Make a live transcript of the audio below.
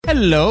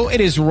Hello, it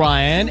is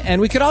Ryan,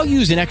 and we could all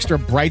use an extra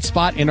bright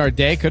spot in our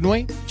day, couldn't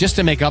we? Just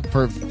to make up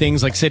for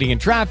things like sitting in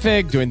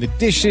traffic, doing the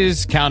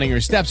dishes, counting your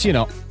steps, you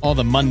know, all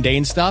the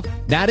mundane stuff.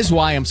 That is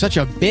why I'm such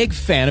a big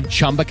fan of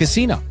Chumba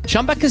Casino.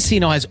 Chumba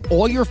Casino has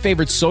all your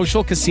favorite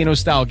social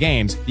casino-style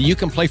games that you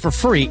can play for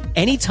free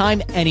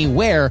anytime,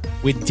 anywhere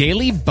with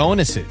daily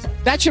bonuses.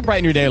 That should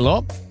brighten your day a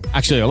little.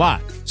 Actually, a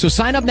lot. So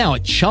sign up now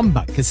at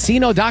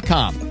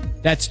ChumbaCasino.com.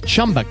 That's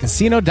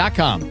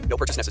ChumbaCasino.com. No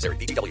purchase necessary.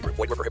 VGW Group.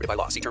 Void where prohibited by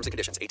law. See terms and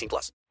conditions.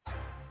 18+.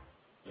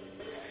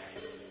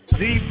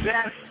 The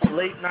best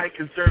late-night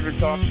conservative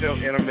talk show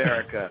in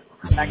America,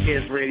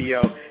 Sackheads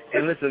Radio.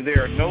 And listen,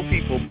 there are no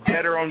people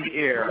better on the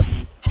air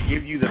to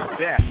give you the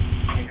best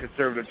in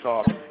conservative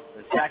talk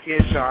than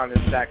Sackhead Sean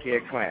and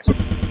Sackhead Clint.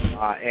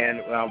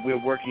 And we're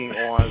working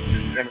on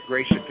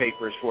immigration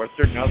papers for a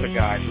certain other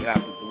guy who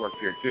happens to work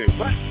here, too.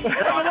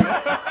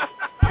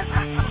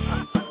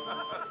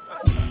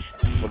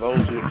 For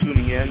those who are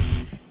tuning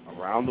in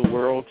around the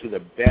world to the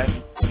best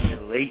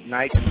in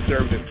late-night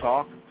conservative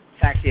talk,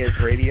 Sackheads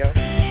Radio.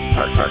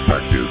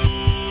 Sack News.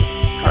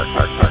 Sack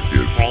News. Radio. Sack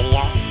News.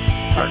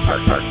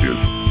 Sack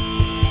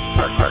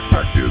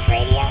News. Radio.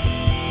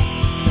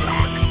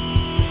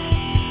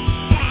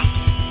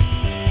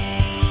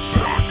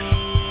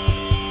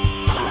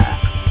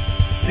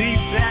 The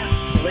best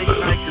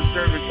late-night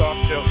conservative talk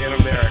show in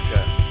America.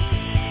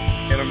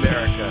 In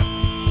America.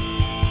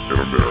 In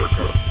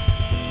America.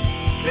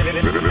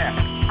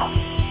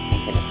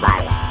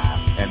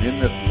 And in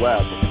this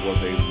web was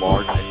a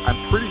large,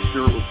 I'm pretty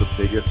sure it was the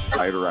biggest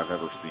spider I've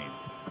ever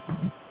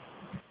seen.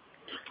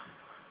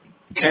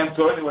 And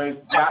so anyways,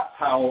 that's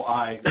how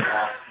I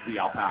lost the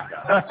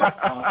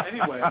alpaca.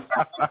 Anyways,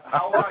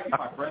 how are you,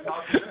 my friend?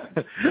 How's it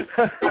been?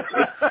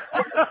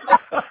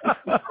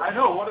 I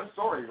know, what a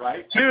story,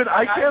 right? Dude,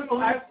 I can't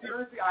believe...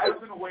 Seriously, I've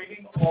been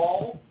waiting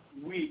all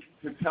week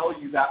to tell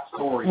you that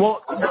story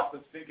about the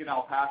stinking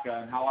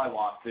alpaca and how I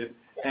lost it.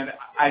 And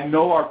I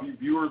know our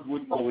viewers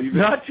wouldn't believe it.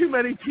 Not too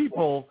many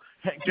people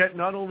get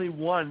not only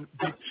one,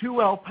 but two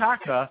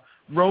alpaca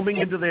roaming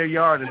into their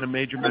yard in a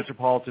major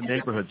metropolitan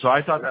neighborhood. So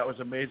I thought that was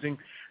amazing.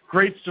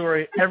 Great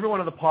story.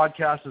 Everyone on the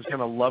podcast is going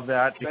to love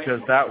that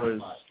because that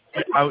was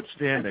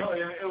outstanding.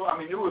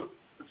 It was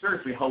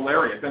seriously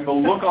hilarious. And the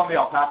look on the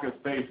alpaca's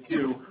face,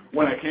 too,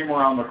 when it came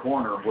around the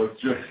corner was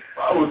just,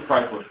 it was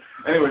priceless.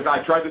 Anyways,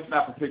 I tried to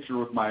snap a picture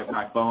with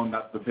my phone.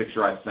 That's the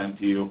picture I sent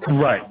to you.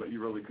 Right. But you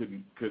really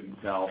couldn't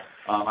tell.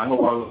 I hope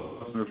our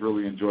listeners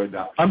really enjoyed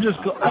that. I'm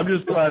just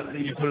glad that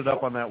you put it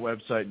up on that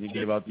website and you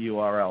gave out the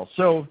URL.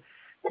 So,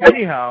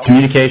 anyhow.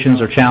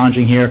 Communications are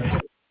challenging here.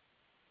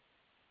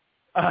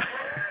 Other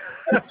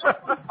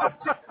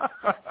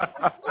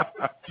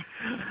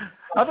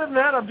than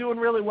that, I'm doing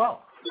really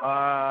well.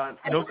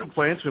 No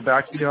complaints. We're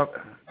back.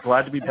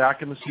 Glad to be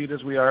back in the seat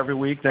as we are every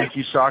week. Thank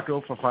you,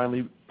 Sacco, for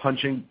finally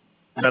punching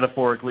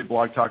metaphorically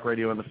Blog Talk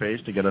Radio in the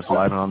face to get us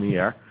live on the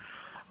air.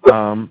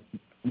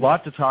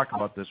 Lot to talk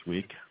about this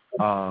week.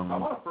 I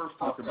want to first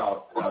talk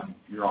about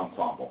your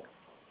ensemble.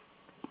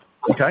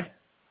 Okay.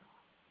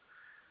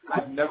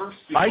 I've never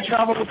seen... I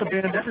travel with the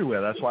band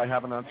everywhere. That's why I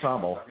have an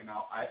ensemble.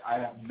 I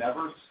have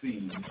never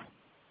seen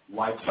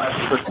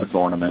life-size Christmas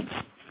ornaments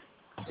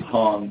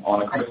hung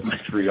on a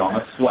Christmas tree on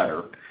a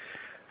sweater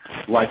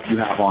like you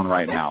have on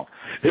right now.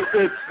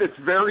 It's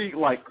very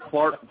like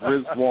Clark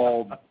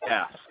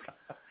Griswold-esque.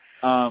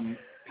 Kind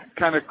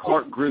of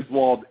Clark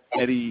Griswold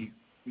Eddie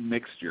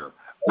mixture.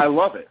 I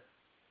love it.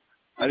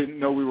 I didn't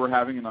know we were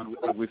having an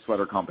ugly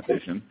sweater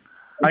competition.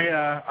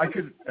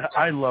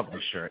 I love the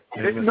shirt.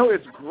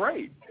 It's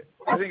great.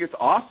 I think it's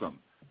awesome.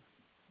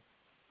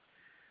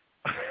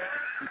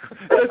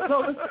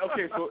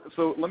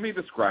 So let me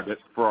describe it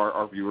for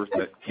our viewers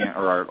that can't,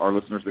 or our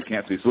listeners that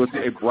can't see. So it's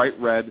a bright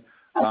red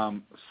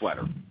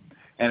sweater.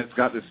 And it's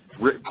got this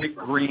big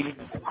green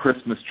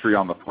Christmas tree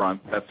on the front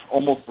that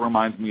almost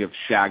reminds me of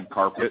shag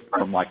carpet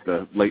from like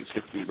the late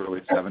 60s, early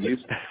 70s.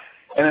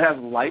 And it has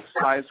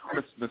life-size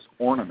Christmas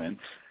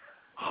ornaments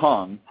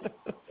hung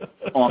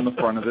on the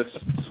front of this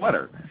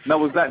sweater. Now,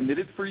 was that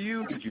knitted for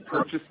you? Did you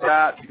purchase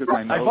that? Because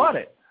I bought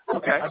it.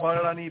 Okay. I bought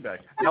it on eBay.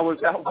 Now, was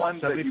that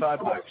one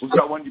 $75? Was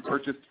that one you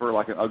purchased for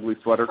like an ugly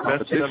sweater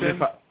competition?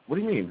 What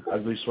do you mean,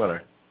 ugly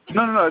sweater?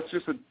 No. It's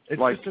just just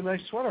a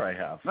nice sweater I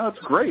have. No, it's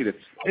great.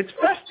 It's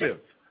festive.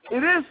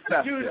 It is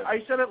festive. Dude,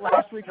 I said it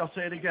last week. I'll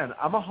say it again.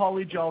 I'm a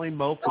holly jolly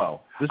mofo.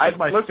 This is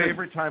my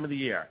favorite time of the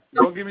year.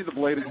 Don't give me the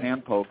bladed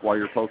hand poke while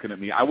you're poking at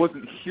me. I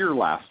wasn't here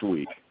last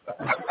week.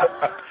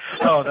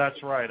 Oh,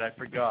 that's right. I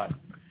forgot.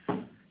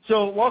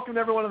 So welcome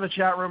everyone in the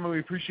chat room, and we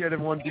appreciate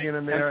everyone being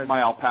in there. That's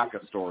my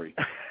alpaca story.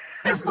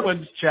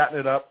 Everyone's chatting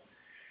it up.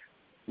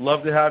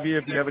 Love to have you.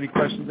 If you have any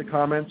questions or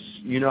comments,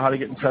 you know how to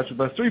get in touch with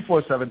us.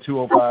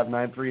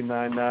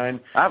 347-205-9399.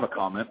 I have a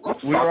comment.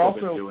 What's Rocco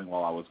been doing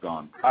while I was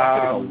gone?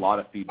 I'm getting a lot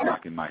of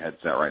feedback in my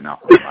headset right now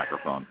from the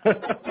microphone.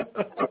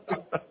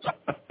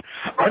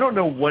 I don't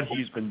know what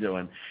he's been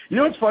doing. You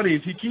know what's funny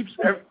is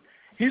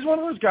he's one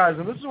of those guys,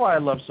 and this is why I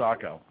love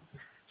Sacco.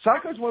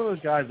 Sacco's one of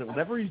those guys that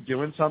whenever he's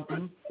doing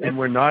something and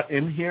we're not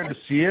in here to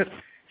see it,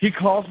 he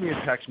calls me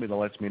and texts me to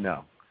let me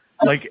know.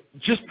 Like,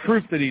 just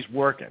proof that he's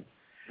working.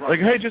 Right. Like,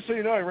 hey, just so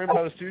you know, I ran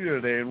by the studio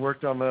today and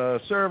worked on the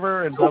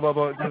server and blah, blah,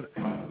 blah.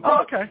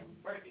 Oh, okay.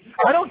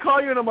 I don't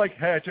call you and I'm like,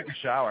 hey, I took a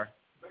shower.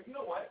 But you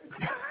know what?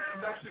 He's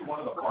actually one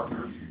of the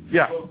partners.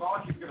 Yeah. So it's not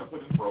like he's going to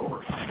put in for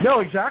overtime.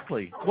 No,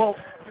 exactly. Well,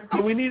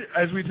 we need,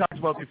 as we talked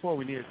about before,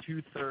 we need a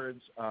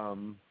two-thirds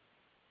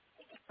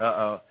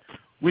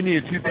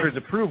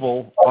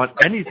approval on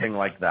anything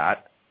like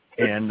that.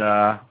 And,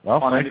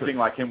 well, on anything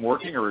like him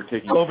working or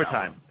taking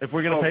overtime. If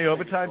we're going to pay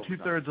overtime,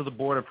 two-thirds of the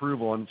board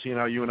approval, and seeing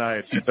how you and I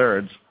are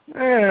two-thirds.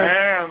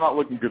 I'm not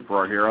looking good for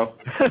our hero.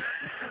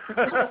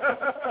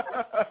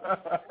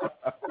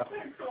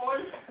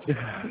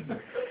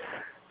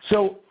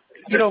 So,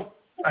 you know,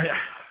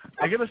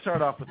 I got to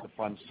start off with the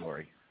fun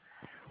story.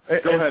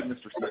 Go ahead,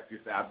 Mr.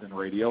 Sexiest Abs in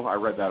Radio. I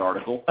read that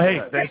article.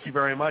 Hey, thank you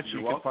very much.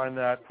 You can find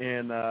that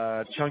in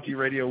Chunky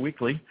Radio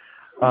Weekly.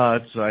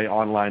 It's an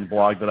online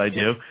blog that I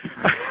do.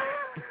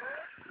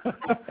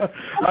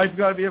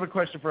 If you have a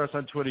question for us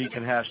on Twitter, you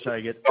can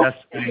hashtag it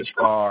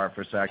SHR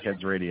for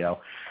Sackheads Radio.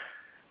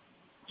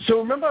 So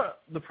remember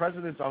the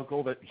president's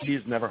uncle that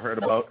he's never heard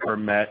about or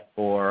met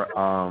or...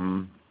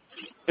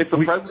 if the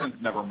president's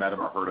never met him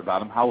or heard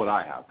about him, how would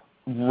I have?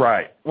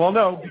 Right. Well,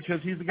 no,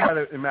 because he's the guy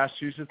in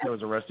Massachusetts that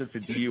was arrested for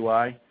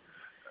DUI.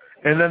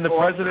 And then the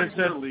president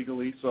said...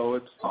 illegally, so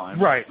it's fine.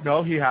 Right.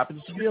 No, he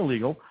happens to be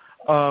illegal.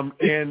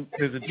 And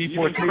there's a deportation.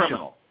 He's a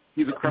criminal.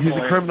 He's a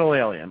criminal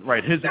alien.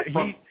 Right.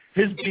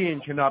 His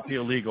being cannot be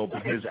illegal,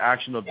 but his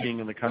action of being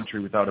in the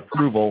country without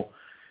approval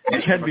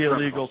can be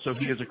illegal, so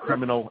he is a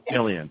criminal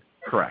alien.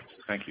 Correct.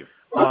 Thank you.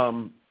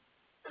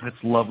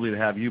 It's lovely to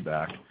have you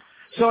back.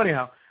 So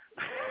anyhow...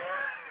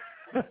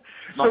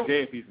 Not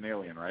gay if he's an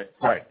alien, right?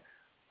 Right.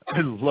 I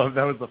love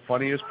that. Was the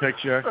funniest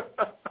picture.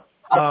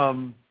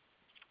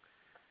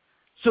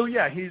 So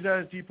yeah, he's at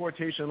his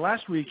deportation.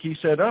 Last week he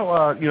said,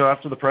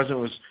 after the president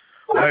was,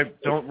 I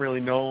don't really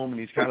know him and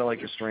he's kind of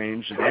like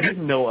estranged. And I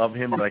didn't know of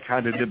him, but I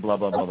kind of did, blah,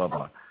 blah, blah, blah,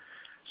 blah.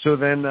 So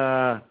then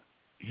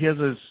he has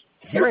his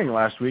hearing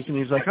last week and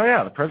he's like, oh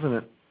yeah, the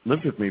president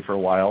lived with me for a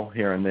while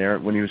here and there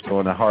when he was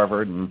going to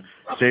Harvard and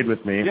stayed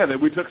with me. Yeah,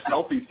 we took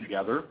selfies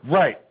together.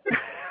 Right.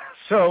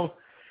 So...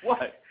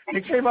 What?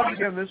 It came up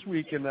again this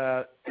week, and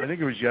I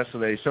think it was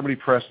yesterday. Somebody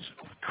pressed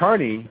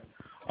Carney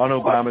on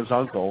Obama's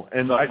uncle,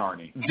 and the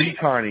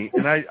Carney,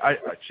 and I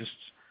just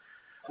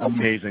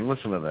amazing.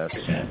 Listen to this.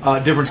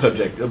 Different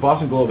subject. The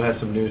Boston Globe has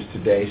some news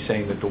today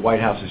saying that the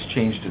White House has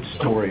changed its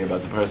story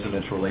about the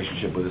president's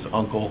relationship with his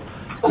uncle,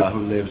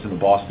 who lives in the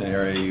Boston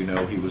area. You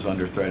know, he was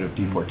under threat of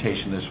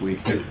deportation this week.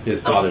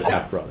 His father's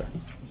half-brother.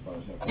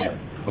 Yeah.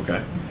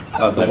 Okay.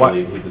 I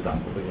believe he's his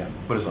uncle, but yeah.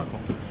 But his uncle.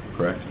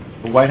 Correct.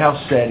 The White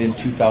House said in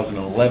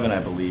 2011, I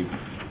believe,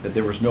 that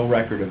there was no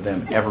record of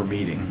them ever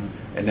meeting.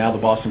 Mm-hmm. And now the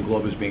Boston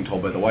Globe is being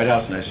told by the White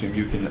House, and I assume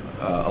you can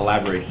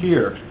elaborate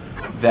here,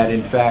 that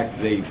in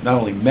fact they not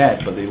only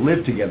met, but they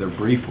lived together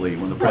briefly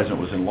when the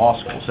president was in law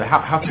school. So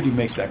how could you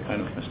make that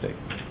kind of mistake?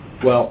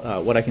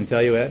 Well, what I can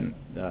tell you, Ed,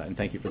 and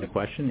thank you for the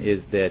question,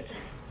 is that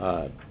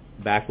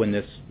back when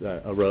this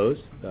arose,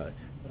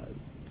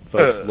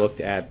 folks looked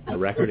at the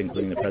record,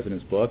 including the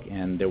president's book,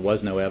 and there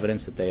was no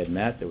evidence that they had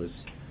met. There was...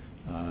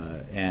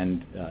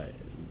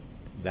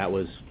 that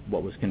was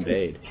what was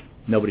conveyed.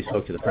 Nobody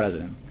spoke to the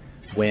president.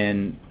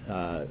 When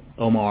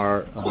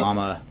Omar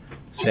Obama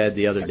said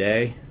the other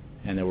day,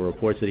 and there were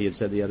reports that he had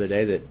said the other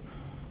day that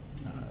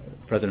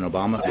President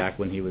Obama, back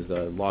when he was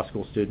a law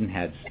school student,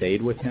 had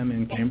stayed with him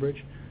in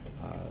Cambridge,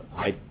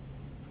 I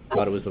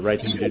thought it was the right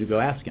thing to do to go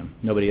ask him.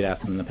 Nobody had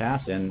asked him in the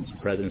past, and the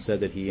president said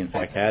that he, in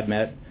fact, had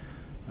met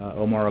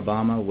Omar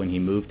Obama when he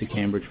moved to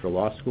Cambridge for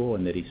law school,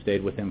 and that he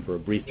stayed with him for a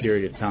brief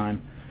period of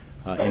time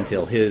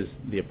until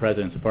the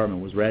president's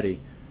apartment was ready.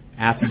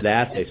 After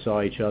that, they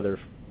saw each other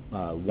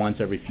once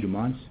every few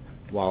months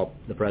while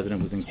the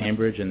president was in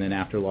Cambridge, and then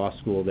after law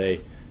school,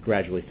 they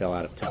gradually fell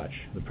out of touch.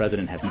 The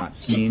president has not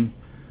seen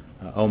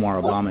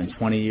Omar Obama in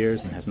 20 years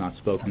and has not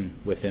spoken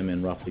with him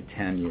in roughly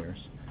 10 years.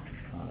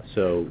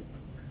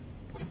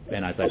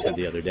 And as I said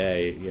the other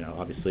day,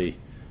 obviously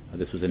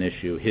this was an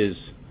issue. His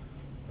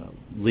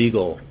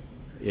legal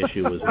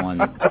issue was one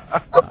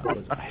that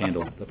was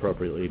handled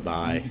appropriately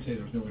by... You can say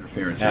there was no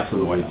interference.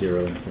 Absolutely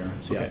zero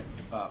interference, yeah.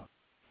 Okay.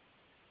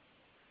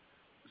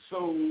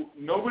 So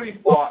nobody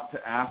thought to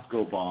ask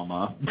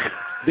Obama.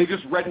 They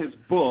just read his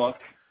book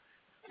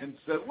and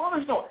said, well,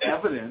 there's no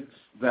evidence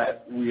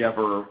that we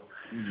ever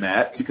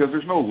met because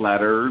there's no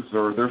letters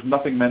or there's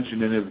nothing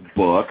mentioned in his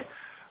book.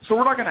 So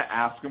we're not going to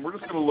ask him. We're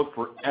just going to look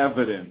for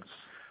evidence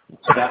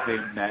that they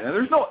met. And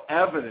there's no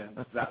evidence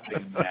that they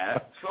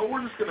met, so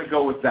we're just going to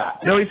go with that.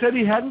 No, he said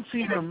he hadn't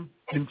seen him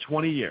in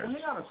 20 years. Well,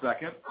 hang on a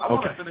second. I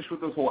want to finish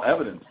with this whole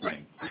evidence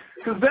thing.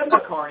 Because then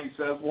McCartney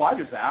says, well, I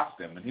just asked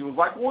him. And he was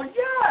like, well,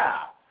 yeah,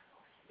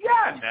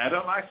 I met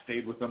him. I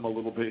stayed with him a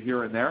little bit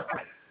here and there.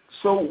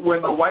 So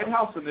when the White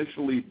House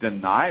initially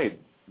denied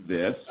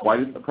this, why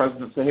didn't the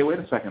president say, hey, wait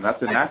a second,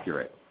 that's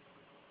inaccurate?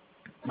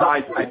 No,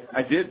 I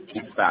did,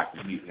 in fact,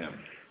 meet him.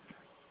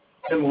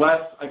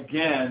 unless,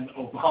 again,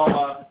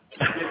 Obama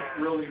didn't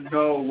really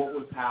know what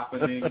was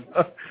happening.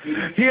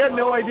 He had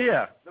no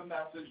idea. The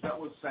message that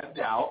was sent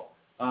out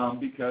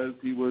because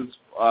he was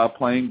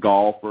playing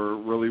golf or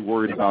really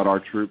worried about our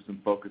troops and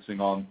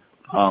focusing on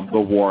the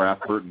war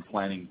effort and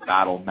planning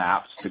battle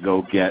maps to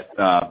go get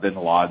bin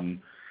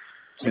Laden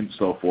and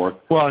so forth.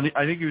 Well, and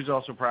I think he was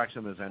also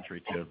practicing his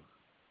entry, too.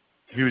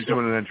 He was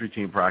doing an entry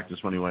team practice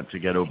when he went to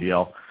get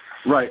OBL.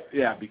 Right,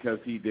 yeah, because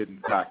he did,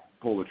 in fact,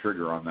 pull the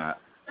trigger on that,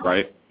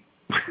 right?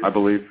 I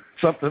believe.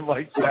 Something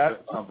like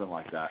that. Something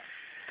like that.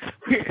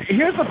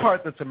 Here's the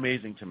part that's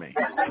amazing to me.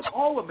 That's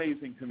all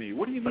amazing to me.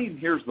 What do you mean,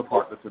 here's the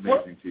part that's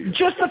amazing to you?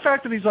 Just the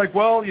fact that he's like,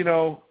 well, he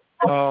hasn't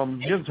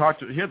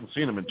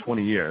seen him in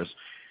 20 years.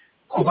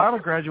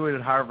 Obama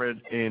graduated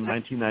Harvard in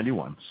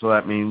 1991, so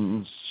that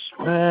means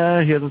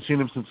he hasn't seen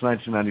him since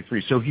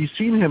 1993. So he's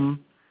seen him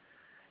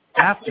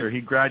after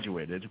he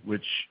graduated,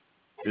 which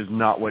is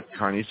not what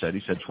Carney said.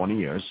 He said 20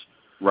 years.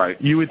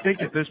 Right. You would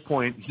think at this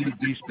point he'd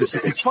be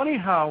specific. It's funny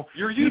how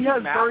you're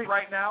using math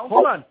right now.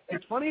 Hold on.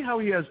 It's funny how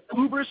he has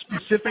uber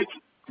specific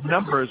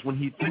numbers when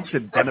he thinks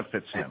it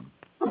benefits him.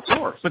 Of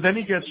course. But then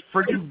he gets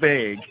friggin'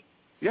 vague.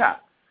 Yeah.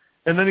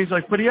 And then he's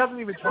like, but he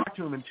hasn't even talked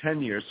to him in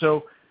 10 years.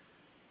 So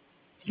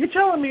you're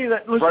telling me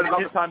that... Listen, right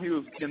about the time he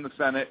was in the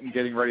Senate and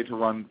getting ready to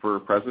run for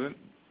president?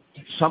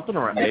 Something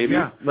around maybe.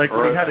 Yeah. Like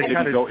when he had to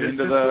kind of go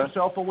into the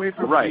himself away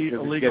from right, the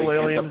illegal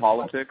alien. Into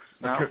politics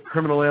now.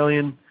 Criminal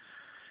alien.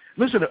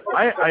 Listen,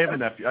 I have a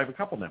nephew. I have a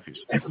couple nephews.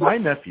 If my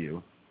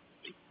nephew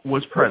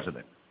was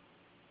president,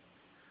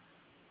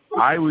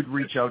 I would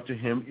reach out to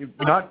him,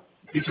 not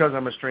because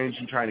I'm estranged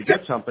and trying to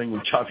get something,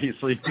 which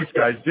obviously this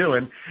guy's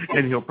doing,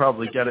 and he'll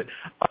probably get it,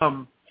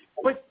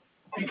 but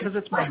because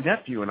it's my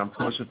nephew and I'm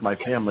close with my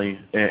family,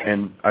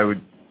 and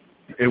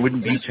it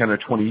wouldn't be 10 or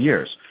 20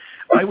 years.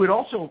 I would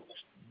also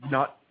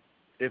not,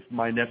 if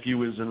my nephew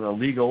was an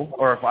illegal,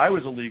 or if I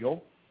was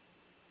illegal,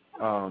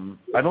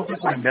 I don't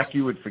think my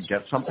nephew would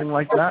forget something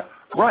like that.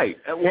 Right.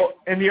 Well,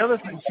 and the other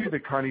thing, too,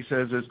 that Carney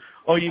says is,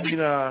 oh, you mean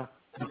the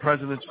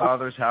president's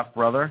father's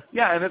half-brother?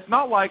 Yeah, and it's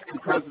not like the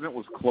president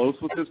was close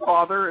with his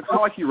father. It's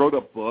not like he wrote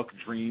a book,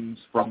 Dreams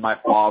from My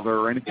Father,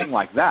 or anything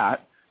like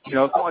that. It's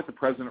not like the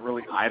president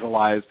really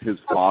idolized his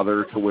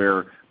father to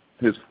where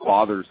his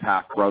father's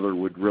half-brother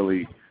would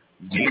really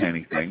mean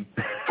anything.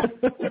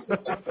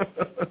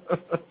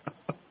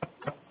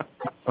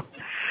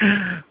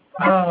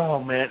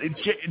 Oh, man.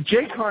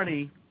 Jay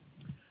Carney,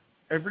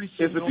 every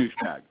single... is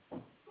a douchebag.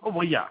 Oh,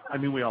 well, yeah. I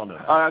mean, we all know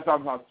that. I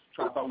thought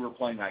we were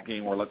playing that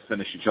game where let's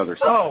finish each other's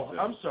sentences.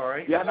 I'm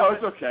sorry. Yeah, no,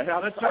 it's okay.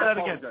 Let's try that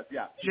again.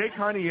 Yeah. Jay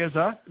Carney is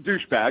a...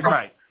 douchebag.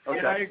 Right. Okay.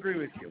 And I agree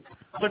with you.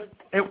 But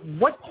at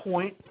what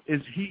point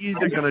is he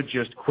either going to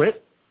just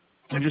quit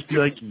and just be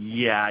like,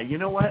 yeah, you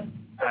know what?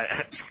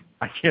 I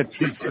can't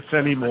do this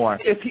anymore.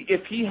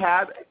 If he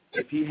had,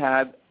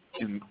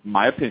 in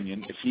my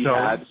opinion, if he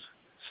had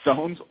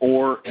stones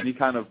or any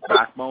kind of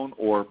backbone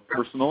or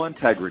personal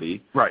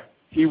integrity, right,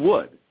 he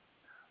would.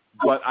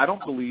 But I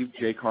don't believe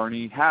Jay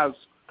Carney has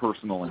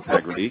personal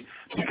integrity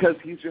because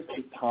he's just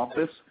a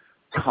pompous,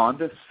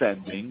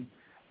 condescending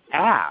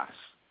ass.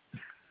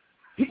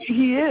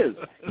 He is.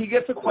 He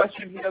gets a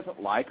question he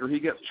doesn't like, or he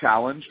gets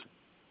challenged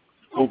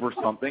over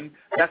something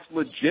that's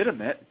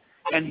legitimate,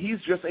 and he's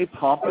just a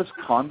pompous,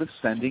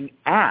 condescending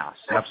ass.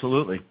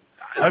 Absolutely.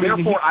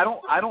 Therefore,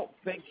 I don't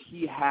think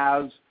he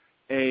has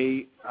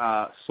a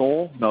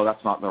soul. No,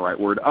 that's not the right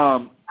word.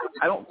 I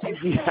don't think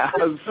he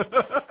has.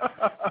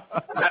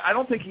 I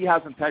don't think he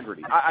has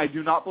integrity. I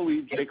do not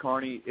believe Jay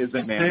Carney is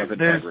a man of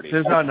integrity.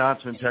 There's not an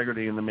ounce of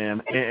integrity in the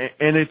man,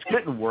 and it's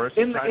getting worse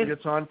as time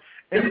gets on.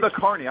 In the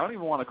Carney, I don't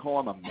even want to call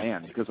him a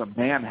man because a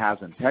man has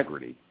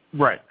integrity.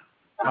 Right.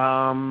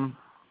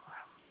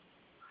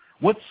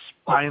 What's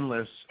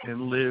spineless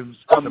and lives?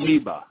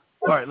 Amoeba.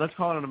 All right, let's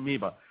call it an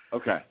amoeba.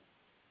 Okay.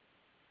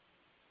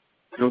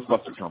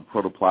 Ghostbusters on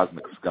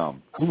protoplasmic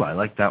scum. Ooh, I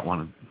like that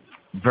one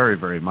very,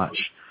 very much.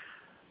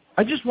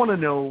 I just want to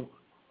know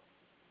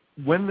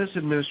when this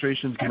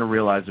administration is going to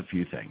realize a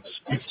few things.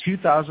 It's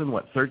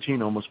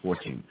 2013, almost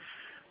 14.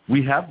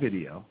 We have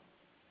video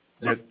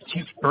that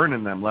keeps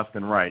burning them left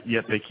and right,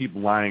 yet they keep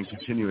lying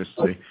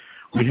continuously.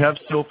 We have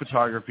still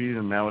photography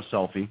and now a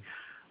selfie.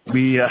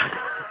 We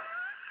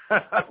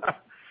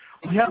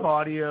have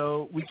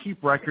audio. We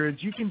keep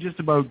records. You can just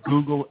about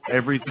Google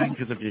everything,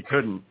 because if you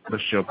couldn't, the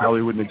show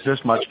probably wouldn't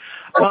exist much.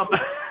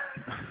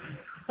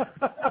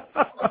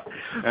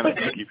 And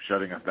they keep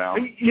shutting us down.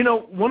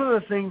 One of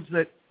the things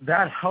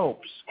that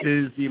helps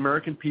is the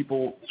American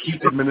people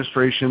keep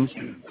administrations,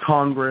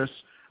 Congress,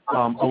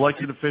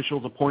 elected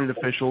officials, appointed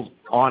officials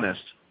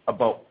honest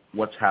about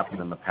what's happened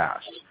in the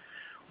past.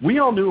 We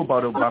all knew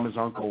about Obama's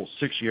uncle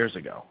 6 years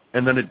ago,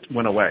 and then it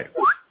went away.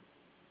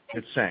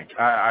 It sank.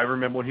 I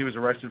remember when he was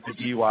arrested for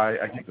DUI,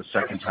 I think the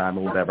second time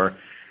or whatever,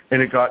 and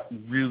it got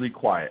really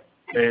quiet.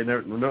 And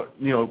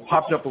it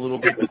popped up a little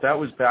bit, but that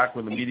was back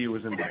when the media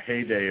was in their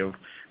heyday of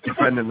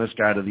defending this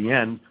guy to the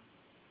end.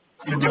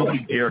 And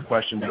nobody dare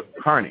question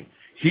Carney.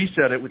 He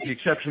said it with the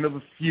exception of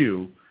a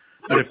few,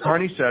 but if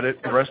Carney said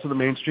it, the rest of the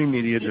mainstream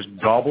media just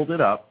gobbled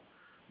it up,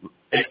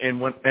 And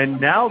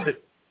now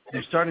that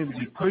there's starting to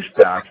be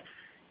pushback,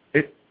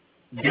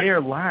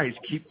 their lies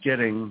keep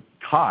getting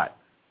caught.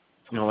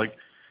 Like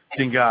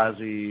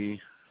Benghazi,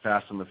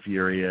 Fast and the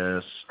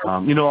Furious,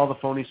 all the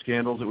phony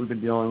scandals that we've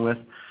been dealing with.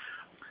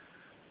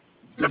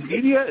 The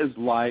media is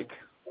like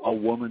a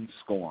woman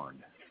scorned.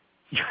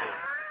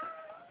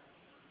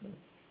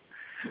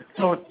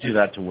 Don't do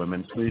that to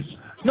women, please.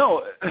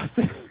 No,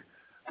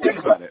 think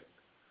about it.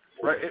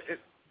 Right?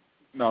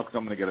 No, because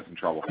I'm going to get us in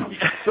trouble.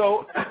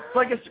 So it's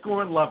like a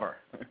scorned lover.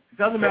 It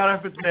doesn't matter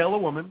if it's male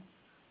or woman.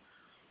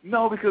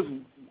 No, because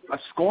a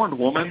scorned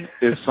woman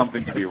is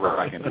something to be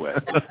reckoned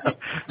with.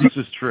 This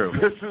is true.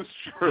 This is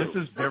true.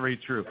 This is very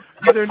true.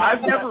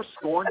 I've never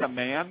scorned a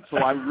man, so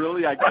I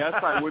guess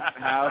I wouldn't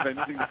have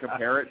anything to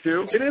compare it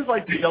to. It is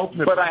like the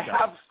ultimate. But I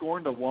have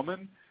scorned a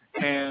woman,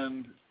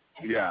 and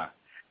yeah.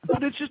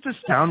 But it's just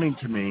astounding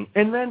to me.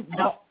 And then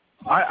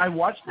I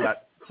watched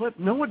that clip.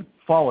 No one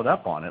followed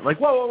up on it. Like,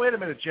 whoa, wait a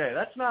minute, Jay.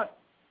 That's not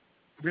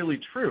really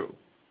true.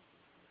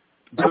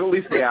 But at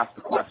least they asked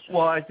the question.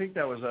 Well, I think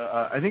that was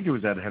I think it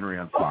was Ed Henry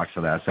on Fox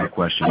that asked that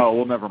question. Oh,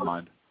 well, never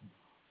mind.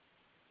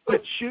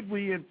 But should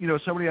we?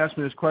 Somebody asked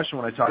me this question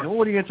when I talked. Well,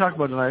 what are you going to talk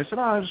about tonight? I said,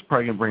 I was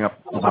probably going to bring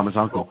up Obama's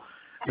uncle.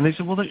 And they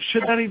said, well,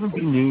 should that even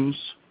be news?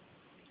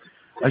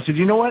 I said,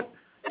 you know what?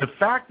 The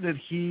fact that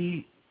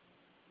he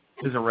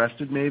is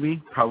arrested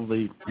maybe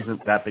probably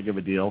isn't that big of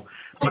a deal.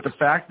 But the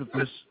fact that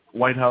this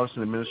White House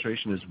and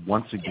administration is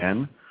once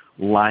again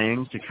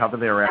lying to cover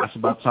their ass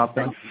about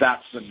something.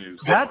 That's the news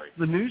story. That's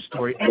the news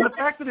story. And the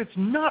fact that it's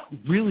not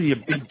really a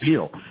big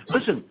deal.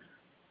 Listen,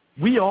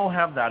 we all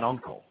have that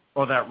uncle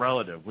or that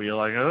relative. We're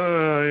like,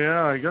 oh,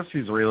 yeah, I guess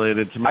he's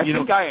related to me. I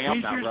think I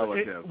am that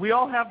relative. We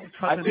all have the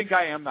cousin. I think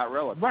I am that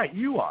relative. Right,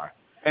 you are.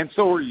 And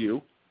so are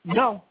you.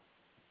 No.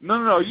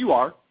 No, you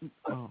are.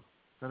 Oh,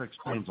 that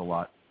explains a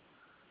lot.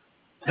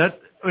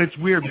 It's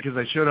weird because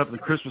I showed up at the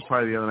Christmas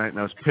party the other night and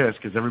I was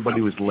pissed because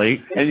everybody was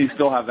late. And you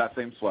still have that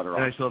same sweater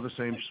on. And I still have the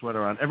same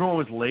sweater on. Everyone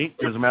was late.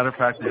 As a matter of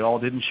fact, they all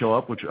didn't show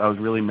up, which I was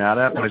really mad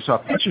at. But I saw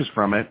pictures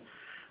from it,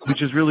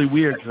 which is really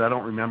weird because I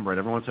don't remember it.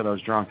 Everyone said I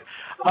was drunk.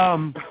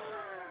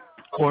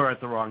 Or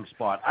at the wrong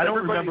spot. I don't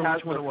remember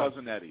which one it was.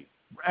 Cousin Eddie.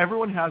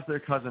 Everyone has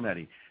their cousin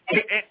Eddie.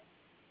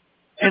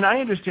 And I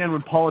understand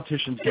when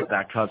politicians get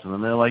that cousin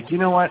and they're like, you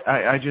know what,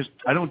 I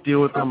don't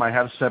deal with them. I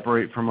have to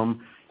separate from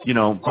them.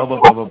 Blah,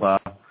 blah, blah, blah, blah.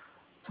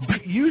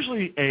 But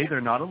usually,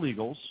 they're not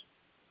illegals.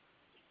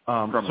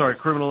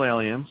 Criminal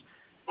aliens.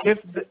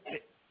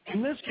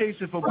 In this case,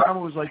 if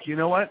Obama was like, you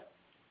know what,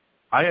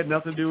 I had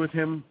nothing to do with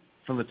him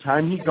from the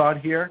time he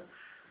got here.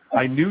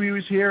 I knew he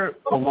was here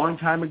a long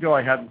time ago.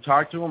 I hadn't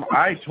talked to him.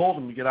 I told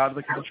him to get out of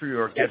the country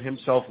or get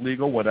himself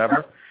legal,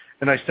 whatever,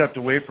 and I stepped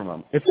away from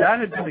him. If that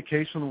had been the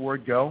case from the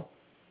word go,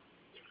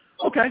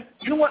 okay.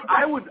 You know what?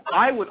 I would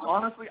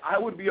honestly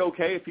be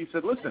okay if he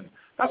said, listen,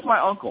 that's my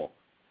uncle.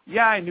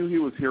 Yeah, I knew he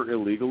was here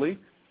illegally.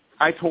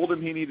 I told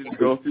him he needed to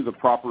go through the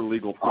proper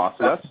legal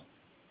process,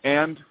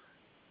 and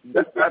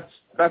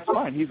that's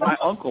fine. He's my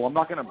uncle. I'm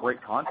not going to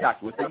break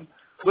contact with him.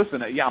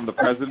 Listen, yeah, I'm the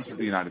president of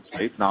the United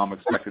States. Now I'm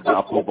expected to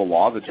uphold the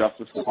law. The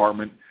Justice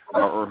Department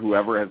or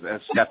whoever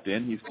has stepped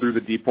in. He's through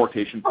the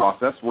deportation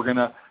process. We're going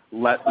to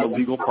let the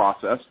legal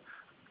process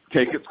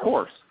take its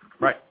course.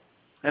 Right.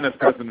 And as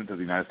president of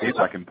the United States,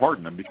 I can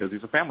pardon him because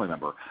he's a family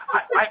member.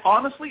 I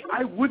honestly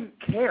wouldn't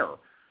care.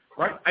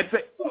 Right? I'd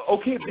say,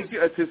 okay,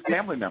 it's his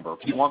family member.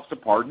 If he wants to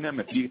pardon him,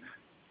 it's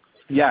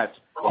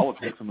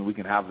politics. I mean, we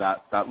can have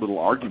that little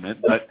argument,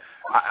 but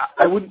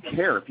I wouldn't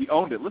care if he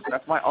owned it. Listen,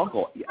 that's my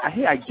uncle.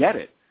 Hey, I get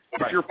it.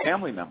 It's your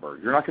family member.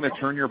 You're not going to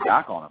turn your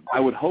back on him. I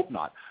would hope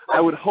not.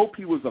 I would hope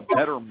he was a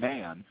better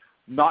man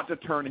not to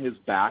turn his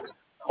back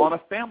on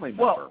a family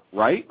member,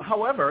 right?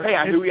 However, hey,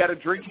 I knew he had a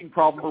drinking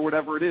problem or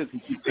whatever it is. He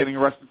keeps getting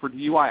arrested for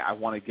DUI. I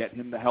want to get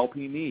him the help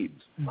he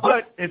needs.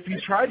 But if you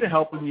tried to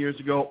help him years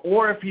ago,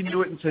 or if he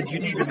knew it and said, you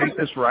need to make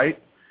this right,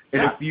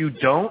 and if you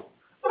don't,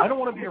 I don't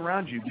want to be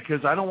around you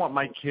because I don't want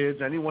my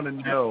kids, anyone to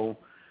know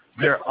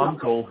their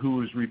uncle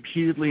who is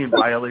repeatedly in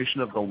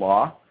violation of the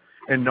law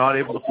and not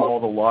able to follow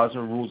the laws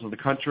and rules of the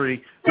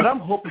country that I'm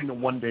hoping to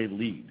one day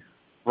lead.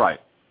 Right.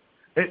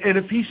 And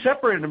if he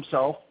separated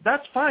himself,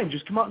 that's fine.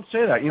 Just come out and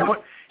say that. You know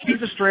what? He's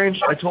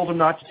estranged. I told him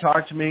not to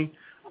talk to me.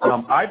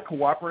 I've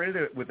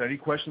cooperated with any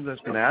questions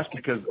that's been asked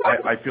because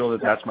I feel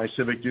that that's my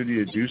civic duty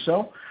to do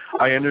so.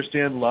 I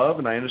understand love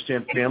and I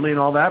understand family and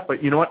all that,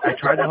 but you know what? I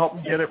tried to help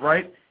him get it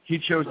right. He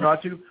chose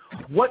not to.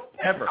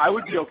 Whatever. I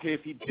would be okay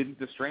if he didn't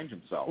estrange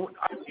himself.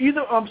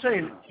 Either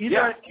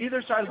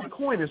side of the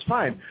coin is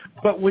fine.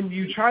 But when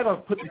you try to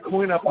put the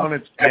coin up on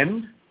its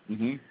end,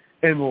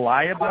 and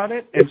lie about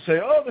it and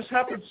say, oh, this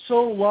happened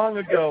so long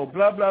ago,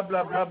 blah, blah,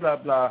 blah, blah, blah,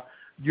 blah,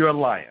 you're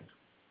lying.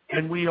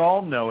 And we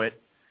all know it.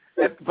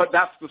 But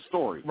that's the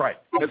story. Right.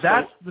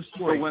 That's the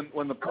story.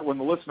 So when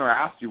the listener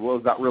asks you, well,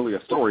 is that really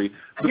a story?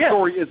 The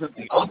story isn't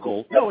the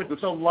uncle. No,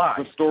 it's a lie.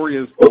 The story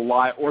is the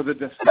lie or the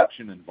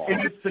deception involved.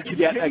 And it's the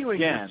continuing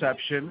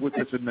deception. With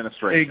this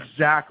administration.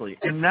 Exactly.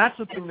 And that's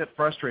the thing that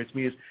frustrates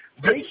me is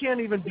they can't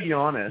even be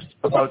honest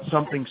about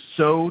something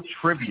so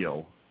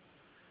trivial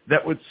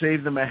that would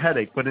save them a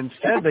headache. But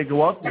instead, they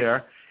go out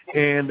there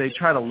and they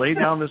try to lay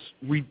down this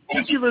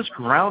ridiculous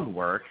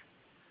groundwork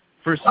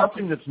for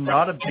something that's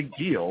not a big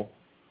deal,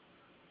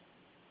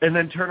 and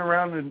then turn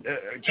around and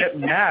get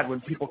mad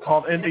when people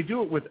call. And they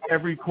do it with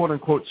every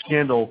quote-unquote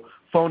scandal,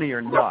 phony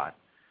or not.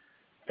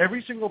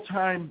 Every single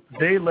time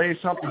they lay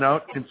something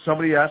out and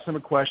somebody asks them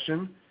a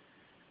question,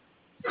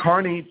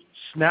 Carney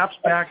snaps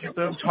back at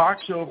them,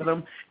 talks over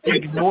them,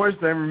 ignores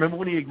them. Remember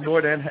when he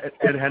ignored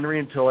Ed Henry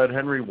until Ed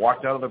Henry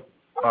walked out of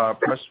the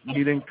press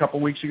meeting a couple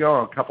weeks ago,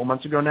 or a couple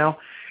months ago now?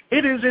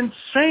 It is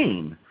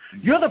insane.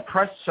 You're the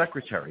press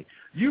secretary.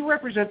 You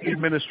represent the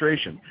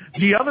administration.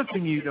 The other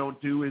thing you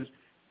don't do is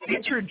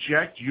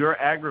interject your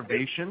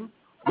aggravation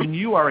when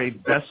you are a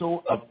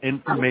vessel of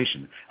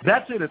information.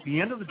 That's it. At the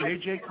end of the day,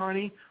 Jay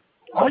Carney,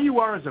 all you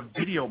are is a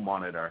video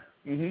monitor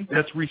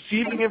that's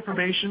receiving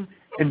information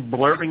and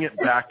blurting it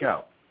back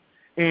out.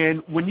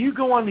 And when you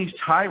go on these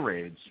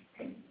tirades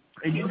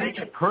and you make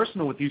it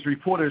personal with these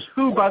reporters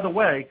who, by the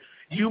way,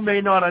 you may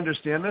not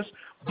understand this,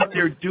 but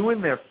they're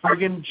doing their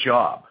friggin'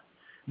 job.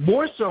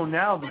 More so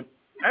now than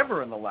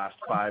ever in the last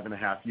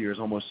 5.5 years,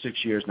 almost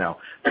 6 years now.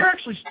 They're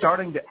actually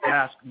starting to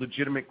ask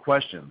legitimate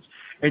questions.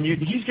 And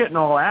he's getting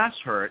all ass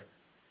hurt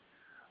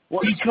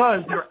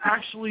because they're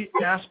actually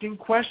asking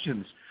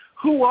questions.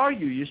 Who are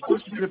you? You're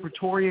supposed to be the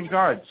Praetorian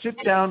Guard. Sit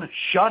down,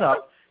 shut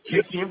up,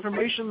 take the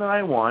information that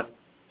I want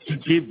to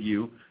give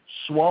you,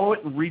 swallow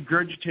it and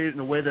regurgitate it in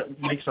a way that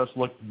makes us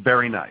look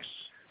very nice.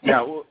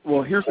 Yeah,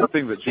 well, here's the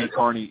thing that Jay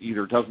Carney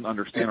either doesn't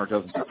understand or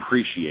doesn't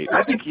appreciate.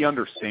 I think he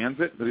understands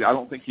it, but I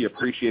don't think he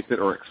appreciates it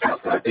or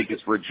accepts it. I think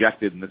it's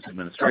rejected in this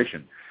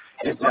administration.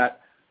 Is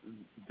that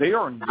they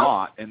are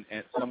not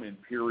some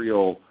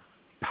imperial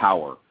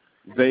power.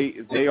 They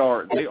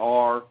are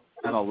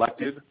an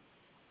elected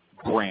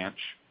branch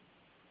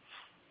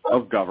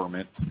of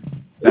government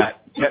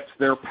that gets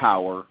their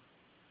power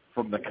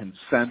from the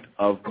consent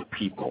of the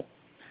people.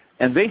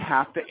 And they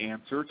have to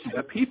answer to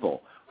the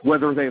people,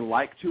 whether they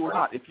like to or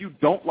not. If you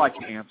don't like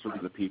to answer to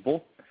the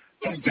people,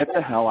 then get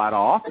the hell out of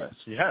office.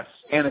 Yes.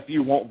 And if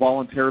you won't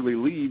voluntarily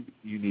leave,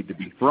 you need to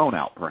be thrown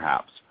out,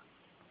 perhaps.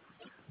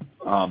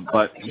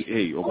 But,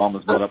 hey,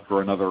 Obama's brought up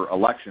for another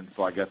election,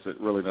 so I guess it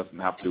really doesn't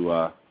have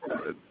to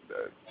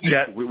we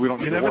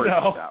don't need to worry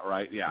about that,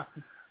 right? Yeah.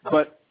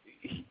 But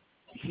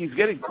he's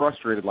getting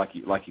frustrated, like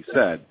you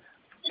said,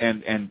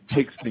 and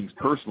takes things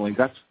personally.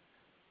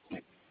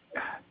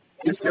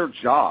 It's their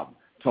job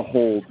to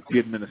hold the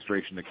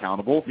administration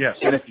accountable. Yes.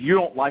 And if you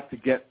don't like to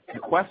get the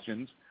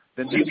questions,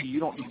 then maybe you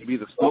don't need to be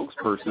the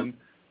spokesperson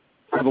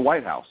for the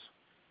White House.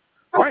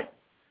 Right.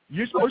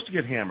 You're supposed to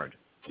get hammered.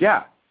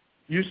 Yeah.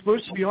 You're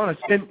supposed to be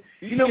honest. And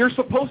you're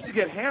supposed to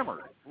get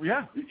hammered.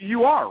 Yeah.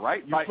 You are,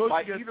 right? You're supposed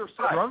by to get either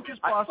side. drunk as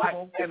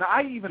possible.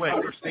 I even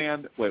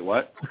understand. Wait,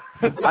 what?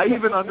 I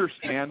even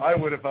understand. I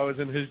would if I was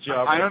in his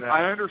job.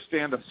 I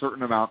understand a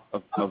certain amount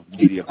of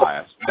media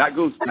bias. That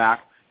goes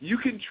back. You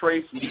can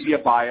trace media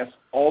bias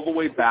all the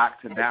way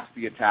back to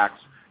nasty attacks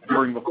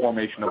during the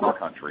formation of our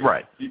country.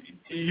 Right.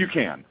 You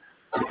can.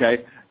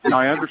 Okay. Now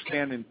I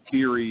understand in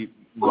theory,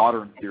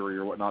 modern theory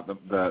or whatnot,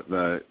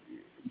 the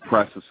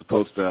press is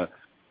supposed to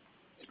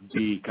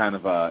be kind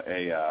of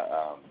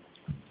a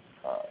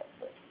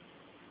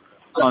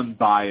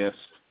unbiased,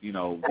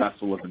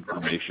 vessel of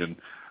information,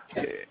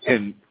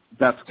 and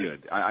that's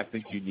good. I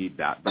think you need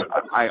that, but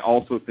I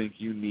also think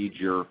you need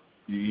your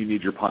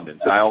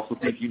pundits. I also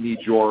think you need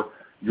your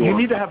you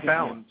need to have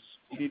balance.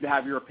 You need to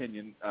have your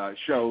opinion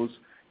shows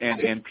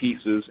and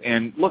pieces.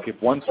 And look,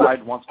 if one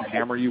side wants to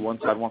hammer you, one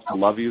side wants to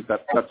love you,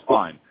 that's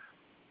fine.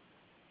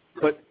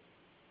 But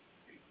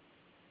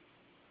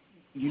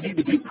you need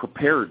to be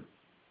prepared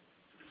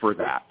for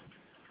that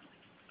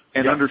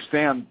and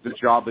understand the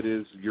job it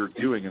is you're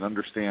doing and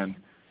understand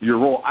your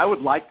role. I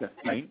would like to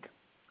think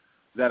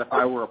that if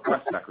I were a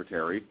press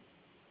secretary,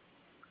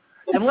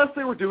 unless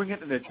they were doing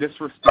it in a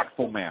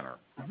disrespectful manner,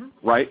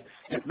 right?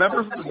 If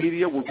members of the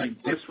media were being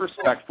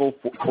disrespectful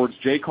towards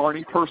Jay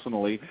Carney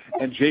personally,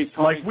 and Jay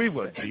Carney, like we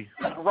would be,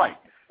 right?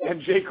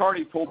 And Jay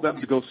Carney told them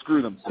to go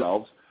screw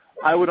themselves,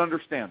 I would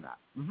understand that.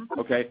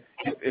 Okay,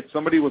 if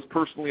somebody was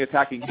personally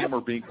attacking him or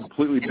being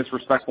completely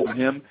disrespectful to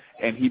him,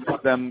 and he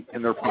put them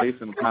in their place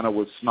and kind of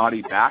was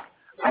snotty back,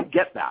 I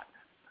get that.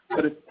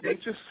 But if they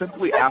just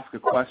simply ask a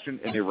question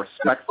in a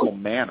respectful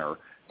manner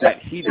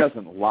that he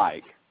doesn't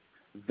like,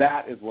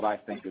 that is what I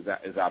think is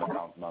out of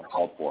bounds and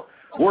uncalled for.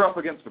 We're up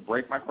against a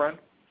break, my friend.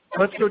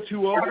 Let's go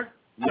 2 over.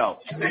 No.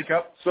 To make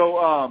up. So,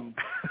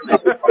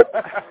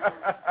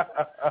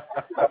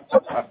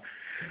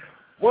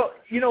 well,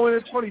 and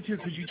it's funny, too,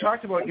 because you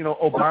talked about,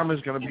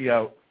 Obama's going to be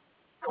out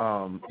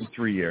in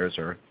 3 years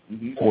or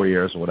 4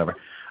 years or whatever.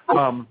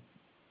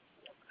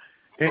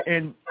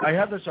 And I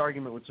had this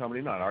argument with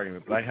somebody, not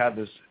argument, but I had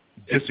this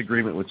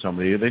disagreement with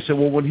somebody. They said,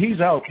 well, when he's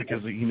out,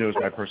 because he knows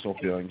my personal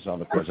feelings on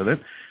the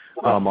president,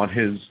 on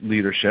his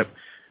leadership,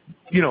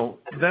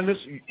 then this,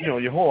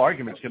 your whole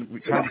argument's going to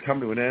kind of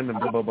come to an end and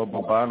blah, blah, blah,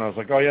 blah, blah. And I was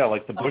like, oh, yeah,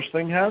 like the Bush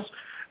thing has.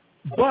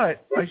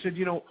 But I said,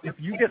 if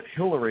you get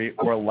Hillary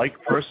or a like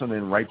person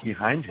in right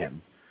behind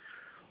him,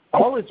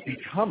 all it's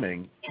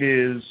becoming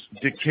is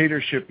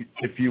dictatorship,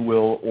 if you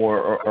will,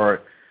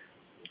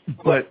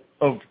 but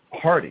of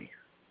party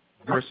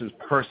versus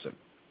person.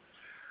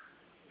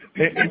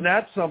 And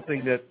that's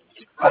something that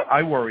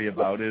I worry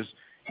about is,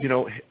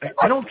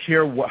 I don't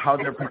care how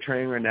they're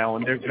portraying her now,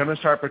 and they're going to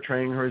start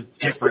portraying her as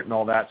different and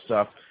all that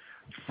stuff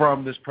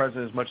from this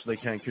president as much as they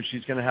can, because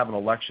she's going to have an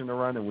election to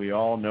run, and we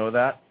all know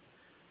that.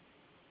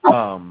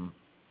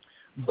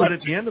 But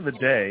at the end of the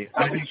day,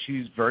 I think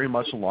she's very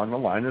much along the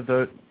line of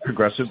the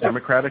Progressive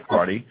Democratic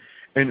Party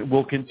and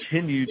will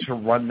continue to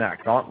run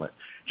that gauntlet.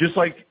 Just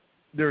like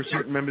there are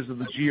certain members of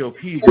the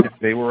GOP that if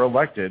they were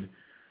elected,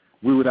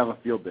 we would have a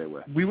field day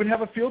with. We would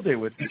have a field day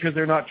with, because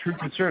they're not true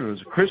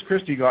conservatives. If Chris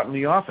Christie got in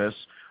the office,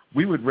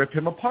 we would rip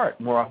him apart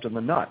more often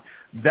than not.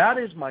 That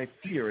is my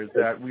fear, is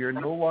that we are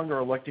no longer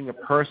electing a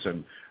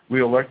person.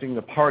 We're electing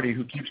the party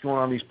who keeps going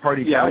on these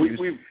party values.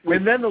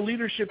 And then the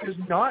leadership is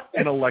not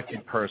an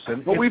elected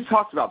person. But we've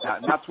talked about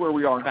that, and that's where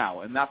we are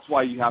now. And that's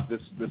why you have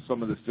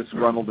some of this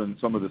disgruntled and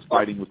some of this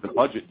fighting with the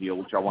budget deal,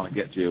 which I want to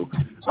get to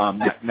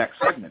next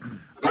segment.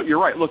 But you're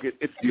right. Look,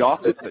 it's the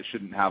office that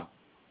shouldn't have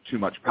too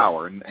much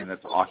power, and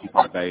it's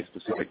occupied by a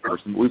specific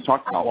person. But we've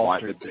talked about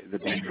why the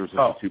dangers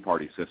of the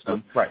two-party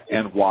system, right,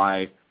 and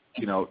why,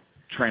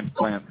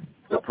 transplant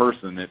the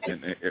person,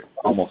 it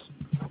almost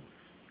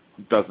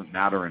doesn't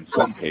matter in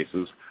some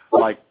cases.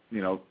 Like,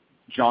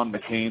 John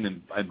McCain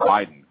and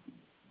Biden.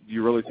 Do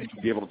you really think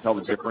you'd be able to tell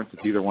the difference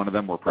if either one of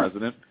them were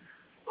president?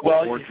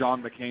 Well, or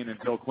John McCain and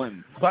Bill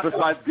Clinton.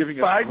 Besides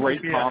giving us great comedy. Biden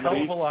would be a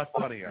hell of a lot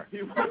funnier.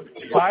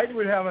 Biden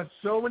would have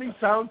so many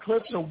sound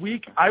clips a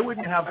week, I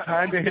wouldn't have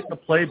time to hit the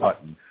play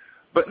button.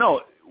 But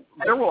no,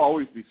 there will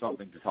always be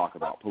something to talk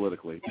about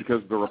politically,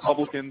 because the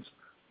Republicans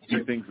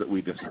do things that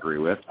we disagree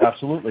with.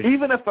 Absolutely.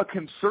 Even if a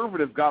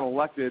conservative got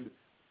elected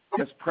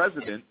as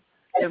president,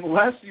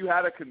 unless you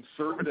had a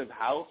conservative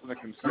House and a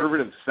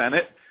conservative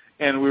Senate,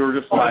 and we were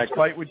just like, the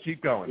fight would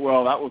keep going.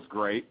 Well, that was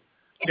great.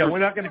 Yeah, we're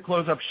not going to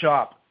close up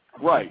shop.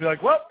 Right. Be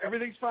like, well,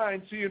 everything's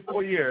fine. See you in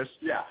 4 years.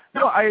 Yeah.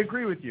 No, I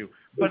agree with you,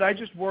 but I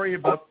just worry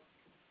about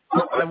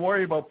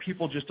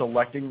people just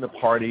electing the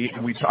party,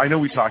 and I know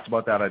we talked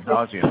about that ad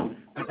nauseum,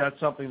 but that's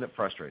something that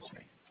frustrates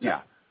me.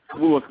 Yeah.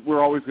 Well, look,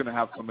 we're always going to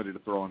have somebody to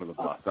throw under the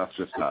bus. That's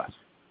just us.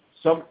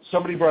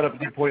 Somebody brought up a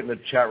good point in the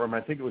chat room.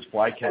 I think it was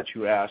Flycatch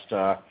who asked,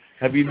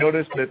 have you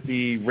noticed that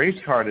the race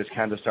card has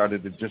kind of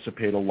started to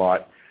dissipate a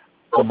lot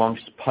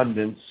amongst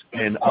pundits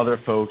and other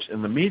folks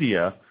in the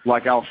media?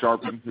 Like Al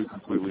Sharpton, who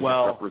completely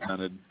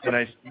misrepresented.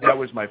 And that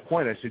was my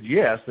point. I said,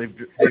 yes, they've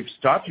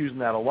stopped using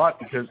that a lot,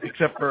 because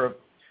except for,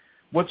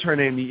 what's her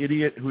name, the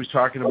idiot who's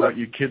talking about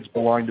your kids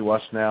belong to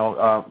us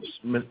now,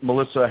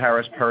 Melissa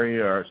Harris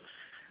Perry,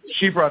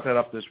 she brought that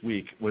up this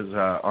week, was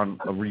on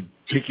a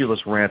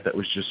ridiculous rant that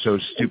was just so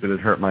stupid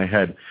it hurt my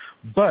head.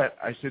 But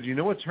I said,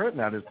 what's hurting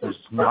that is this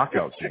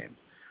knockout game.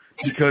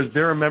 Because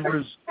there are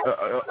members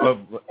of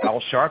Al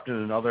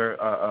Sharpton and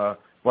other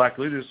black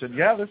leaders said,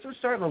 yeah, this is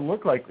starting to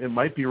look like it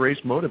might be race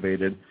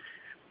motivated,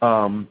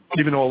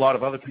 even though a lot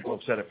of other people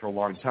have said it for a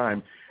long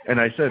time.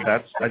 And I said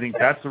I think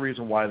that's the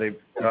reason why a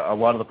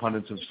lot of the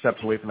pundits have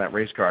stepped away from that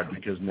race card,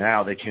 because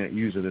now they can't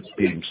use it. It's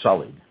being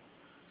sullied,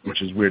 which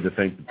is weird to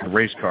think that the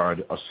race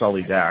card, a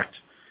sullied act,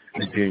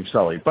 is being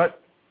sullied. But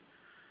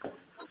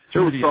it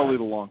was sullied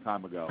a long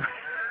time ago.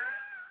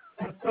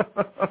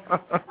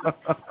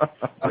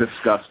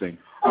 Disgusting.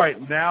 All right,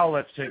 now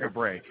let's take a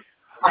break.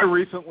 I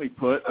recently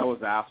I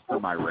was asked for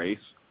my race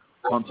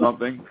on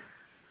something.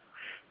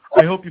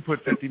 I hope you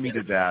put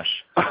 50-meter dash.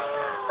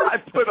 I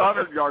put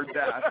 100-yard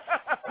dash.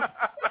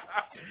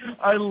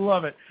 I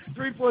love it.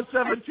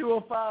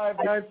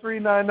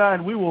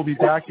 347-205-9399. We will be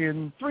back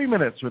in 3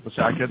 minutes with the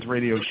Sockheads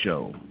Radio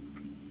Show.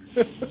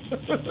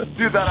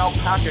 Dude, that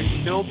alpaca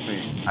killed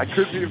me. I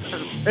couldn't even...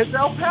 It's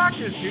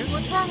alpacas, dude.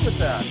 What's wrong with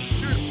that?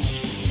 Dude.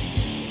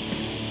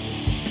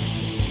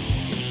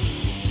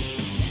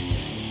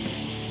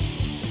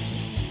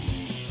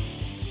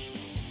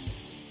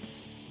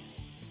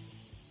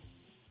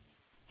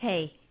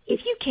 Hey,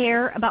 if you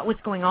care about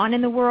what's going on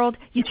in the world,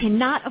 you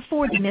cannot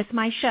afford to miss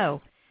my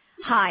show.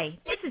 Hi,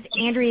 this is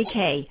Andrea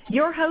Kaye,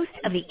 your host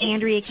of The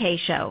Andrea Kaye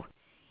Show.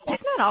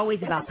 It's not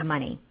always about the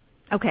money.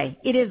 Okay,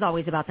 it is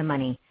always about the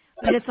money,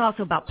 but it's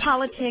also about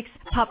politics,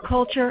 pop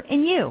culture,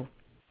 and you.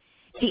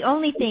 The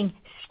only thing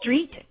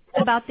street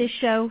about this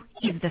show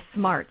is the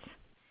smarts.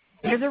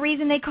 There's a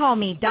reason they call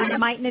me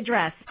Dynamite in a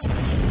Dress,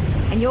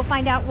 and you'll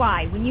find out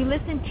why when you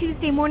listen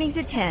Tuesday mornings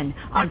at 10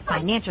 on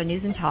Financial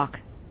News and Talk.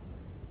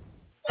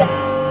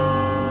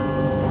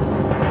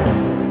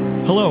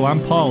 Hello,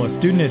 I'm Paul, a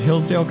student at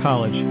Hillsdale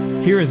College.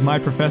 Here is my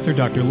professor,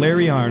 Dr.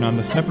 Larry Arnn, on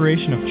the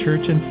separation of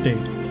church and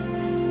state.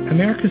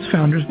 America's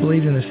founders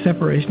believed in the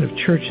separation of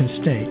church and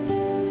state,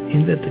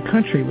 in that the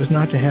country was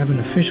not to have an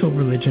official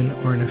religion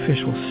or an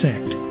official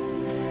sect.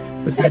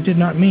 But that did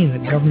not mean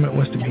that government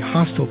was to be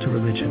hostile to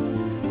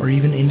religion, or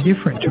even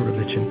indifferent to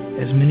religion,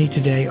 as many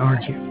today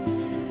argue.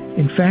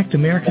 In fact,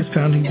 America's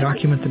founding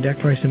document, the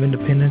Declaration of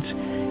Independence,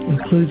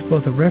 includes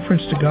both a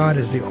reference to God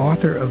as the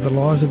author of the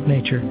laws of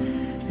nature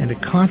and a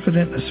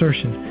confident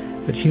assertion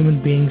that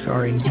human beings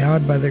are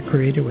endowed by their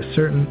Creator with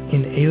certain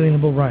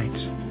inalienable rights.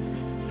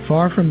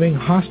 Far from being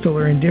hostile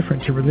or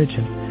indifferent to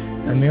religion,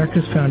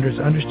 America's founders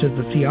understood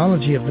the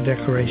theology of the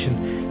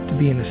Declaration to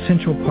be an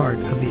essential part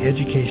of the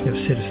education of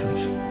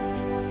citizens.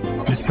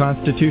 This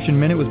Constitution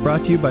Minute was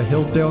brought to you by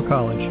Hillsdale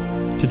College.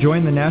 To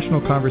join the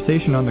national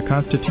conversation on the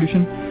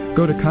Constitution,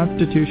 go to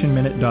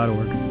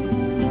constitutionminute.org.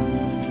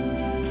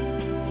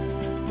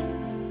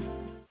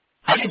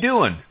 How you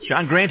doing?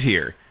 John Grant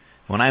here.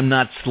 When I'm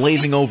not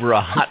slaving over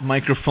a hot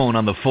microphone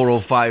on the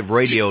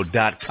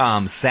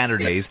 405radio.com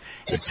Saturdays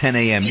at 10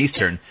 a.m.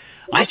 Eastern,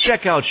 I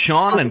check out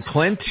Sean and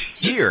Clint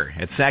here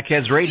at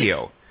Sackheads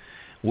Radio.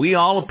 We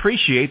all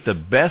appreciate the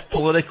best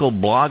political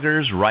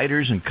bloggers,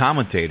 writers, and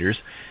commentators.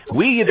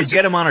 We either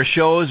get them on our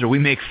shows or we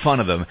make fun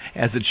of them,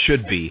 as it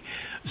should be.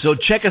 So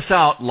check us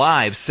out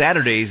live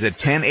Saturdays at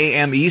 10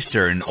 a.m.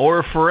 Eastern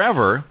or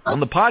forever on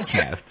the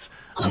podcasts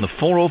on the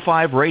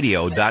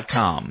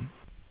 405radio.com.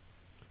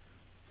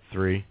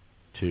 3,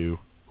 2,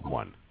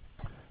 1.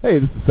 Hey,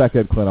 this is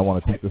Sackhead Clint. I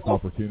want to take this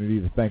opportunity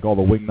to thank all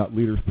the wingnut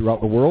leaders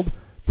throughout the world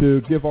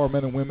to give our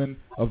men and women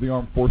of the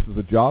armed forces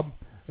a job,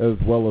 as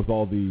well as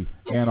all the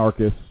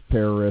anarchists,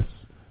 terrorists,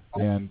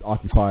 and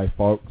Occupy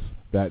folks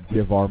that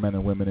give our men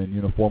and women in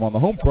uniform on the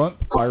home front,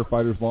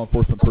 firefighters, law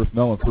enforcement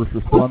personnel, and first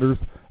responders,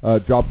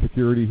 job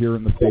security here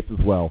in the States as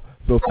well.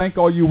 So thank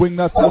all you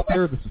wingnuts out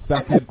there. This is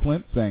Sackhead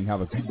Clint saying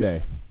have a good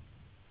day.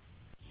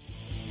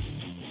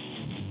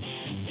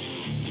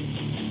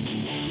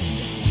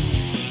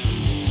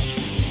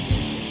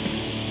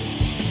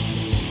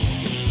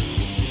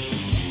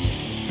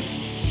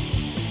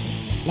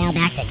 Now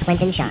back to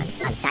Clint and Sean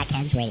on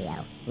Sackheads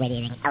Radio,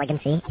 radiating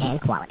elegancy and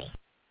quality.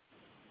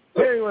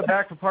 Hey, we're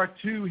back for part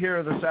 2 here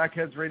of the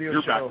Sackheads Radio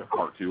You're Show. You're back to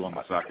part 2 on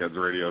the Sackheads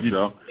Radio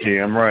Show.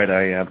 Damn right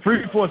I am.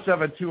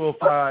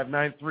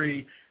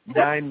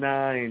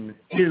 347-205-9399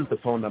 is the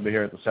phone number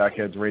here at the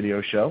Sackheads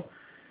Radio Show.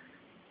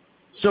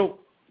 So,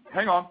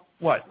 hang on.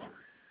 What?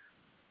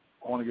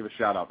 I want to give a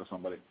shout-out to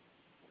somebody.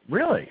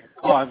 Really?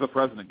 Oh, as the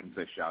president can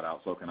say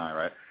shout-out, so can I,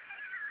 right?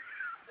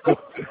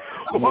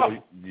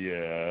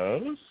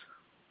 Yes.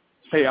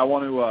 Hey, I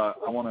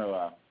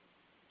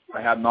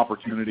had an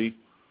opportunity.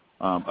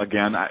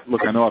 Again, I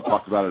know I've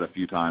talked about it a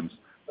few times,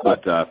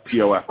 but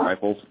POF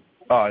rifles.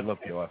 Oh, I love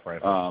POF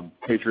rifles.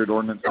 Patriot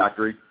Ordnance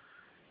Factory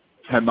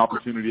had an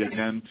opportunity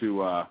again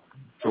to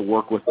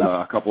work with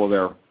a couple of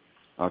their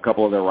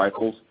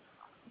rifles,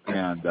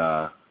 and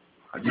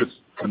just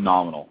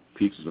phenomenal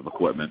pieces of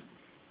equipment.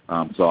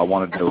 So I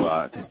wanted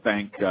to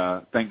thank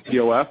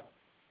POF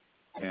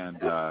and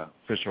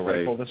Official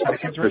Rifle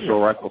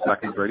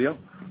Seconds Radio.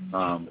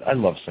 I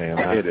love saying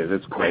that. It is.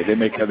 It's great. They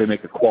make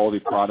a quality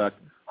product.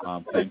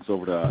 Thanks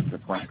over to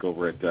Frank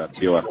over at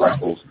POF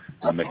Rifles.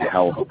 Make a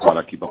hell of a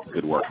product. Keep up the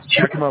good work.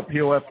 Check them out,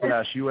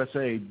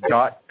 pof-usa.com.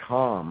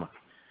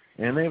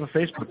 And they have a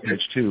Facebook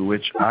page, too,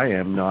 which I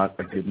am not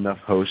a good enough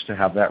host to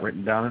have that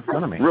written down in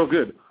front of me. Real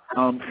good.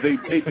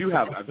 They do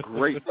have a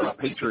great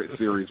Patriot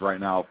series right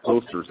now of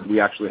posters. We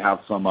actually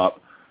have some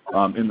up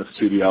in the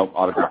studio,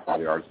 autographed by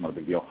the artist, not a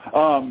big deal.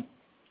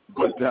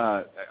 But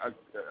a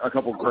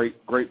couple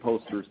great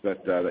posters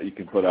that you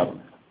can put up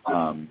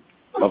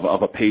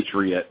of a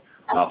Patriot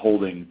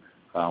holding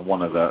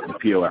one of the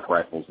POF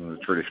rifles and the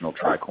traditional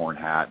tricorn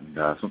hat and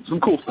some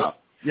cool stuff.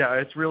 Yeah,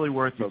 it's really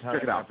worth it.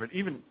 Check it out.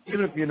 Even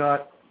if you're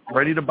not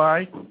ready to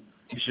buy,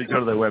 you should go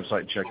to their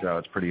website and check it out.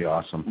 It's pretty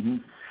awesome. Mm-hmm.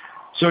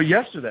 So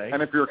yesterday...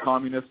 And if you're a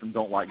communist and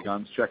don't like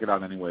guns, check it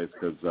out anyways,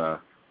 because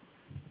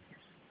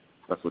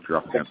that's what you're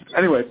up against.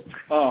 Anyways.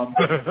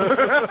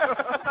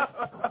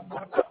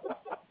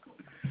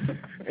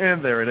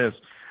 And there it is.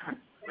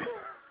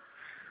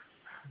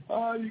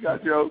 Oh, you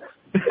got jokes.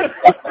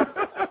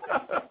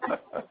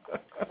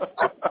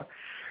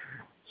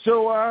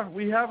 So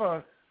we have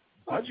a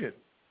budget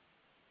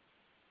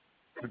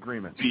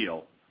agreement.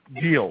 Deal.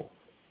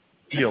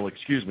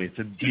 Excuse me. It's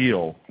a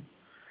deal.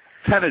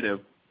 Tentative.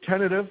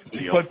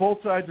 Deal. But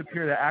both sides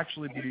appear to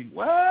actually be,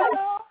 well...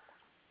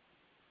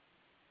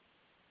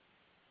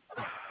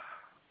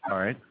 All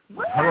right.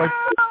 How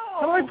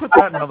do I put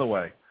that another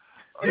way?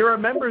 There are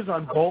members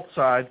on both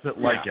sides that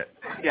like it.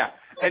 Yeah.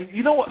 And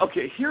you know what?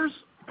 Okay, here's...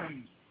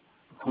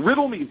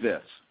 riddle me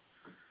this.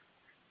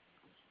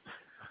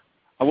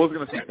 I was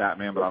going to say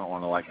Batman, but I don't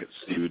want to get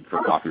sued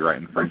for copyright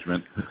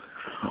infringement.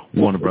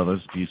 Warner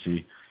Brothers,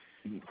 DC.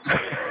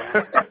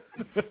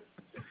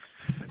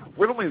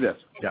 Riddle me this.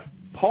 Yeah.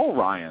 Paul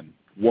Ryan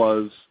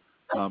was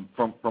from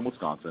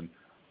Wisconsin,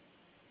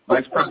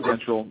 vice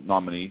presidential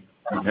nominee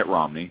from Mitt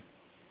Romney.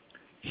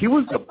 He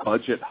was the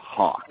budget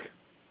hawk.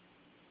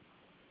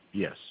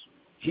 Yes.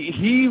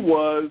 He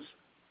was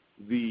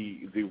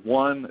the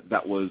one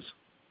that was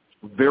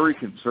very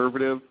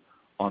conservative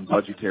on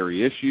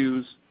budgetary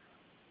issues,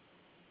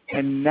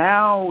 and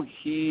now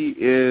he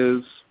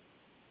is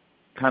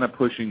kind of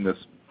pushing this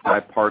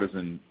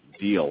bipartisan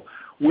deal,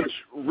 which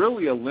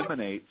really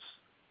eliminates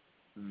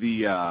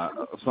a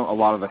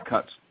lot of the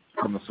cuts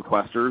from the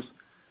sequesters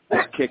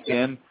that kicked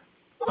in.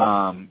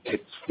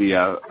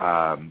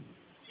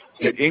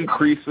 It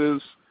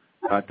increases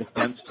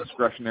defense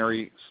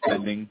discretionary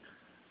spending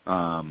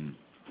by,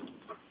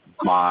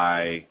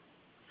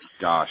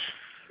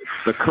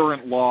 the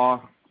current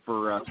law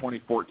for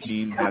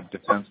 2014 had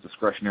defense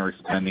discretionary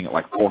spending at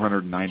like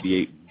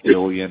 $498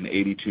 billion,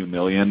 $82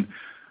 million,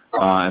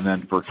 and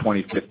then for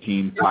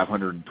 2015,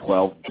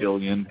 $512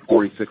 billion,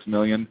 $46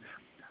 million.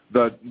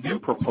 The new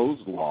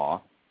proposed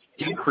law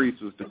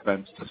increases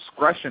defense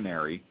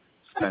discretionary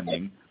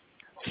spending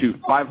to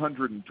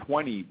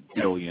 $520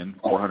 billion,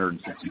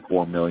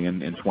 $464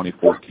 million in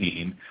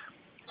 2014,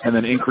 and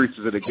then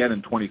increases it again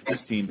in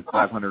 2015 to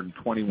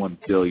 $521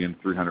 billion,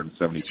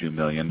 $372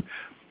 million.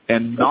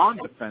 And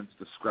non-defense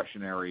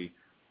discretionary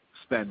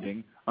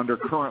spending under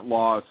current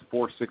law is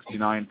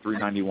 $469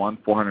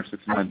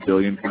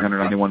 billion,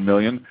 $391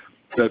 million.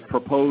 The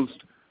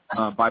proposed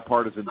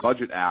bipartisan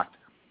budget act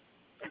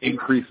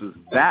increases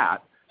that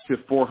to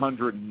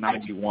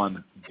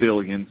 $491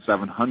 billion,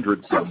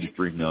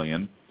 $773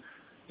 million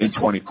in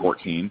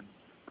 2014.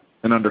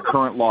 And under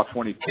current law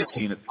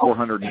 2015, it's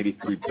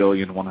 $483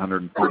 billion,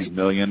 $130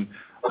 million.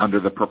 Under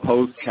the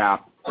proposed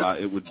cap,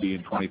 it would be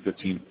in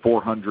 2015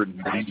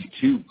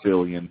 $492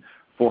 billion,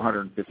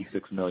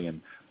 $456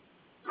 million.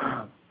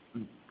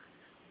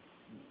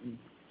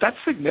 That's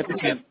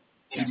significant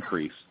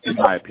increase, in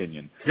my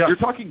opinion. Yeah. You're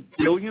talking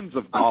billions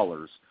of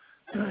dollars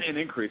in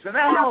increase. And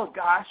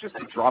that's just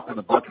a drop in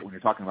the bucket when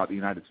you're talking about the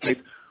United States.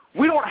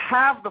 We don't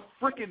have the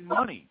frickin'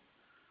 money.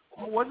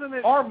 Well, wasn't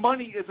it? Our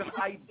money is an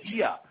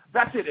idea.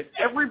 That's it. If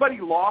everybody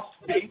lost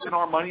faith in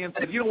our money and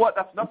said, you know what,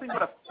 that's nothing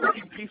but a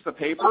freaking piece of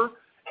paper,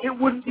 it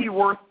wouldn't be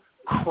worth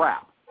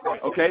crap.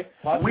 Okay?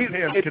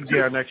 It could be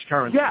our next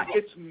currency. Yeah,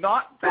 it's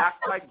not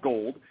backed by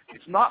gold.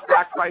 It's not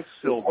backed by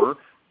silver.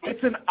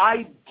 It's an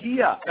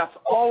idea. That's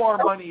all our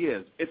money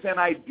is. It's an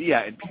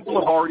idea, and people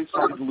have already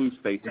started to lose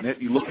faith in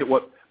it. You look at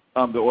what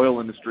the oil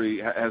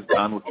industry has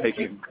done with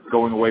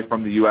going away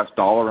from the U.S.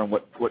 dollar and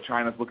what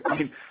China's looking. I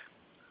mean,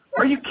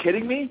 are you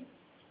kidding me?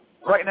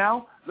 Right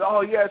now?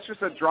 Oh yeah, it's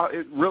just a drop.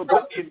 It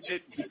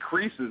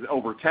decreases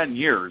over 10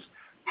 years.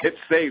 It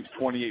saves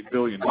 $28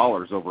 billion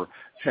over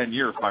 10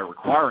 years by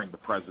requiring the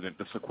president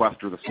to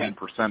sequester the same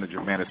percentage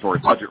of mandatory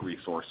budget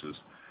resources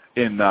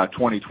in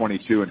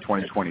 2022 and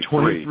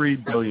 2023.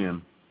 $23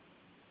 billion.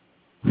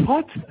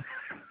 What?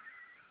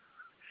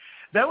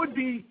 That would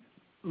be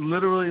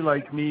literally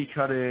like me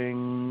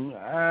cutting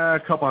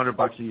a couple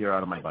 $100 a year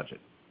out of my budget.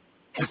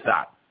 Just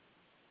that.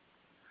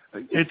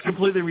 It's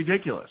completely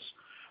ridiculous.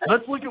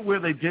 Let's look at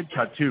where they did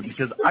cut to,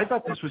 because I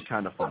thought this was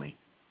kind of funny.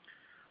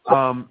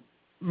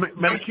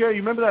 Medicare, you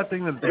remember that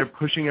thing that they're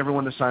pushing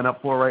everyone to sign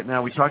up for right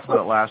now? We talked about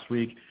it last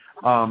week.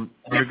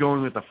 They're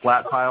going with the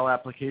flat file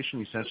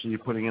application. Essentially, you're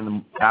putting in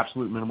the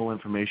absolute minimal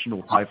information to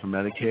apply for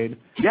Medicaid,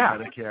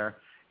 Medicare,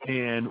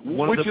 and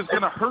which is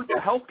going to hurt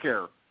the health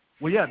care.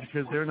 Well, yeah,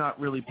 because they're not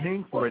really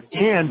paying for it,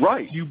 and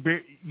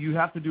you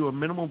have to do a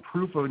minimal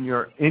proof of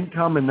your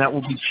income, and that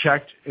will be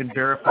checked and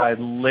verified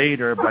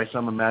later by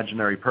some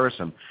imaginary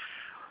person.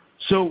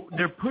 So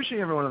they're pushing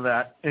everyone to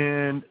that,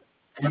 and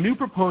the new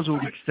proposal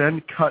would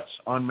extend cuts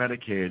on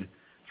Medicaid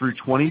through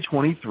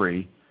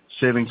 2023,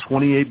 saving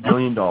 $28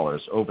 billion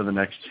over the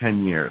next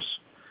 10 years.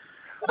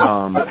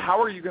 But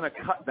how are you going to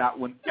cut that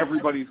when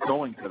everybody's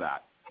going to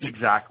that?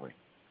 Exactly.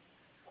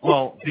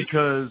 Well,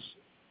 because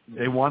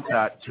they want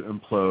that to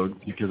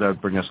implode, because that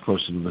would bring us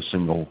closer to the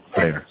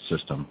single-payer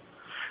system.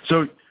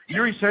 So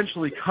you're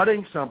essentially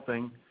cutting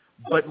something,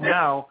 but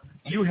now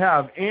you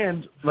have,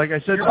 and like I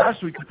said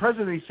last week, the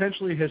president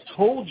essentially has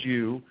told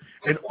you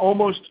and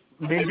almost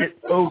made it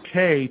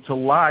okay to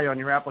lie on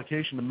your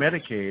application to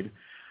Medicaid.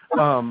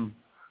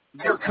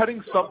 They're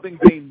cutting something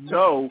they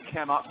know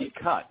cannot be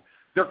cut.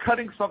 They're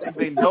cutting something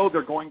they know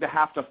they're going to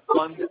have to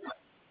fund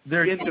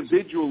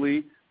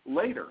individually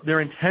later.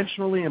 They're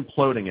intentionally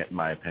imploding it, in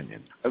my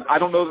opinion. I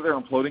don't know that they're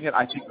imploding it.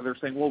 I think that they're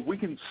saying, well, we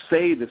can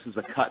say this is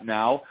a cut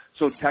now,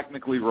 so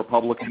technically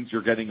Republicans,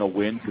 you're getting a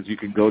win because you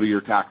can go to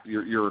your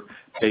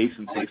base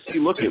and say, see,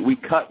 look, we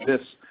cut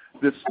this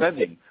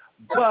spending,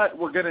 but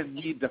we're going to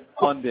need to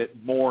fund it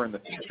more in the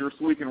future,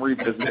 so we can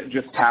revisit it and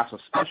just pass a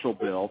special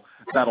bill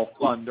that'll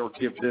fund or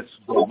give this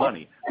more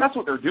money. That's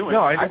what they're doing.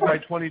 No, I think by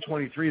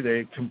 2023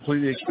 they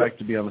completely expect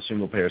to be on the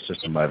single-payer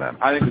system by then.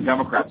 I think the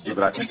Democrats do,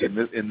 but I think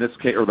in this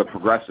case, or the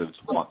progressives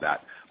want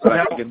that. But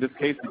I think in this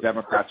case, the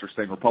Democrats are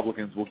saying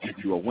Republicans will give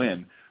you a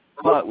win.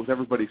 But with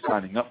everybody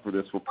signing up for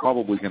this, we're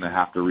probably going to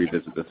have to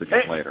revisit this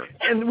again later.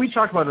 And we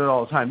talk about it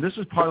all the time. This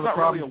is part of the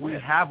problem we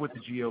have with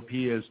the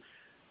GOP is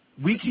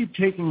we keep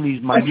taking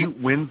these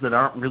minute wins that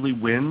aren't really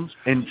wins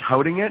and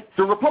touting it.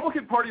 The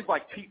Republican Party's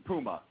like Pete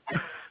Puma.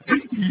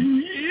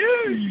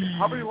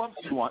 How many lumps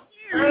do you want?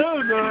 I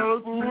don't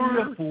know,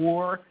 3 or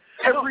 4.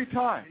 Every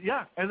time.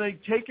 Yeah, and they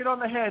take it on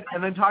the head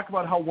and then talk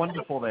about how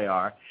wonderful they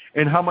are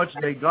and how much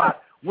they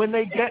got when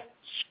they get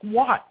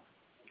squat.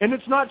 And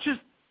it's not just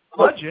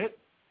budget.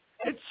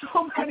 It's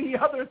so many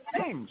other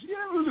things.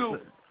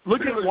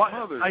 Look at what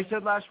I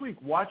said last week.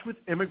 Watch with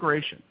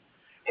immigration,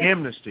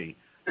 amnesty.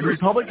 The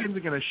Republicans are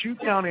going to shoot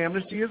down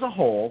amnesty as a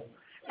whole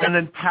and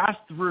then pass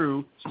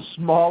through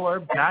smaller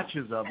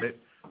batches of it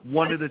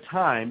one at a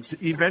time to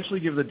eventually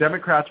give the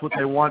Democrats what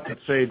they want to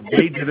say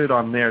they did it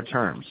on their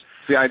terms.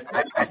 See, I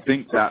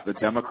think that the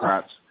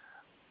Democrats,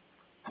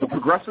 the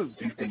progressives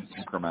do things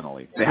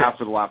incrementally. They have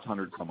for the last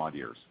 100-some-odd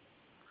years.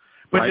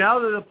 But right? now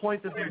to the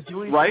point that they're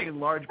doing it in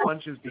large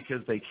bunches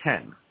because they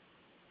can.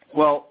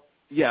 Well,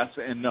 yes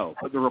and no.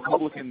 But the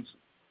Republicans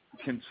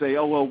can say,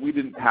 oh, well, we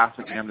didn't pass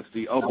an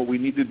amnesty. Oh, but we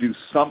need to do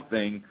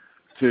something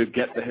to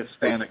get the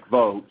Hispanic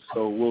vote,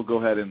 so we'll go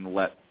ahead and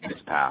let this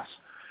pass.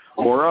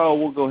 Or, oh,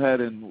 we'll go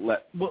ahead and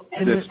let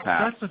this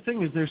pass. That's the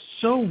thing, is they're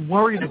so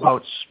worried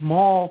about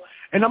small,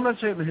 and I'm not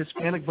saying the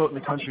Hispanic vote in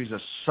the country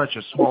is such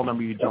a small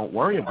number you don't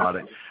worry about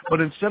it,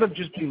 but instead of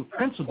just being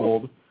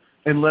principled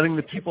and letting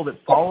the people that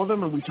follow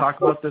them, and we talk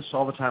about this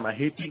all the time, I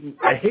hate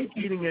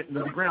beating it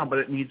into the ground, but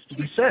it needs to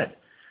be said.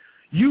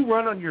 You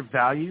run on your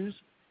values,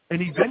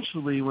 and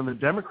eventually when the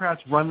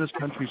Democrats run this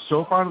country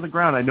so far to the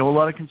ground, I know a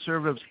lot of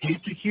conservatives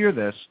hate to hear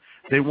this,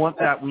 they want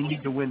that we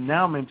need to win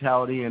now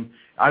mentality, and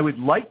I would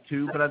like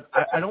to, but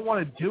I don't want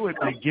to do it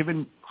by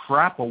giving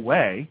crap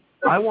away.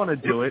 I want to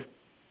do it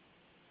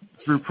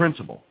through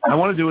principle. I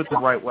want to do it the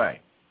right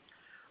way.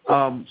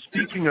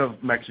 Speaking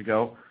of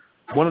Mexico,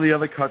 one of the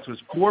other cuts was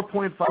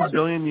 $4.5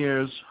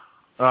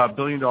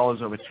 billion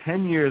over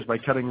 10 years by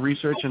cutting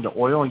research into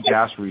oil and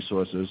gas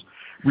resources,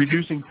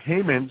 reducing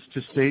payments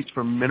to states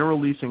for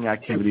mineral leasing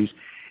activities,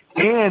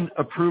 and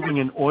approving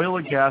an oil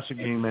and gas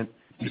agreement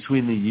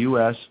between the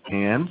U.S.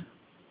 and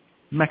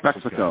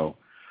Mexico.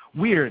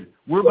 Weird.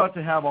 We're about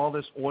to have all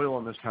this oil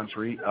in this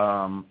country,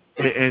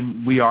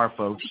 and we are,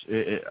 folks.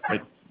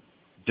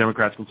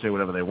 Democrats can say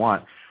whatever they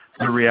want.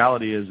 The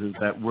reality is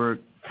that we're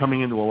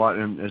coming into a lot,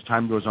 and as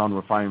time goes on,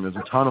 we're finding there's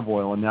a ton of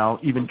oil, and now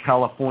even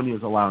California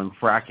is allowing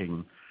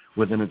fracking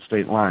within its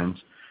state lines.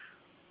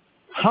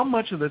 How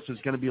much of this is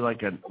going to be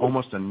like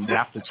almost a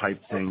NAFTA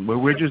type thing, where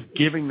we're just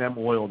giving them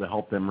oil to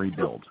help them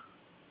rebuild,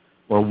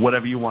 or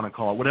whatever you want to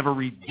call it, whatever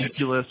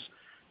ridiculous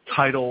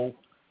title,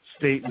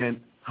 statement,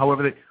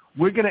 however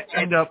we're going to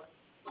end up,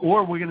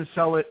 or we're going to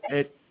sell it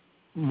at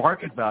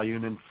market value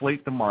and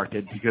inflate the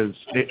market because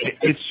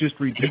it's just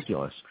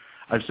ridiculous.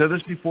 I've said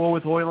this before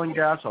with oil and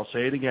gas. I'll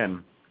say it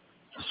again.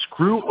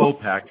 Screw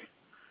OPEC.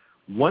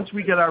 Once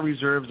we get our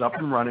reserves up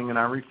and running in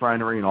our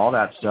refinery and all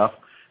that stuff,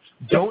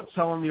 don't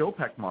sell in the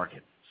OPEC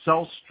market.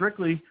 Sell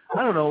strictly,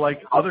 I don't know,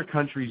 like other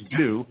countries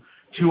do,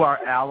 to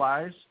our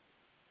allies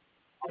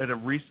at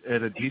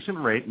a decent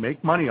rate,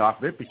 make money off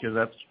of it because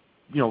that's,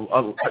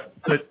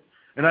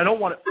 and I don't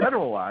want it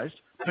federalized,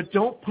 but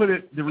don't put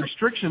the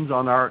restrictions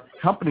on our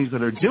companies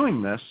that are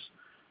doing this,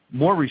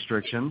 more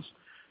restrictions,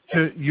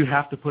 you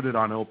have to put it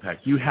on OPEC.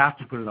 You have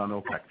to put it on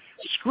OPEC.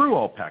 Screw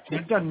OPEC.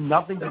 They've done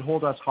nothing but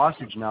hold us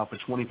hostage now for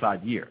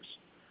 25 years.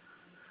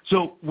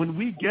 So when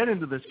we get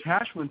into this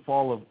cash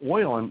windfall of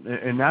oil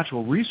and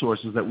natural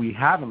resources that we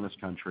have in this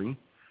country,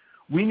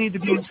 we need to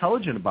be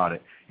intelligent about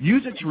it.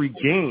 Use it to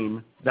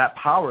regain that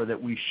power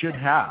that we should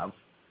have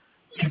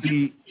to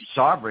be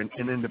sovereign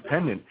and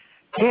independent.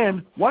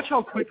 And watch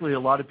how quickly a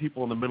lot of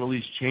people in the Middle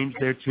East change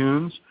their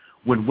tunes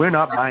when we're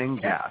not buying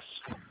gas.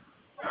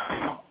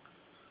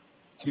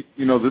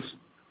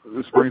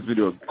 This brings me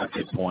to a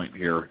good point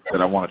here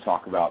that I want to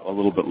talk about a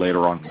little bit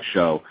later on in the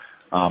show,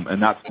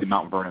 and that's the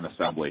Mount Vernon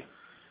Assembly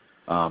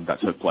that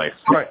took place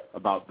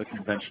about the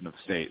Convention of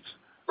States,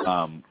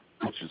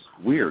 which is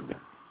weird.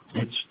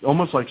 It's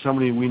almost like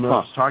somebody we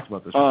know has talked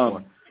about this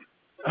before.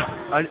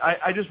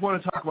 I just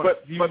want to talk about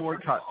a few more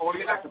cuts. I want to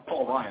get back to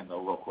Paul Ryan,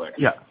 though, real quick.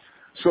 Yeah.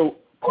 So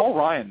Paul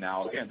Ryan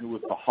now, again, who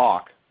was the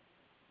hawk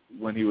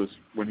when he was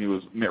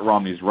Mitt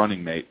Romney's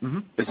running mate,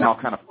 is now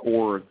kind of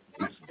for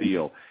this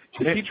deal.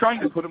 Is he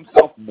trying to put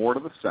himself more to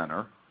the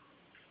center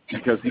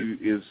because he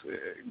is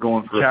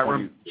going for chat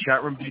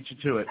room beat you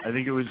to it? I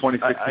think it was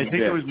 2016. I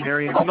think it was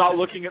Marion. I'm not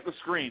looking at the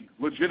screen.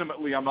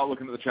 Legitimately, I'm not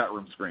looking at the chat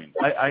room screen.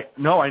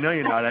 No, I know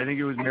you're not. I think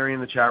it was Mary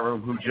in the chat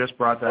room who just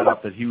brought that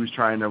up, that he was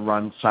trying to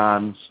run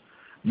Sans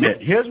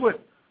Mitt. Here's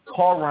what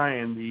Paul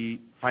Ryan, the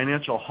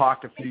financial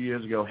hawk a few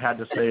years ago, had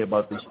to say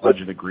about this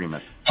budget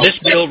agreement. This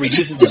bill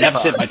reduces the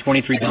deficit by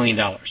 $23 billion,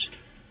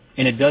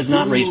 and it does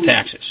not raise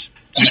taxes.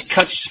 It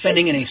cuts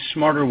spending in a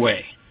smarter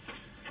way.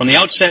 From the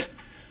outset,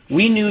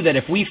 we knew that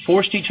if we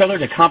forced each other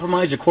to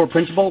compromise a core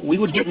principle, we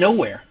would get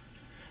nowhere.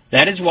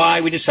 That is why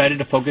we decided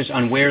to focus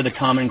on where the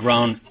common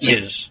ground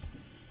is.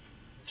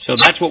 So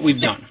that's what we've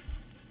done.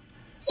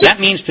 That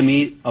means to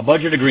me a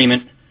budget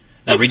agreement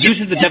that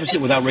reduces the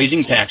deficit without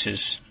raising taxes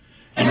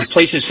and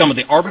replaces some of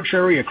the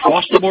arbitrary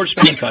across-the-board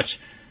spending cuts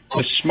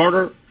with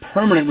smarter,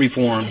 permanent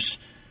reforms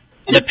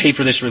that pay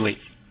for this relief.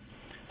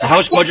 The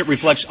House budget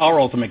reflects our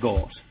ultimate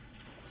goals.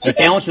 It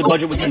balances the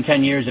budget within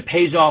 10 years. It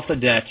pays off the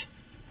debt.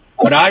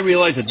 But I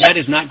realize that that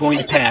is not going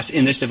to pass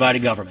in this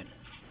divided government.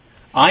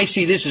 I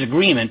see this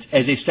agreement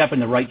as a step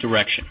in the right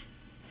direction.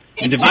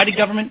 In divided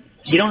government,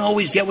 you don't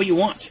always get what you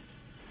want.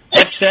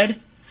 That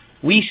said,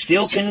 we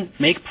still can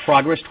make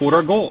progress toward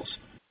our goals.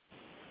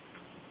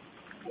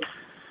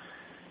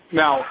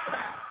 Now,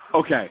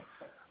 okay,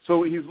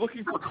 so he's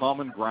looking for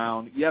common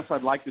ground. Yes,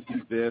 I'd like to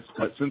do this,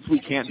 but since we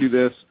can't do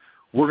this,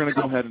 we're going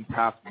to go ahead and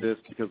pass this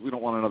because we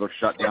don't want another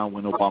shutdown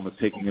when Obama's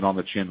taking it on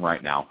the chin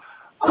right now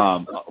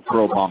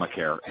for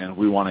Obamacare, and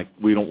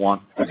we don't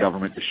want the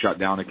government to shut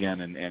down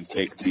again and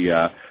take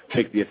the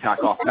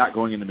attack off that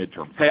going into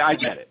midterms. Hey, I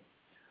get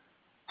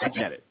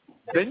it.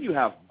 Then you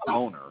have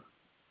Boner,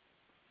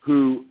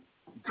 who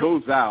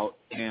goes out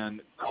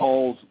and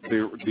calls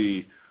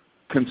the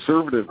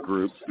conservative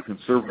groups, the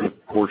conservative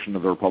portion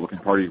of the Republican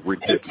Party,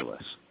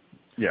 ridiculous.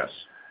 Yes.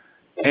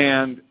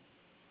 And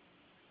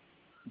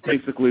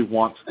basically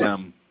wants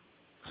them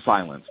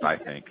silenced, I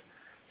think.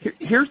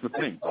 Here's the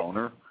thing,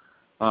 Boner.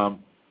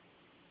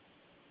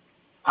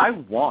 I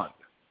want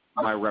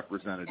my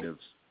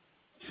representatives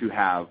to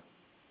have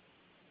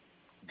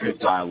good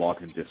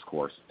dialogue and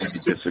discourse and to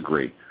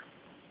disagree.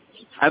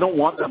 I don't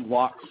want them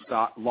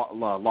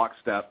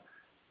lockstep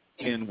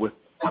in with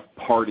a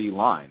party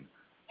line,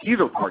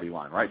 either party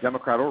line, right,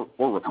 Democrat or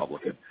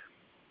Republican.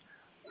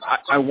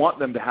 I want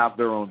them to have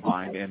their own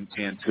mind and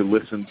to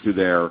listen to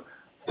their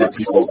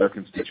people, their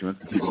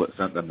constituents, the people that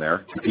sent them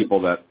there, the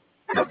people that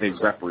they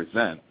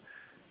represent.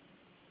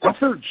 That's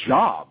their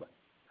job.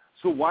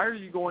 So why are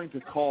you going to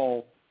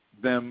call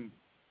them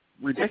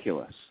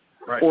ridiculous?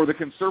 Right. Or the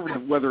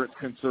conservative, whether it's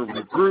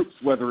conservative groups,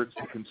 whether it's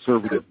the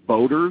conservative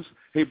voters.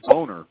 Hey,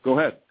 Boner, go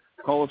ahead.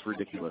 Call us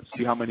ridiculous.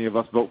 See how many of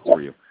us vote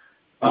for you.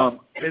 And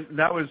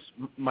that was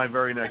my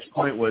very next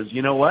point was,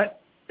 you know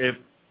what? If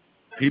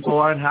people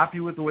aren't happy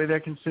with the way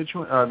their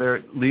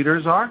their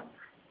leaders are,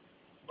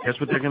 guess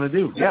what they're going to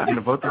do? They're going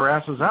to vote their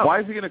asses out.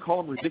 Why is he going to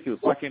call them ridiculous?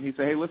 Why can't he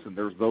say, hey, listen,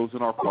 there's those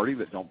in our party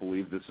that don't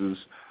believe this is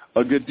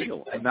a good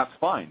deal, and that's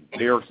fine.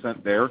 They are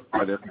sent there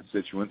by their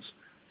constituents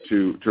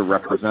to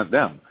represent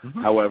them.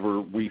 Mm-hmm.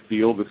 However, we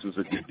feel this is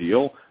a good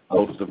deal.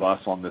 Most of us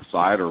on this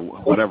side, or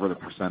whatever the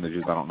percentage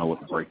is, I don't know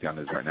what the breakdown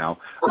is right now,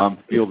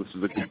 feel this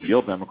is a good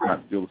deal.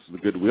 Democrats feel this is a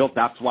good deal.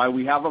 That's why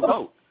we have a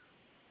vote,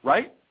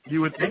 right?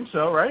 You would think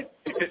so, right?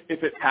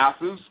 If it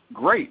passes,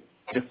 great.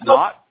 If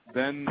not,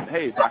 then,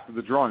 hey, back to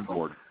the drawing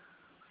board.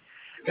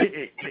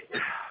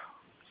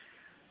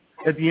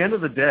 At the end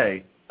of the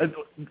day,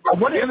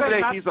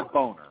 he's a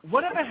Boner.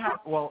 Whatever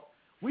happened? Well,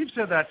 we've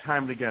said that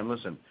time and again.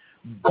 Listen,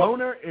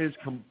 Boner is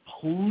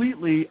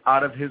completely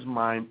out of his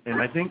mind,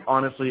 and I think,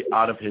 honestly,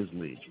 out of his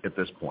league at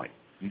this point.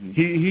 Mm-hmm.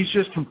 He's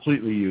just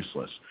completely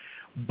useless.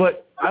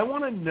 But I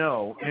want to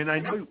know, and I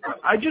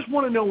just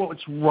want to know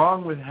what's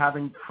wrong with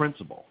having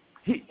principle.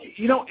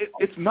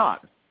 It's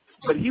not.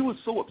 But he was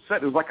so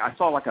upset. It was like I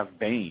saw like a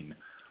vein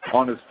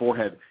on his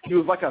forehead. He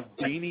was like a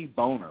veiny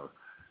Boner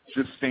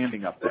just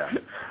standing up there.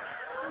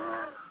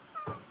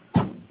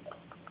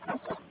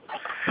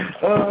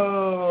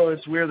 Oh,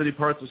 it's weird that he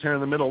parts his hair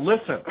in the middle.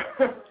 Listen.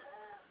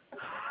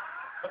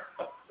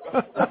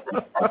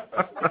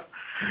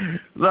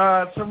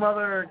 Some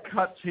other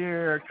cuts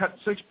here. Cut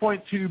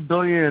 $6.2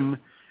 billion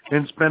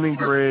in spending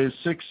to raise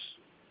 $6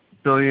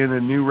 billion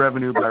in new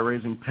revenue by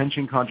raising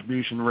pension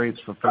contribution rates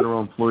for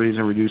federal employees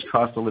and reduce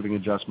cost of living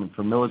adjustment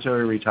for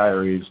military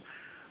retirees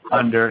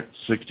under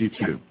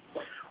 62.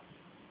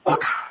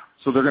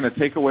 So they're going to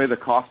take away the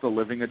cost of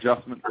living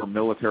adjustment for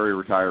military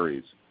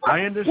retirees.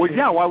 I understand. Well,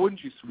 yeah, why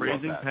wouldn't you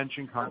raising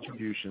pension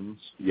contributions?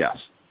 Yes.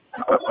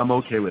 I'm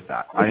okay with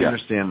that. I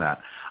understand that.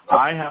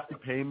 I have to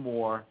pay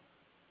more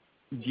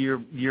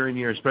year in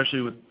year,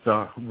 especially with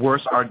the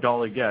worse our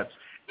dollar gets,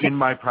 in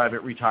my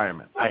private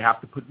retirement. I have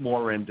to put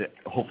more in to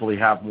hopefully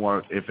have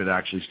more if it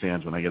actually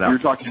stands when I get out. You're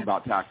talking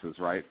about taxes,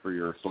 right, for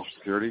your Social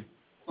Security?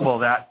 Well,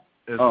 that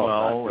as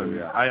well. And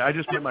yeah. I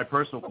just get my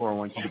personal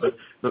 401k,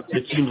 but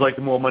it seems like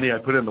the more money I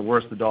put in, the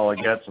worse the dollar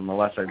gets and the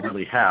less I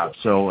really have.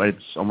 So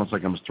it's almost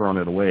like I'm just throwing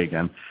it away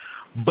again.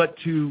 But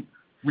to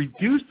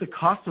reduce the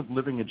cost of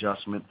living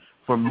adjustment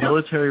for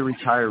military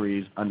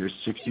retirees under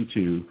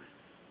 62,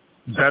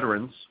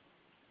 veterans.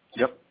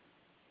 Yep.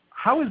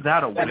 How is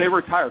that a win? And they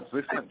retired, so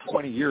they spent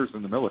 20 years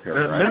in the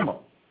military, right? Minimum.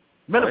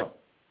 Right.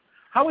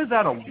 How is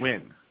that a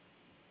win?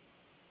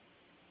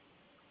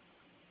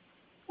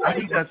 I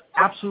think that's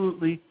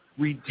absolutely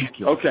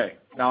ridiculous. Okay,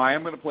 now I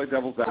am going to play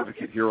devil's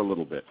advocate here a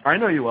little bit. I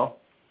know you will.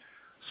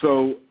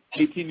 So,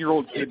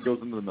 18-year-old kid goes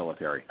into the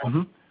military,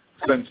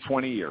 spends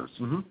 20 years,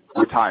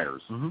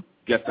 retires,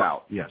 gets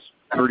out. Yes.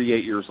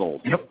 38 years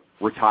old. Yep.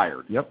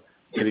 Retired. Yep.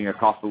 Getting a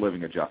cost of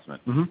living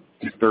adjustment.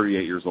 He's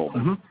 38 years old.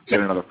 Get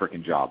another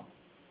freaking job.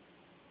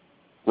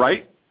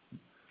 Right?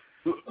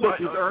 Look,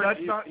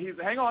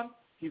 hang on.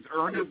 He's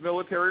earned his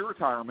military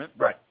retirement.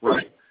 Right.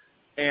 Right.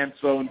 And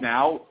so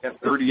now, at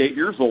 38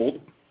 years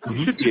old,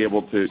 he should be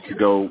able to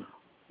go.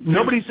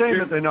 Nobody's saying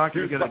that they're not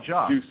going to get a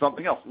job. Do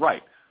something else.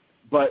 Right.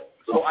 But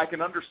so I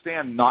can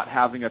understand not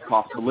having a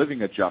cost of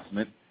living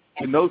adjustment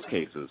in those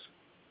cases.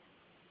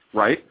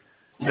 Right?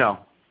 No.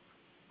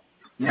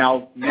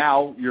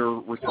 Now you're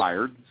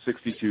retired,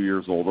 62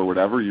 years old or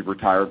whatever. You've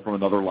retired from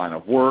another line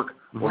of work,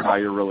 or now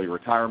you're really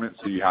retirement,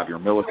 so you have your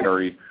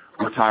military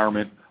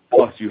retirement,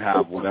 plus you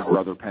have whatever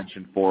other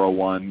pension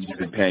 401 you've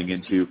been paying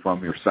into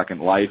from your second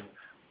life,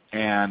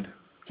 and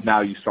now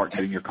you start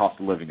getting your cost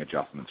of living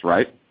adjustments,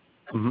 right?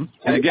 And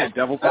again,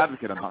 devil's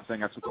advocate, I'm not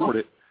saying I support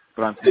it,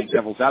 but I'm saying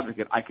devil's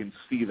advocate, I can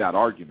see that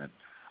argument.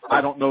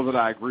 I don't know that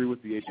I agree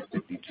with the age of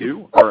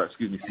 62.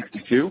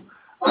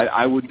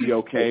 I would be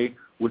okay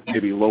with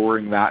maybe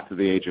lowering that to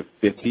the age of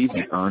 50.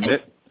 They earned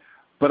it.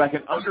 But I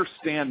can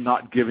understand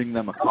not giving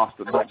them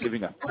not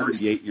giving a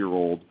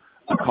 38-year-old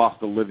a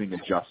cost of living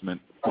adjustment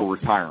for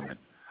retirement.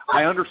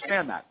 I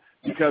understand that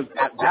because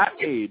at that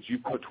age,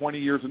 you've put 20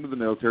 years into the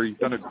military. You've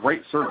done a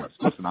great service.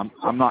 Listen,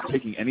 I'm not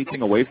taking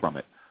anything away from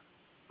it.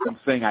 I'm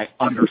saying I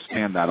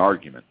understand that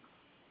argument.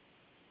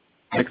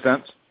 Make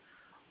sense?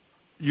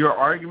 Your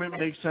argument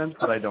makes sense,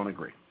 but I don't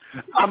agree.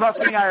 I'm not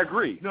saying I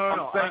agree. No.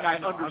 I'm saying I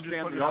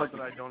understand the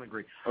argument. That I don't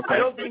agree. Okay. I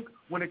don't think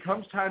when it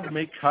comes time to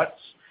make cuts,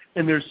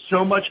 and there's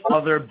so much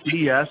other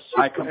BS.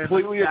 I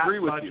completely agree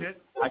with you.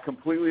 I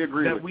completely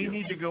agree with you. That we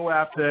need to go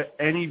after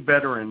any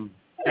veteran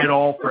at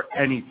all for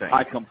anything.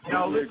 I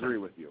completely agree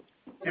with you.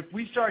 If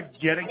we start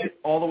getting it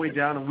all the way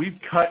down and we've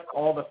cut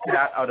all the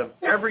fat out of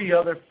every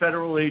other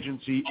federal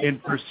agency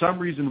and for some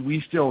reason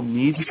we still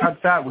need to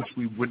cut fat, which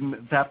we wouldn't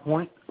at that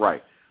point.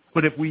 Right.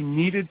 But if we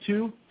needed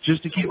to,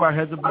 just to keep our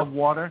heads above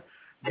water,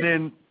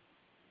 then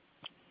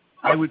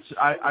I would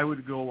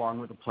go along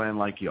with a plan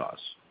like yours.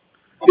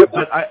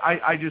 But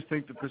I just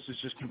think that this is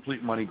just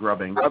complete money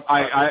grubbing.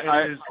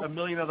 There's a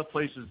million other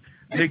places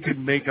they could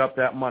make up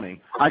that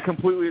money. I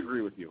completely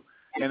agree with you.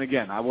 And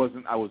again, I was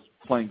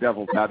playing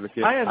devil's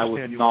advocate. I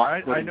understand you are.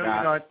 I know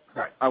you're not.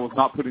 Right. I was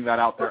not putting that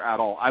out there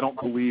at all. I don't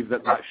believe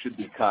that should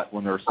be cut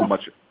when there's so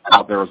much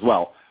out there as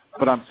well.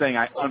 But I'm saying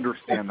I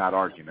understand that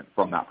argument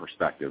from that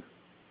perspective.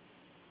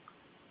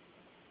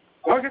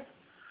 Okay.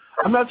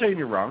 I'm not saying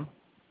you're wrong.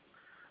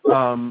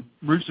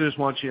 Rooster just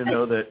wants you to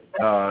know that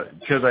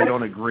because I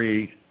don't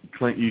agree,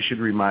 Clint, you should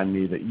remind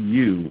me that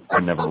you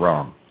are never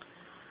wrong.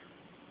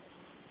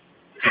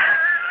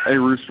 Hey,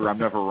 Rooster, I'm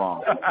never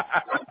wrong.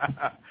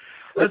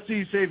 Let's see,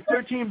 you saved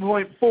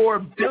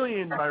 $13.4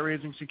 billion by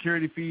raising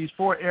security fees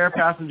for air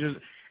passengers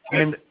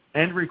and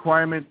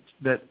requirement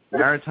that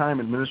Maritime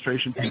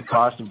Administration pay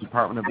cost of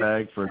Department of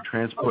Ag for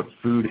transport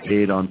food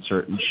aid on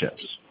certain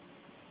ships.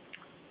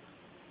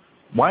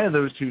 Why are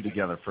those two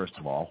together, first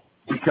of all?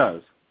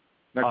 Because.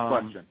 Next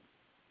question.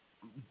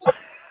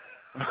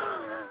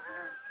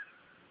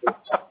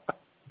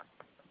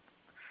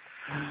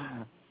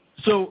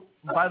 So,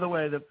 by the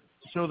way, the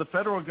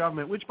federal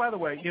government, which, by the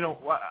way,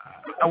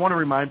 I want to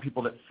remind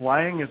people that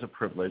flying is a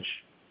privilege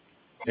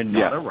and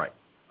not a right.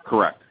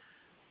 Correct.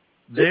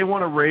 They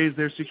want to raise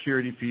their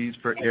security fees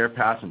for air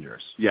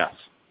passengers. Yes.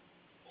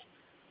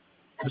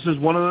 This is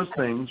one of those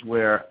things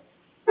where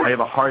I have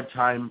a hard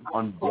time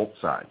on both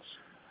sides.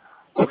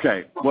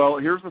 Okay, well,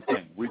 here's the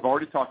thing. We've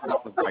already talked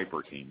about the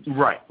Viper teams.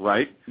 Right.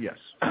 Right? Yes.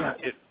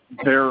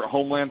 They're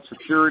Homeland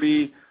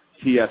Security,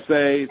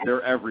 TSA,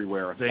 they're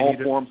everywhere. All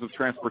forms of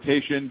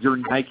transportation. Your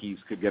Nikes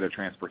could get a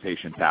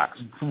transportation tax.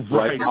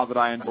 Right? Not that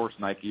I endorse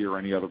Nike or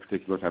any other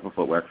particular type of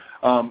footwear.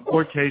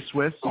 Or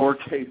K-Swiss.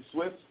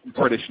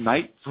 British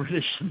Knights.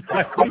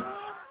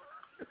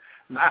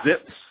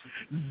 Zips.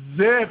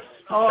 Zips.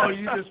 Oh,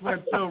 you just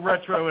went so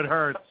retro it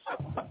hurts.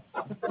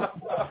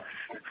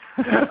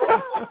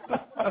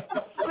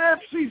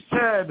 Zips, he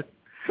said.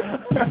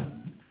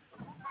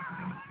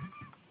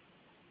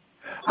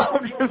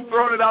 I'm just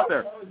throwing it out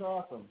there. That was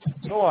awesome.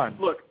 Go on.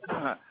 Look,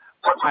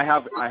 I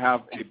have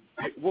a.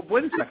 Well,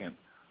 wait a second.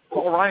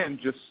 Paul Ryan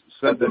just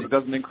said that it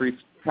doesn't increase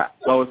tax.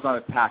 Oh, it's not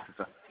a tax; it's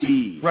a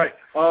fee. Right.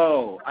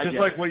 Oh, just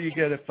like what you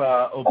get if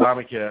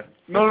Obamacare.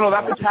 No,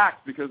 that's a tax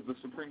because the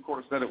Supreme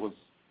Court said it was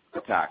a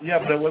tax. Yeah,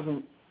 but it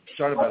wasn't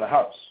started by the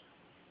House.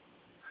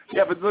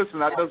 Yeah, but listen,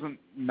 that doesn't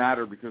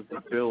matter because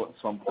the bill at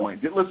some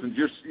point. Listen,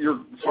 you're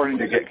starting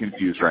to get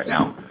confused right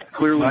now.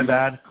 Clearly, my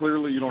bad.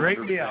 Clearly, you don't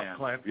Straighten understand. me out,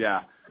 Clint.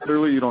 Yeah,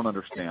 clearly you don't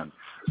understand.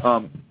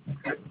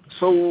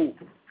 So,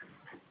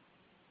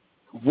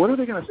 what are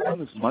they going to spend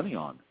this money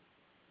on?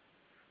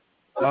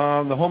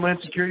 The Homeland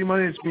Security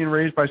money that's being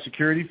raised by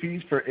security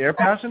fees for air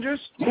passengers?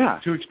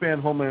 Yeah. To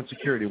expand Homeland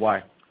Security.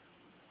 Why?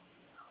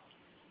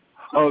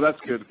 Oh, that's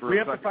good. We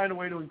have to find a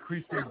way to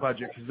increase their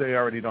budget because they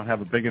already don't have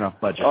a big enough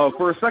budget. Oh,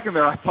 for a second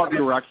there, I thought they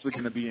were actually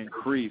going to be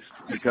increased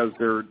because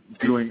they're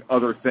doing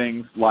other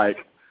things like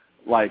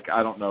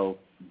I don't know,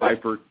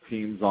 Viper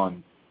teams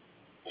on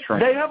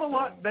trains. They have a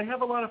lot. They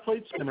have a lot of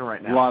plates spinning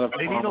right now.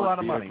 They need a lot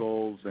of money.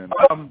 And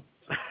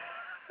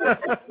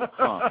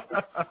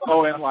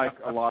oh, and like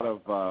a lot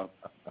of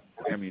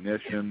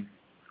ammunition.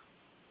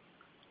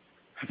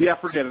 Yeah,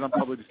 forget it. I'm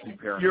probably just being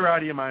paranoid. You're out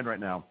of your mind right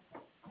now.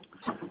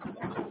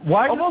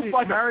 Why almost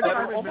like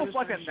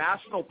a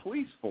national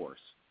police force.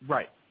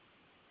 Right.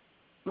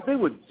 But they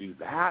wouldn't do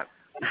that.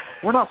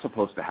 We're not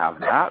supposed to have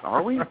that,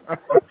 are we?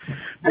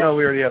 No,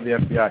 we already have the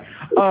FBI.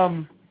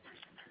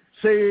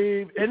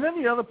 And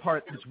then the other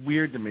part that's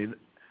weird to me,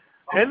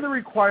 and the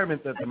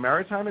requirement that the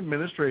Maritime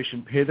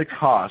Administration pay the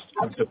cost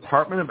of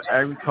Department of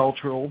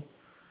Agricultural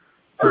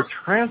for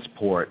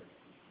transport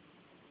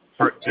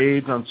for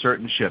AIDS on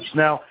certain ships.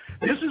 Now,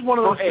 this is one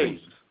of those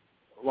things.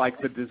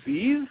 Like the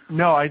disease?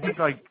 No, I think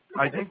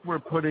we're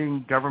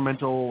putting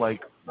governmental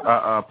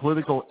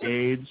political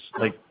aides,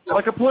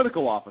 like a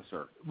political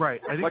officer.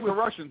 Right. I think like the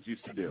Russians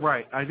used to do.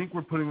 Right. I think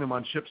we're putting them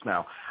on ships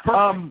now.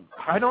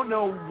 I don't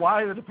know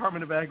why the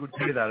Department of Ag would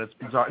pay that. It's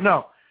bizarre.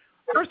 No.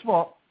 First of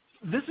all,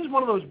 this is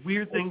one of those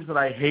weird things that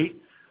I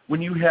hate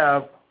when you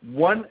have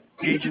one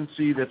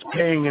agency that's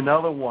paying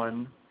another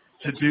one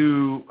to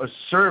do a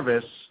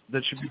service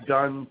that should be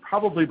done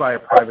probably by a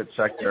private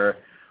sector.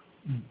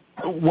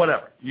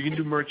 Whatever. You can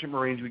do merchant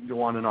marines. We can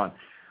go on and on.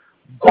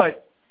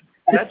 But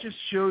that just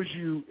shows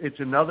you it's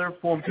another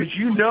form, because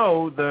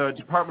the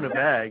Department of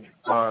Ag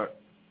or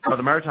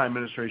the Maritime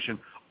Administration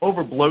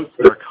overbloats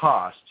their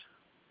cost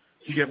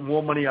to get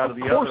more money out of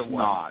the other one. Of course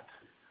not.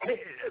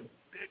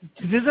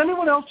 Does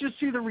anyone else just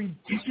see the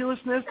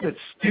ridiculousness that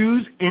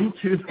stews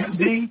into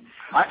the...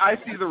 I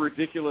see the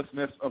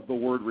ridiculousness of the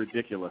word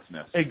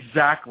ridiculousness.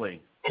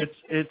 Exactly. It's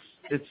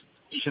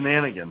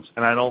shenanigans,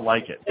 and I don't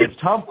like it. It's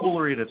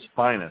tomfoolery at its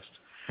finest.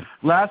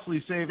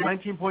 Lastly, save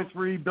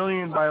 $19.3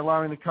 billion by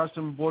allowing the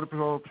Customs and Border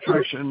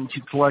Protection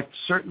to collect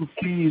certain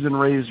fees and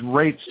raise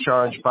rates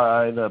charged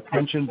by the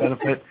pension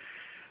benefit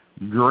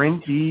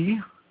guarantee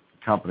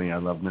company. I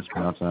love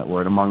mispronouncing that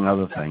word, among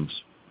other things.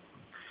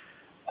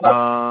 Just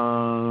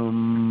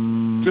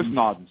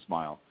nod and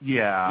smile.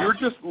 Yeah.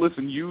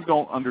 Listen, you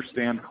don't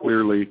understand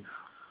clearly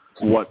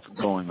what's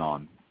going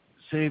on.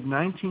 Save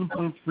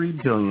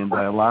 $19.3 billion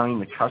by allowing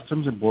the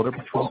Customs and Border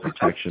Patrol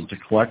Protection to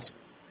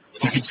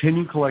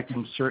continue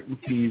collecting certain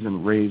fees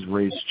and raise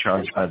rates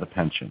charged by the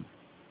pension.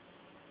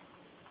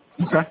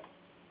 Okay.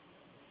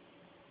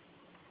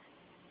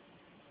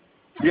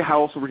 Yeah,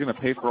 how else are we going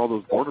to pay for all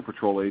those Border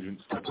Patrol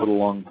agents to put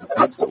along the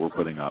fence that we're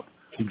putting up?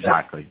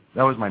 Exactly.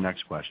 That was my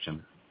next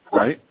question.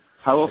 Right?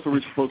 How else are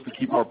we supposed to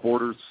keep our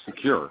borders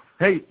secure?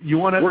 Hey,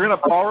 we're going to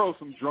borrow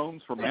some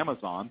drones from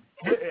Amazon.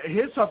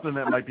 Here's something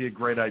that might be a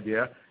great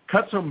idea.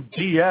 Cut some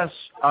BS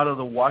out of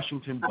the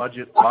Washington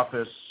budget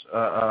office.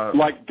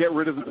 Like get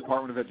rid of the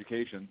Department of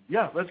Education.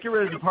 Yeah, let's get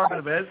rid of the Department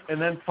of Ed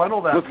and then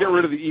funnel that. Let's get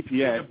rid of the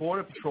EPA. The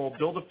Border Patrol,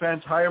 build a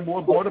fence, hire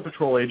more Border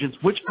Patrol agents,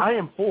 which I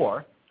am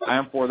for. I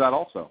am for that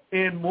also.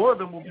 And more of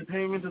them will be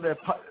paying into their...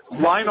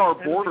 Line our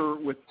border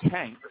with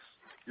tanks.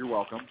 You're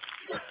welcome.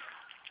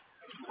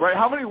 Right,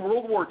 how many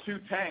World War II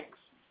tanks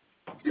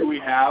do we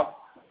have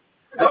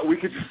that we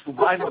could just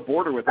line the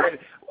border with? Right?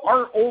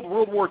 Our old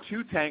World War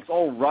II tanks,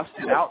 all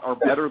rusted out, are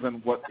better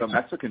than what the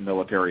Mexican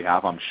military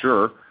have, I'm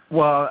sure.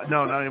 Well,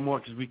 no, not anymore,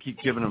 because we keep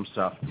giving them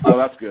stuff. Oh,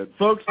 that's good.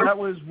 Folks, that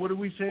was, what did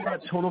we say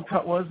that total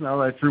cut was, now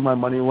that I threw my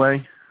money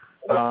away?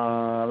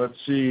 Let's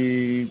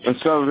see. And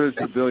so it is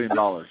 $1 billion.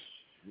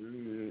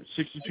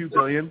 $62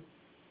 billion.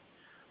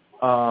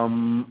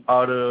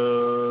 Out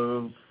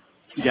of...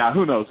 Yeah,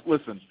 who knows?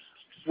 Listen.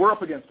 We're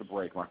up against a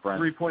break, my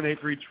friend.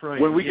 3.83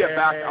 trillion. When we get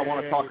back, I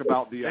want to talk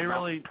about the... They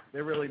really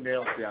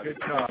nailed it. Yeah, good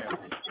job.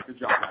 Good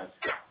job, guys.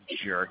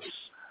 Jerks.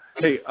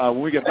 Hey,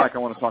 when we get back, I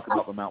want to talk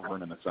about the Mount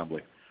Vernon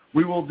Assembly.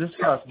 We will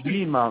discuss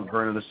the Mount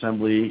Vernon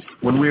Assembly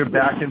when we are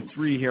back in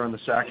 3 here on the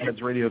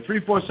Sackheads Radio.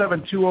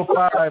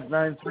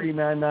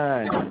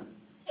 347-205-9399.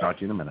 Talk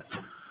to you in a minute.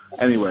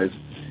 Anyways,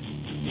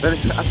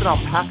 that's an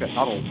alpaca,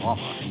 not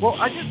Obama.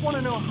 Well, I just want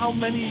to know how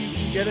many you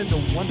can get into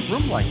one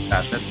room like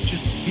that. That's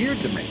just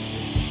weird to me.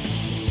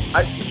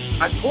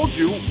 I told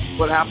you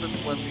what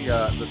happened when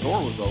the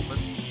door was open.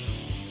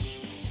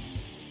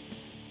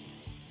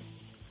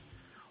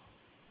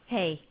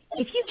 Hey,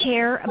 if you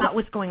care about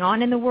what's going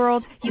on in the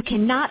world, you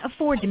cannot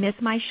afford to miss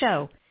my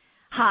show.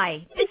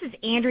 Hi, this is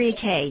Andrea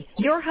Kaye,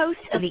 your host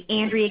of The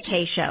Andrea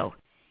Kaye Show.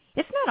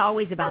 It's not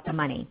always about the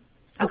money.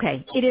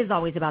 Okay, it is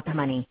always about the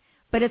money,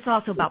 but it's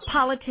also about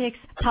politics,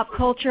 pop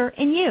culture,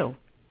 and you.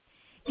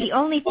 The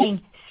only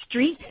thing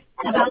street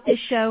about this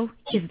show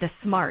is the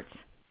smarts.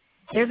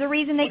 There's a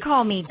reason they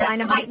call me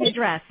Dynamite in the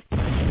Dress.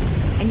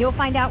 And you'll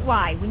find out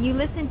why when you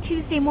listen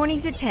Tuesday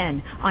mornings at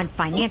 10 on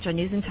Financial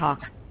News and Talk.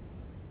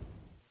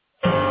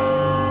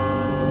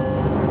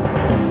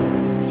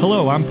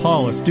 Hello, I'm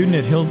Paul, a student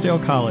at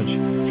Hillsdale College.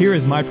 Here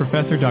is my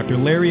professor, Dr.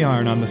 Larry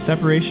Arnn, on the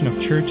separation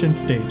of church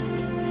and state.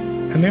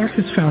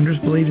 America's founders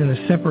believed in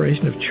the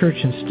separation of church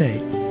and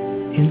state,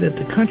 in that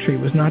the country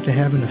was not to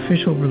have an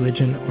official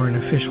religion or an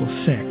official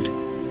sect.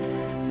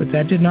 But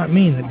that did not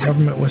mean that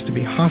government was to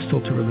be hostile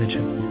to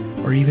religion,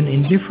 or even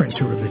indifferent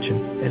to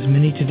religion, as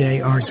many today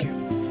argue.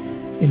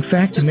 In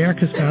fact,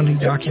 America's founding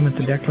document,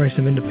 the Declaration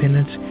of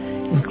Independence,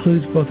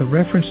 includes both a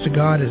reference to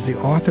God as the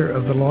author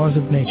of the laws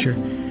of nature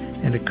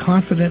and a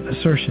confident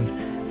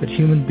assertion that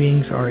human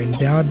beings are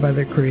endowed by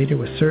their Creator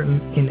with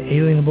certain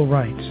inalienable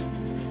rights.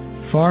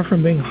 Far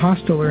from being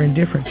hostile or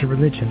indifferent to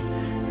religion,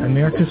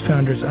 America's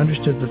founders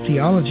understood the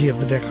theology of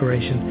the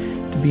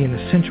Declaration to be an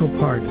essential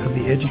part of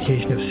the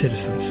education of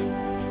citizens.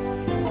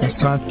 This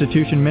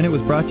Constitution Minute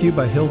was brought to you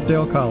by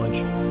Hillsdale College.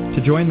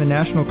 To join the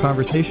national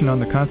conversation on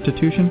the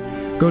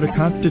Constitution, go to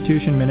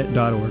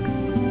constitutionminute.org.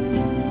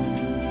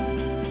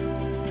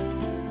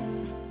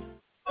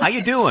 How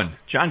you doing?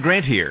 John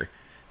Grant here.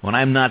 When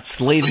I'm not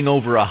slaving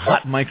over a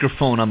hot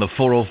microphone on the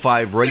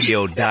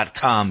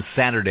 405radio.com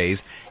Saturdays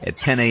at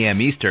 10 a.m.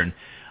 Eastern,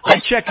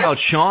 I check out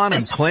Sean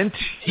and Clint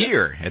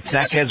here at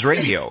Sackheads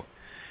Radio.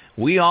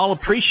 We all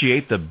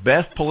appreciate the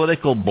best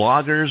political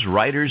bloggers,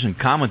 writers, and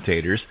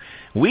commentators.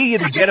 We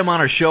either get them on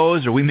our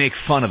shows or we make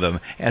fun of them,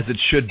 as it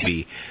should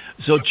be.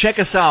 So check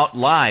us out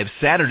live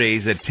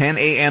Saturdays at 10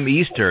 a.m.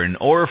 Eastern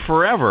or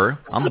forever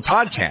on the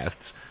podcasts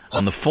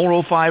on the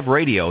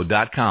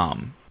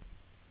 405radio.com.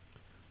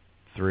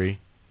 3,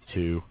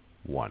 2,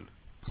 1.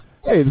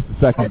 Hey, this is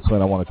Second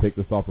Clint. I want to take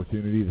this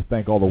opportunity to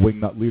thank all the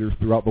wingnut leaders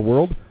throughout the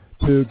world,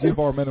 to give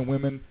our men and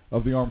women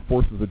of the armed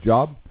forces a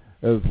job,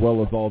 as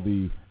well as all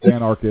the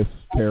anarchists,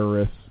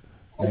 terrorists,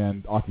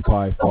 and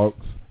Occupy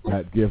folks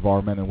that give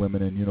our men and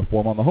women in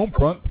uniform on the home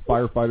front,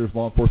 firefighters,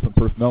 law enforcement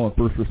personnel, and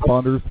first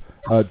responders,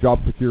 job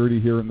security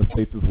here in the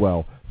States as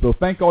well. So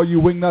thank all you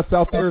wingnuts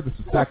out there. This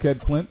is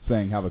Sackhead Clint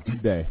saying have a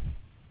good day.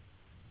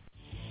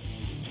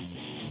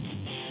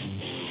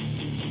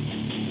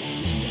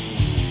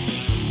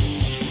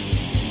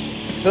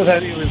 So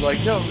then he was like,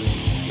 no, he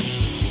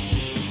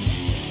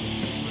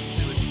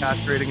was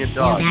castrating a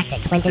dog. Now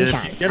back to Clinton And if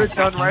Sean you get it on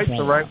done Sackhead right, the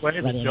Radio, right way,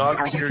 the radiating dog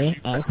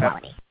elegancy and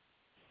quality.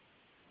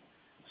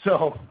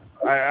 So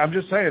I'm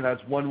just saying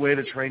that's one way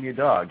to train your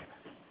dog.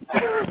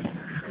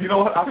 You know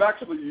what? I've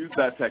actually used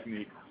that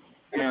technique,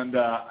 and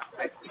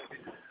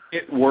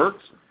it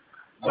works,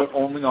 but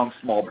only on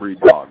small breed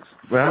dogs.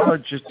 Well,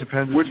 it just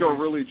depends. Which are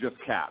really just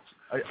cats.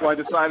 So I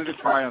decided to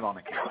try it on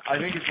a cat. I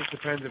think it just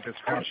depends if it's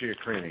crunchy or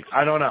creamy.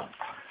 I don't know.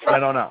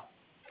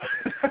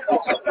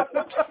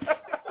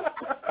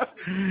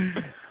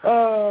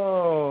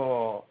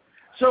 Oh.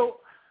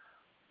 So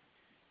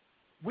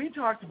we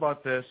talked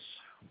about this.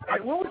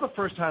 When was the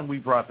first time we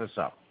brought this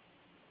up?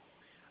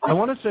 I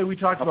want to say we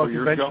talked about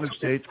Convention of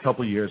States a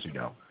couple years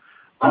ago.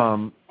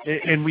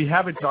 And we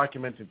have it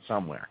documented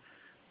somewhere.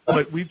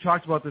 But we've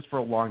talked about this for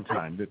a long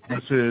time, that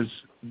this is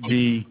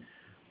the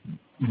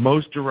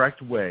most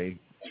direct way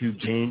to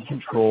gain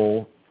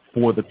control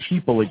for the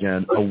people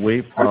again,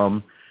 away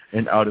from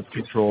an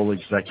out-of-control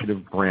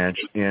executive branch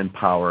and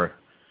power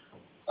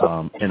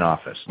in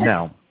office.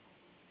 Now,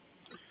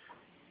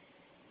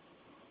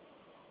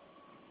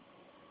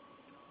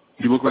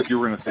 you look like you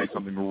were going to say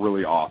something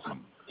really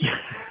awesome.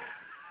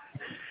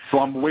 So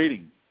I'm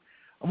waiting.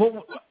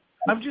 Well,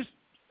 I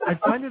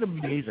find it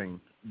amazing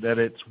that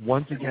it's,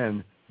 once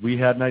again, we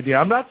had an idea.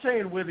 I'm not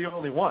saying we're the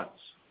only ones,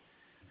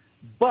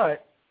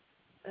 but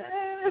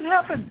it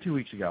happened 2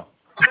 weeks ago.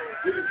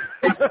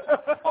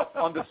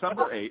 On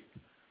December 8th,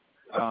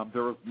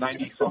 there were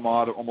 90 some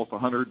odd, almost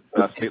 100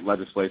 state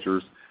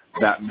legislatures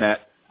that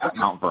met at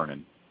Mount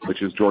Vernon,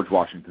 which is George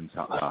Washington's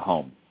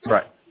home.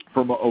 Right.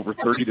 From over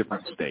 30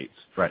 different states.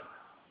 Right.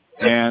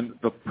 And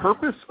the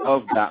purpose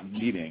of that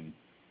meeting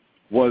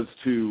was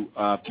to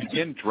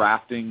begin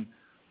drafting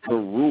the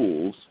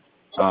rules,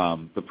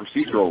 the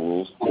procedural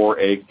rules for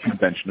a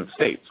convention of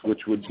states,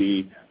 which would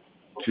be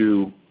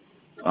to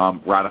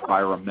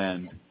ratify or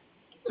amend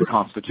the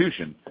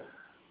Constitution,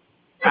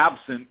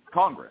 absent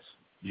Congress.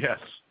 Yes.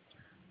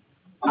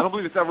 I don't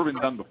believe it's ever been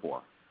done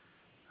before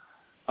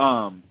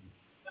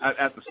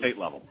at the state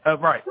level.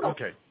 Right,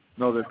 okay.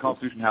 No, the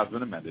Constitution has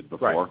been amended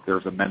before. Right.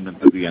 There's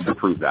amendments at the end to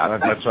prove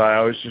that. That's why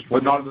I was just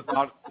But wondering.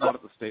 not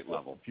at the state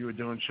level. If you were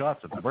doing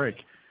shots at the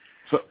break.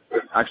 So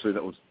actually,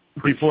 that was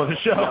before the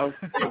show. That was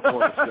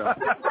before the show.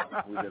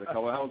 We did a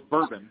couple. That was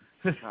bourbon.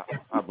 For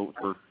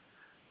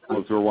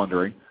those who are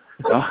wondering.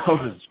 That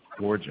was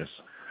gorgeous.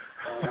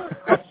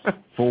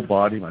 Full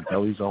body, my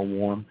belly's all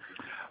warm.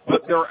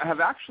 But there have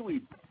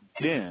actually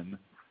been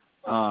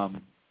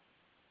some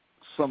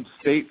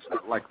states,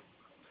 like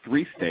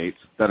 3 states,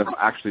 that have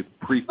actually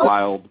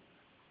pre-filed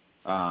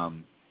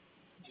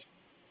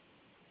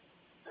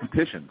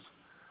petitions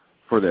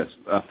for this.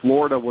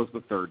 Florida was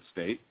the 3rd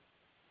state.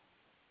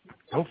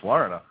 Oh,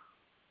 Florida.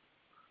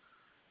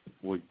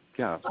 Well,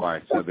 yeah, that's why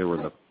I said they were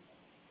the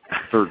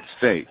 3rd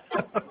state.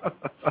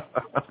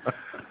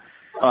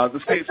 The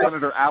state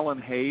senator Alan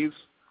Hayes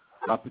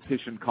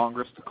petitioned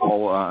Congress to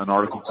call an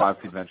Article 5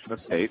 Convention of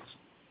States,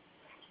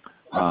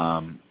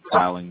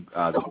 filing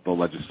the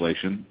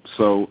legislation.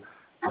 So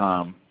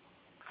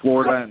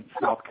Florida and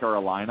South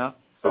Carolina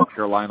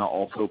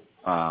also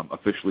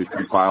officially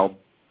pre-filed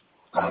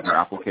their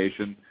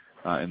application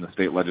in the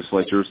state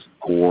legislatures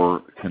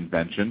for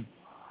convention.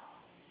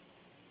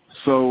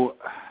 So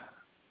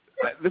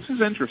this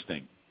is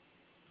interesting.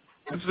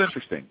 And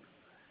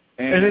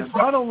it's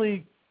not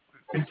only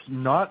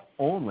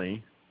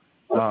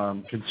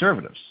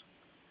conservatives.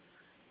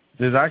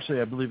 There's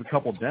actually, I believe, a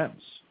couple Dems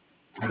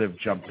that have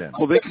jumped in.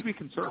 Well, they could be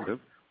conservative.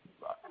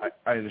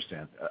 I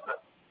understand.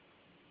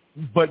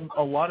 But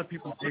a lot of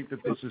people think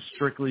that this is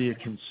strictly a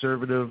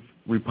conservative,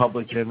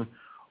 Republican,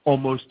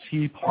 almost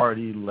Tea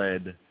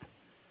Party-led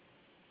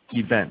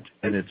event,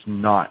 and it's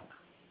not.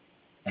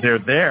 They're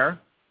there.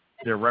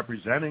 They're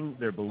representing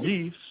their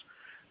beliefs,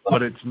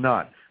 but it's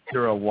not.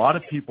 There are a lot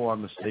of people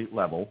on the state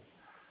level,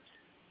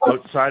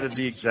 outside of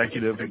the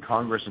executive and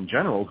Congress in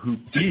general, who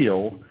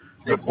feel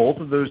that both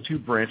of those 2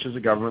 branches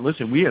of government,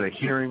 listen, we had a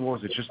hearing,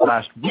 what was it, just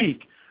last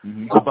week,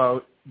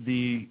 about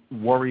the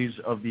worries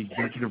of the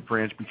executive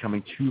branch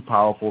becoming too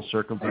powerful,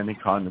 circumventing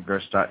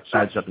Congress,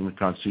 sidestepping the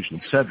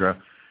Constitution,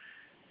 etc.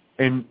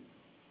 And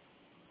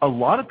a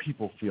lot of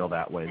people feel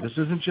that way. This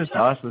isn't just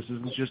us. This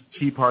isn't just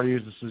Tea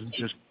Partiers. This isn't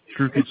just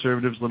true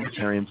conservatives,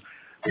 libertarians.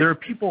 There are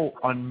people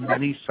on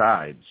many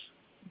sides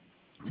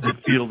that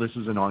feel this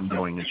is an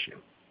ongoing issue.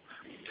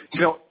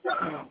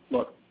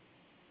 Look,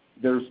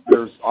 there's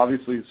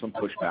obviously some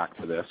pushback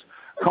to this.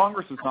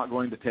 Congress is not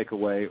going to take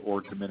away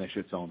or diminish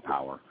its own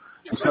power.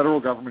 The federal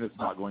government is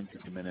not going to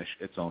diminish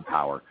its own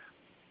power.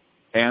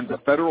 And the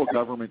federal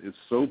government is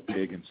so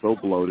big and so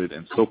bloated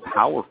and so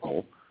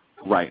powerful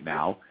right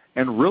now,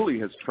 and really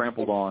has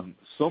trampled on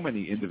so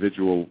many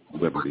individual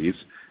liberties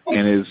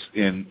and is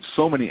in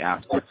so many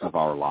aspects of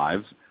our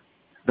lives,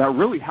 that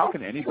really, how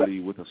can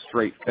anybody with a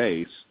straight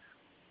face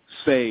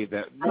say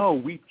that, no,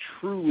 we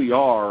truly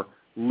are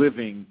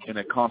living in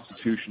a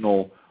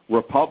constitutional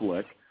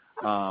republic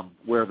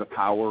where the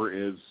power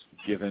is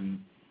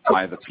given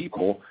by the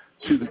people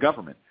to the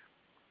government?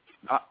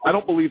 I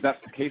don't believe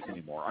that's the case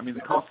anymore. I mean,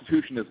 the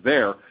Constitution is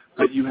there,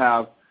 but you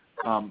have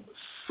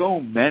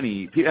so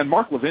many, and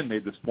Mark Levin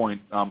made this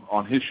point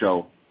on his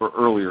show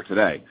earlier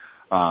today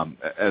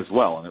as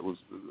well, and it was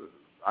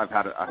I've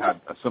had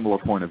a similar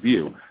point of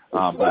view,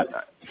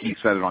 but he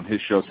said it on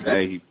his show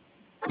today.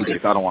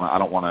 I don't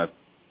want to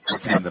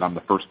pretend that I'm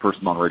the first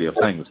person on radio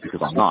saying this,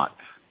 because I'm not.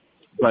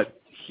 But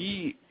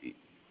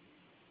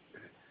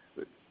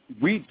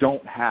we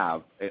don't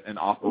have an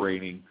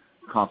operating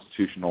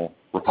constitutional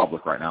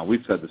republic right now.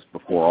 We've said this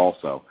before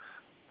also.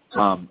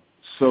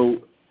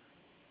 So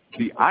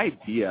the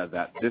idea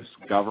that this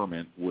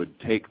government would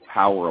take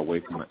power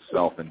away from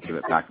itself and give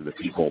it back to the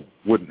people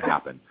wouldn't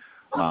happen.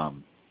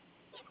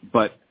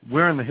 But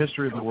where in the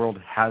history of the world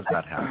has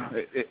that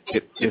happened?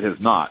 It has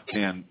not.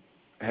 And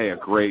hey, a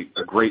great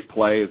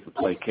play is the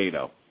play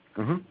Cato.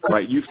 Mm-hmm.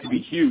 Right, used to be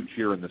huge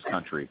here in this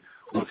country.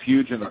 Was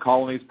huge in the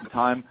colonies at the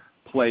time.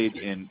 Played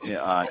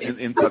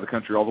inside the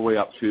country all the way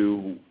up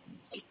to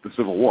the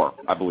Civil War,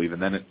 I believe,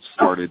 and then it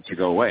started to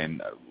go away.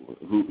 And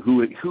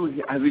who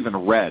has even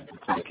read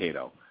play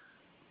Cato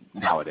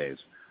nowadays?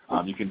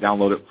 You can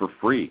download it for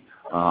free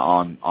in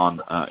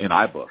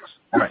iBooks.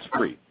 It's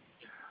free.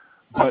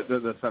 But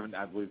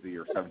I believe the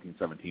year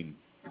 1717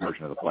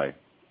 version of the play,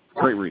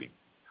 great reading.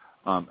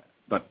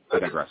 But I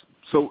digress.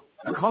 So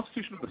the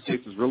Constitution of the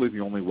States is really the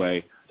only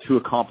way to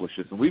accomplish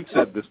this, and we've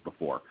said this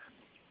before.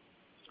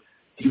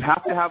 You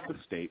have to have the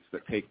states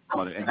that take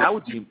money, and that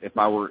would be if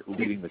I were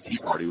leading the Tea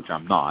Party, which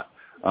I'm not.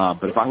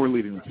 But if I were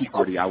leading the Tea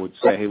Party, I would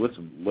say, hey,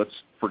 listen, let's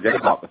forget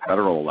about the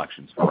federal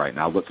elections for right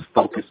now. Let's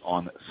focus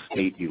on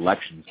state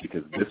elections,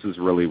 because this is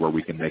really where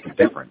we can make a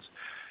difference.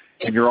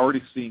 And you're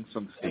already seeing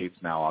some states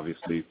now,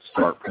 obviously,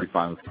 start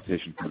pre-filing this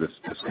petition for this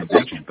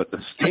convention. But the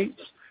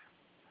states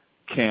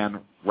can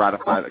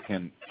ratify,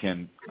 can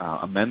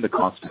amend the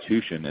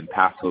Constitution and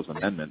pass those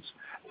amendments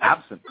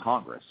absent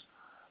Congress.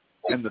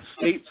 And the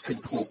states can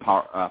pull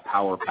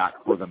power back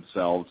for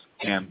themselves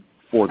and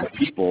for the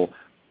people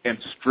and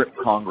strip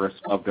Congress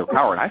of their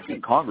power. And I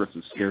think Congress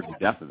is scared to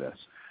death of this.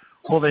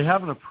 Well, they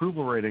have an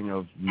approval rating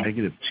of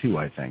 -2,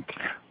 I think.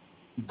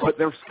 But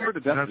they're scared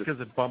to death of this. That's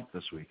because it bumped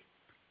this week.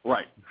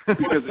 Right.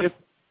 Because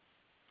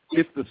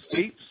if the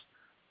states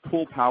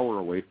pull power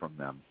away from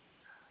them,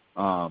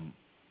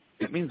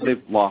 it means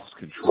they've lost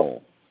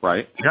control,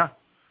 right? Yeah.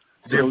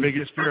 Their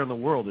biggest fear in the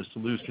world is to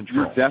lose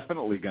control. You're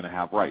definitely going to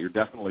have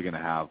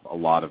a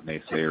lot of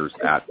naysayers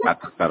at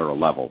the federal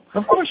level.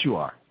 Of course you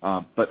are.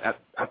 But at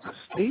the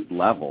state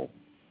level,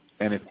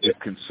 and if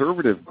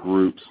conservative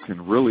groups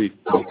can really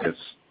focus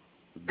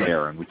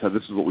there, and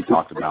this is what we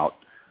talked about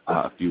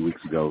a few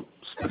weeks ago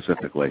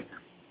specifically,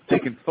 they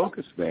can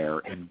focus there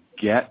and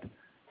get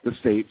the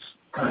states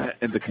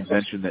and the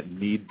convention that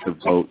need the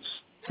votes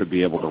to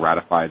be able to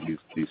ratify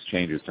these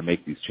changes, to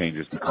make these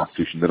changes to the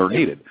Constitution that are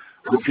needed.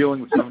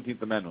 Repealing the 17th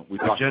Amendment. We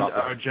talk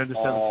about Agenda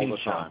all 17 the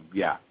time.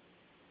 Yeah.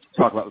 We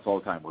talk about this all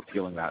the time.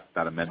 Repealing that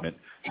amendment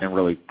and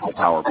really pull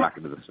power back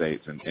into the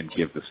states and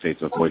give the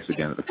states a voice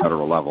again at the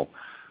federal level.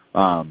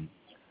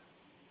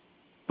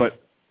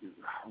 But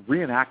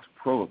reenact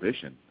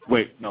Prohibition.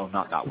 Wait, no,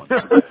 not that one.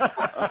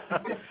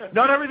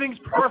 Not everything's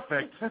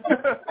perfect.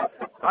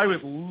 I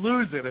would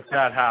lose it if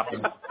that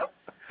happened.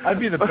 I'd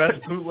be the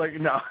best bootlegger.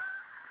 No.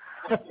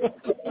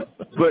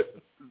 But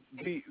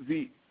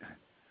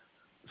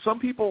some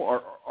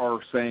people are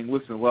saying,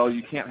 listen, well,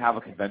 you can't have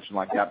a convention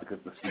like that because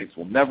the states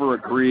will never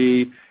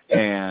agree,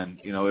 and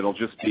it'll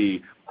just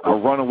be a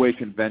runaway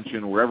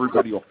convention where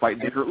everybody will fight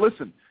and bicker.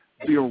 Listen,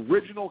 the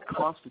original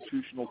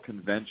constitutional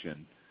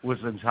convention was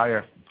the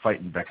entire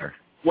fight and bicker.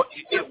 Well,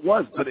 it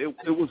was, but it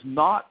was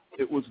not.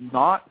 It was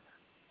not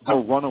the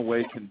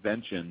runaway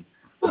convention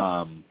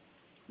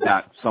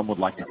that some would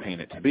like to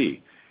paint it to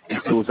be.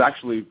 It was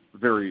actually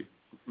very,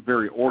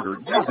 very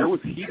ordered. Yeah, there was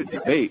heated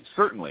debate,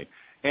 certainly.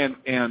 And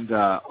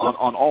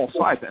on all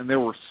sides, and there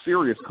were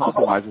serious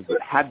compromises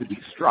that had to be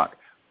struck.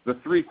 The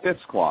 3/5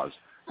 clause,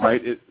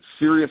 right?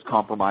 Serious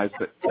compromise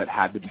that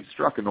had to be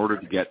struck in order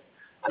to get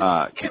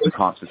the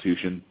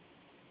Constitution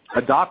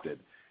adopted.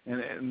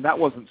 And that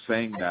wasn't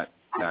saying that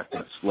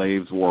the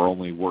slaves were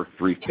only worth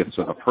 3/5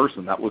 of a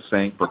person. That was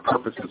saying for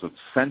purposes of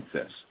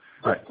census,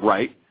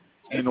 right?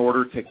 in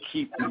order to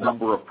keep the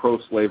number of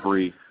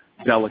pro-slavery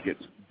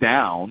delegates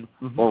down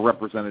or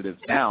representatives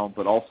down,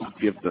 but also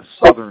give the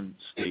southern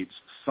states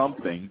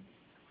something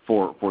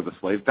for the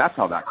slaves. That's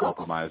how that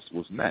compromise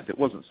was meant. It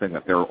wasn't saying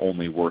that they're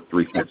only worth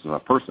 3/5 of a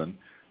person.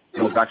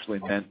 It was actually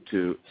meant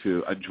to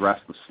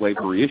address the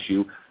slavery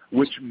issue,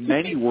 which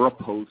many were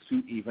opposed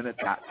to even at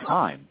that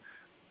time.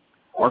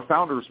 Our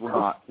founders were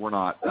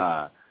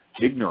not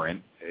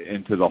ignorant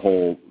into their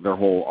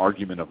whole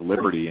argument of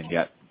liberty and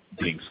yet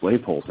being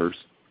slaveholders.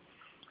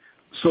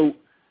 So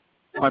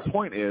my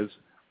point is,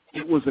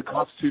 it was a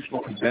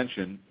constitutional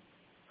convention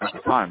at the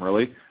time,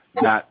 really,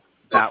 that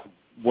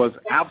was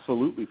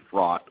absolutely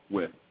fraught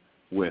with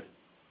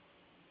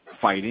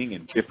fighting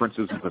and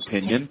differences of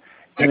opinion,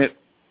 and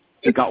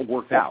it got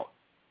worked out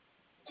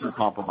through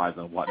compromise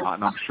and whatnot.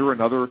 And I'm sure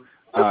another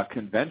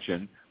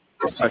convention,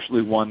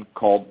 especially one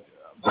called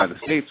by the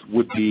states,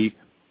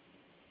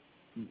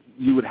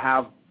 you would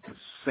have the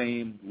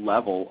same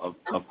level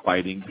of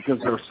fighting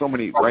because there are so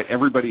many, right?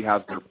 Everybody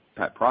has their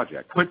pet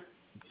project. But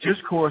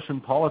discourse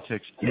in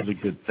politics is a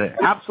good thing.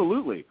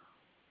 Absolutely.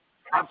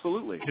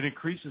 Absolutely. It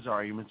increases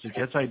arguments. It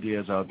gets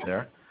ideas out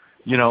there.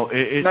 Now,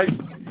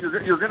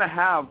 you're going to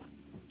have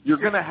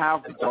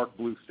the dark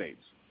blue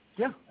states.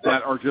 Yeah.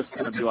 That are just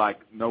going to be like,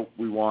 nope,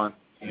 we want,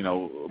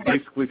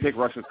 basically take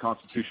Russia's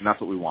constitution.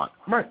 That's what we want.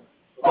 Right.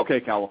 Okay,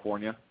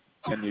 California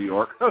and New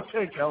York.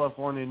 Okay,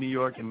 California, New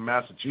York, and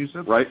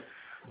Massachusetts. Right.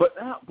 But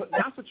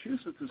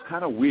Massachusetts is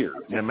kind of weird.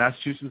 Yeah,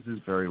 Massachusetts is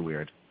very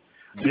weird.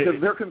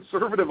 Because they're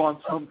conservative on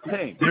some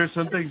things. There are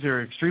some things that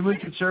are extremely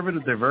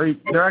conservative.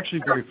 They're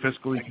actually very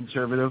fiscally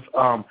conservative.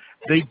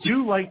 They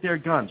do like their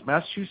guns.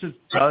 Massachusetts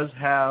does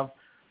have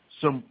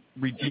some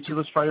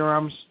ridiculous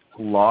firearms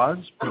laws,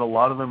 but a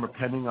lot of them are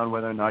pending on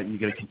whether or not you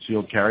get a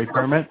concealed carry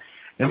permit.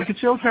 And the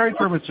concealed carry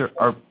permits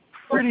are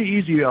pretty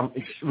easy,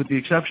 with the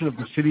exception of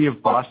the city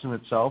of Boston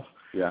itself,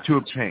 to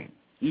obtain.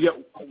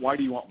 Why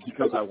do you want?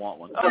 Because I want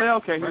one. Oh, yeah,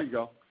 okay, here you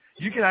go.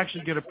 You can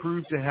actually get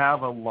approved to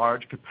have a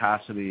large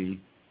capacity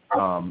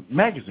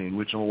magazine,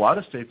 which in a lot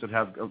of states that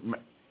have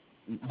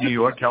New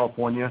York,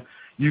 California,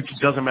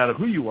 doesn't matter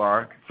who you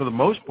are, for the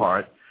most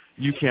part,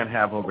 you can't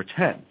have over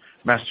 10.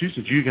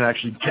 Massachusetts, you can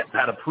actually get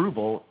that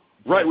approval.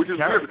 Right, which is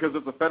weird because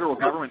if the federal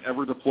government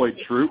ever deployed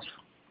troops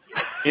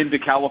into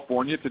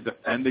California to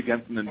defend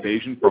against an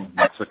invasion from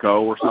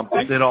Mexico or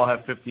something, they'd all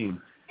have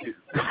 15.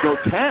 Go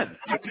 10.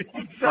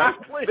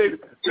 Exactly.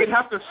 They'd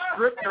have to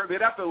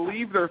they'd have to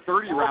leave their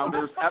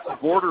 30-rounders at the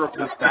border of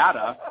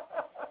Nevada,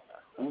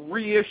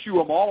 reissue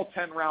them all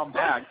 10-round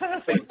bags,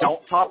 say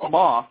don't top them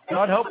off.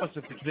 God help us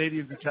if the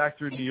Canadians attack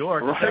through New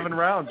York, right. 7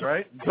 rounds,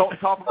 right? Don't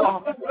top them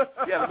off.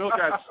 Yeah, the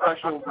military has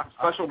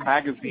special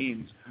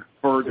magazines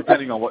for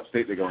depending on what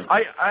state they go into.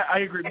 I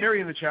agree.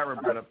 Mary in the chat room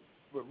brought up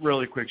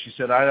really quick. She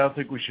said, I don't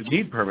think we should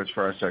need permits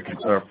for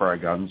our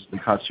guns. The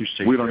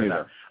Constitution. We don't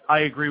either. I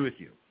agree with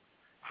you.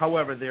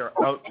 However, they're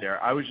out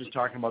there. I was just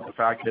talking about the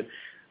fact that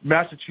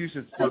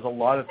Massachusetts does a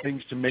lot of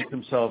things to make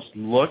themselves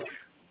look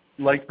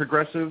like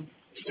progressive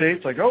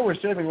states, like, oh, we're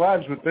saving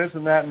lives with this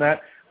and that and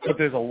that, but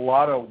there's a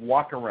lot of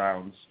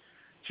walkarounds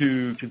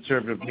to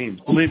conservative means.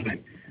 Believe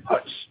me,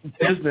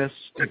 business,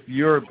 if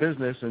you're a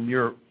business and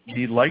you're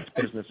the liked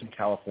business in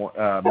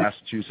California,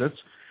 Massachusetts,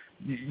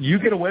 you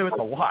get away with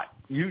a lot.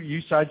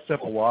 You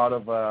sidestep a lot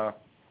of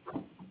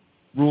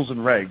rules and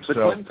regs. The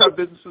Clintons have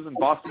businesses in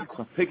Boston.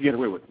 They can get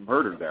away with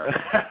murder there.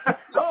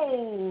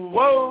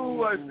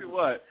 Whoa! I see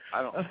what.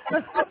 I don't.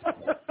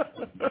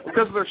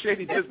 Because of their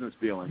shady business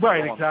dealings.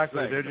 Right,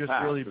 exactly. They're just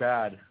really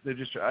bad. They're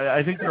just.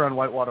 I think they're on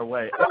Whitewater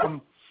Way.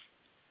 And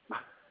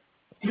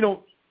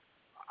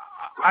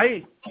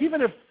I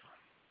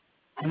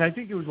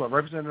think it was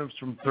representatives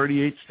from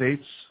 38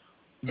 states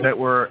that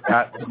were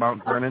at the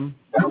Mount Vernon.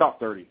 About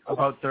 30.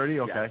 About 30.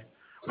 Okay, yeah.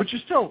 Which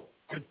is still,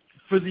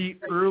 for the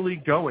early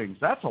goings,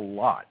 that's a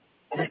lot.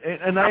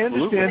 And I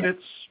understand it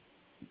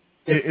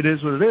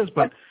is what it is,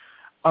 but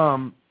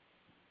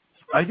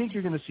I think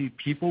you're going to see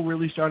people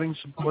really starting to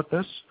support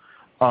this.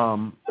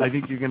 I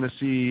think you're going to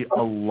see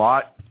a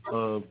lot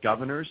of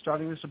governors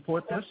starting to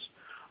support this.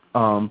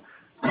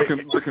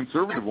 The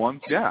conservative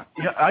ones, yeah.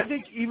 Yeah, I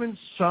think even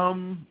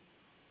some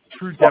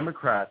true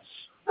Democrats,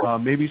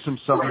 maybe some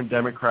Southern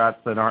Democrats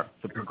that aren't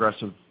the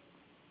progressive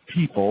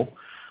people.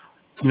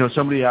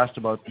 Somebody asked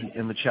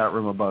in the chat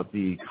room about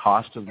the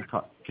cost of the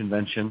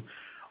convention.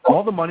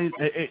 All the money,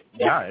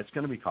 it's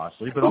going to be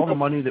costly, but all the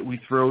money that we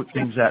throw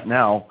things at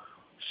now,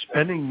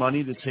 spending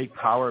money to take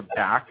power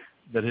back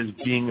that is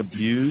being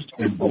abused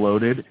and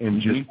bloated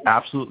and just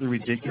absolutely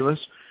ridiculous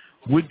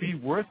would be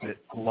worth it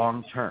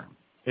long term,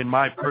 in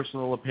my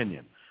personal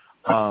opinion.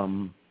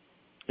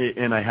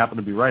 And I happen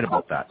to be right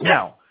about that.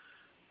 Now,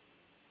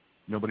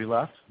 nobody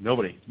laughed?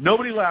 Nobody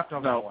laughed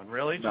on that one,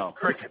 really? No.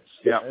 Crickets.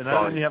 Yeah, and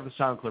I didn't have the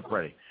sound clip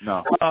ready.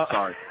 No,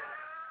 sorry.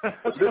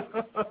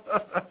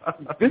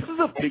 This is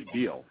a big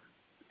deal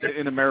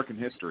in American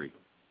history.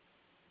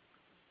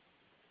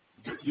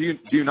 Do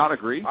you not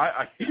agree?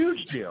 A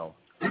huge deal.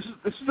 This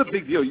is a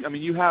big deal. I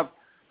mean, you have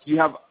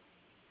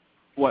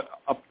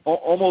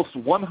almost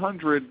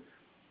 100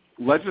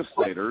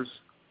 legislators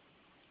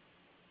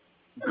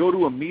go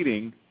to a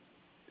meeting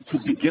to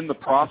begin the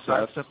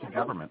process. That's the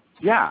government.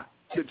 Yeah,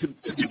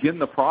 to begin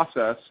the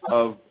process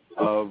of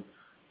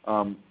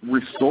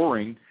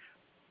restoring.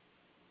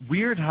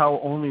 Weird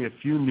how only a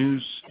few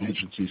news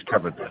agencies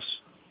covered this.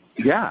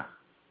 Yeah.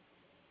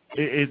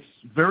 It's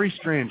very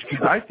strange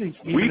because I think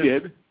we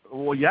did.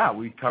 Well, yeah,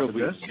 we covered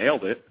this.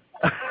 Nailed it.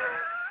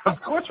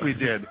 Of course we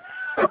did.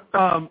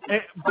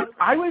 But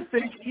I would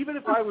think even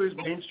if I was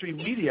mainstream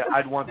media,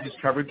 I'd want this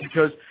covered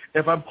because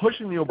if I'm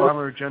pushing the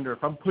Obama agenda,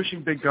 if I'm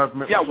pushing big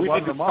government, yeah, we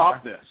need to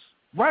stop this.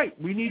 Right,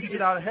 we need to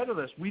get out ahead of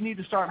this. We need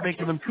to start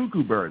making them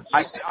cuckoo birds.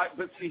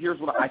 But see, here's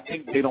what I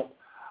think they don't.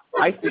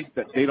 I think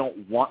that they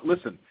don't want.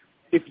 Listen,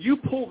 if you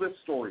pull this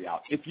story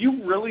out, if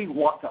you really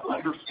want to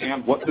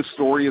understand what the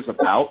story is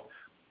about,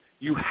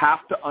 you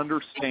have to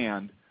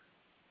understand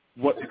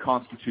what the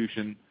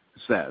Constitution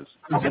says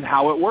and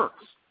how it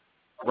works,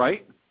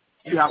 right?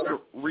 You have to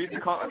read the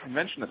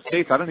Convention of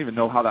States. I don't even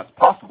know how that's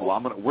possible.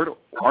 Where to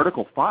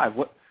Article 5?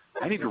 What?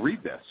 I need to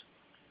read this.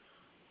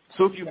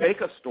 So if you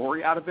make a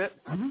story out of it,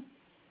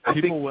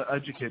 people will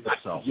educate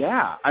themselves.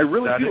 Yeah, I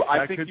really do.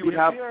 I think you would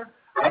have.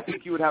 I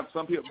think you would have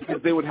some people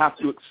because they would have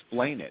to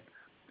explain it.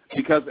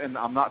 Because, and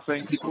I'm not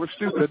saying people are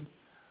stupid,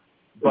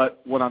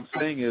 but what I'm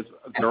saying is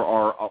there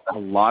are a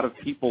lot of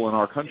people in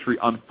our country,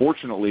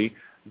 unfortunately,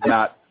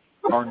 that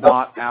are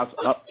not as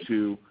up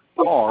to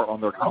par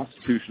on their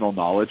constitutional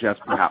knowledge as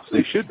perhaps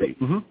they should be.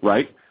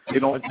 Right? They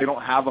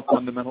don't have a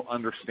fundamental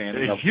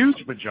understanding of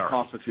the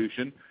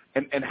Constitution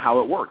and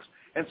how it works.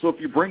 And so if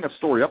you bring a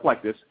story up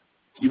like this,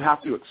 you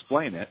have to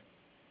explain it.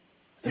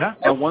 Yeah.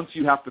 And once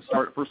you have to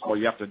start, first of all,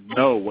 you have to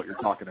know what you're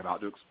talking about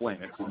to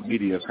explain it. So the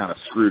media is kind of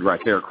screwed right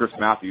there. Chris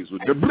Matthews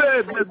would go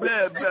blah, blah,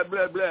 blah, blah,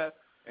 blah, blah.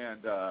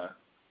 And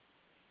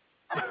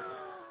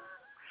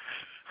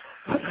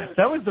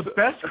that was the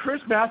best Chris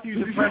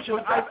Matthews impression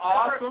I've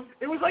awesome.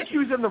 It was like he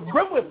was in the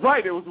room with me.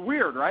 Right. It was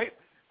weird, right?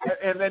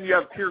 And then you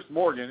have Piers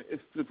Morgan.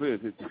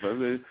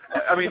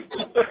 I mean,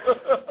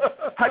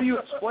 how do you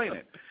explain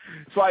it?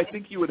 So I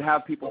think you would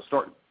have people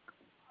start.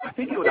 I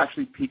think it would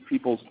actually pique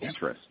people's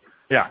interest.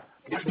 Yeah.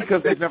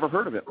 Because they've never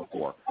heard of it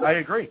before. I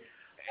agree.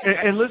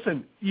 And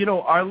listen, you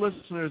know, our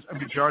listeners, a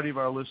majority of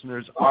our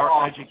listeners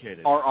are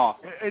educated. Are off.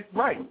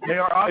 Right. They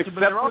are off. Except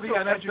for the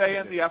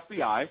NSA and the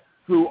FBI,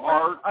 who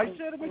are I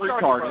said a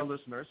majority retarded. of our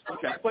listeners.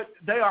 Okay. But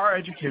they are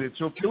educated.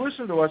 So if you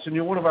listen to us and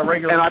you're one of our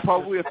regular And I listeners,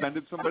 probably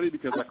offended somebody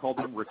because I called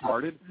them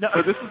retarded. No.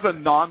 So this is a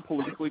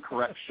non-politically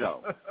correct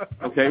show.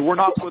 Okay? We're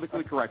not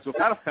politically correct. So if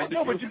that offended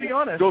you, but to be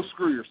honest, go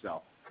screw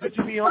yourself. But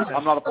to be honest,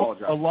 I'm not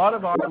apologizing. A lot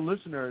of our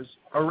listeners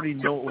already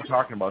know what we're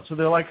talking about. So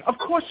they're like, of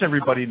course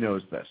everybody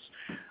knows this.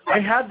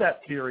 I had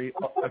that theory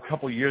a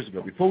couple of years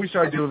ago, before we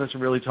started doing this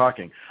and really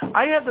talking.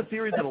 I had the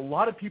theory that a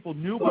lot of people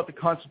knew about the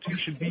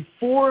Constitution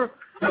before.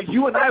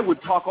 You and I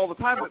would talk all the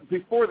time, but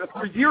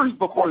for years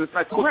before this,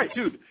 I told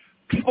you, dude,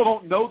 people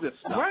don't know this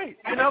stuff. Right.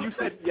 And you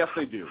said, yes,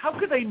 they do. How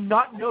could they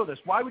not know this?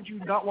 Why would you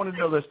not want to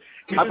know this?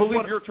 I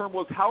believe your term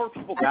was, how are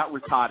people that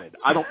retarded?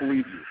 I don't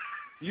believe you.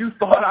 You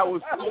thought I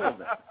was full of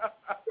it.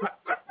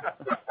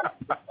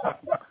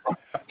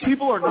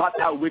 People are not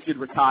that wicked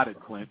retarded,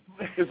 Clint,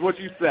 is what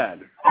you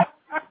said.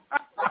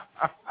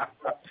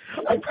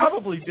 I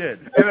probably did.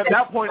 And at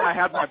that point, I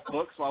had my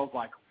book, so I was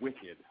like,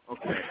 wicked.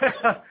 Okay.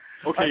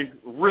 Okay,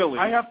 really?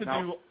 I have to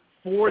do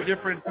 4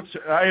 different.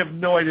 I have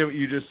no idea what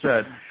you just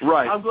said.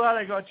 Right. I'm glad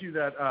I got you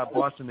that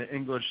Boston, the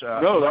English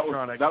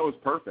electronic. That was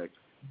perfect.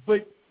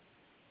 But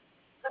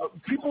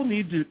people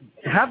need to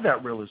have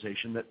that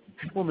realization that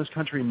people in this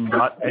country are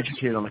not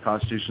educated on the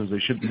Constitution as they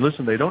should be.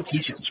 Listen, they don't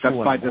teach it in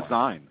school That's by anymore.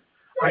 design.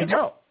 I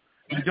know.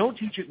 They don't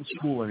teach it in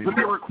school anymore. But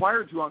they're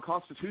required to on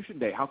Constitution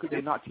Day. How could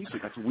they not teach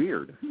it? That's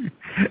weird.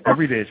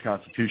 Every day is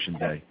Constitution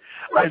Day.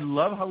 I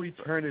love how we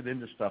turn it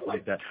into stuff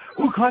like that.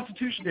 Ooh,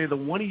 Constitution Day, the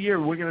one a year,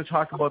 we're going to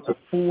talk about the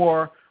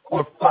 4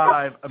 or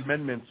 5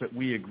 amendments that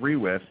we agree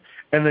with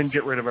and then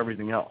get rid of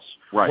everything else.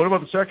 Right. What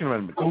about the Second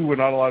Amendment? Ooh, we're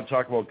not allowed to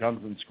talk about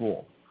guns in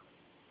school.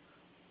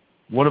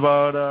 What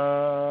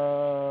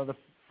about the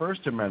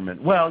First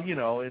Amendment? Well, you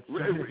know, it's...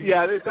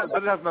 Yeah,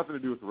 but it has nothing to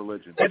do with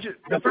religion.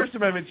 The First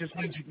Amendment just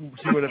means you can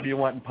see whatever you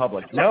want in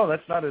public. No,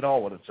 that's not at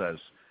all what it says.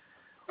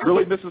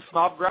 Really, Mrs.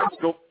 Snodgrass?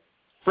 Go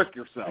frick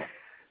yourself.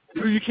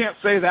 You can't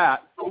say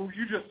that. Oh,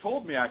 you just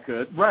told me I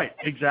could. Right,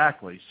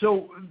 exactly.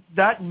 So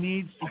that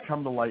needs to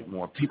come to light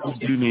more. People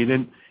do need,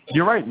 and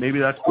you're right, maybe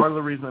that's part of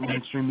the reason that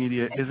mainstream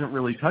media isn't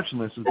really touching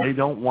this, is they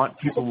don't want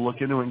people to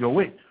look into it and go,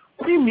 wait,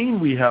 what do you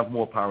mean we have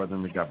more power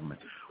than the government?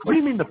 What do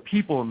you mean the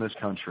people in this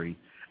country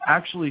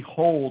actually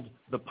hold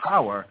the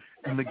power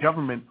and the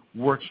government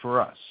works for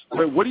us?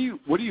 Wait, what do you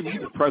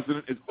mean the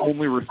president is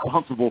only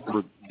responsible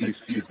for these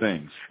few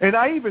things? And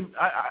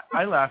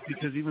I laugh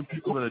because even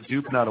people that are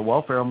duping out of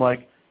welfare, I'm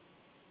like,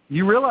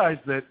 you realize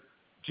that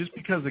just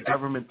because the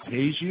government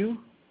pays you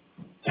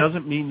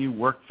doesn't mean you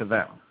work for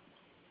them.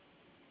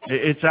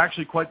 It's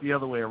actually quite the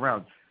other way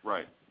around.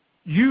 Right.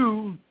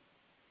 You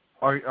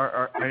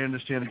are I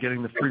understand,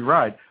 getting the free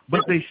ride, but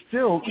they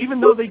still,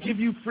 even though they give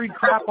you free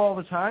crap all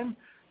the time,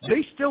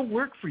 they still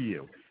work for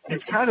you.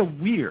 It's kind of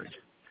weird.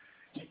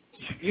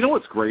 You know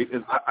what's great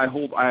is I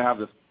have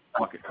this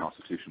bucket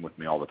Constitution with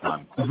me all the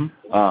time,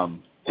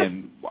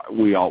 and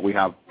we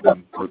have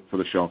them for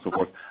the show and so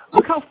forth.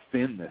 Look how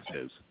thin this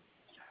is.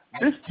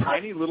 This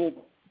tiny little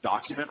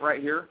document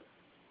right here,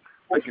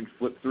 I can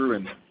flip through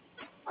in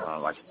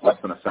like less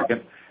than a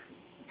second,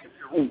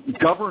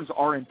 governs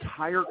our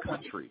entire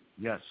country.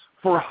 Yes.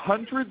 For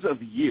hundreds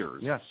of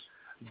years. Yes.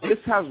 This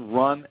has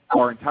run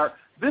our entire.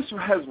 This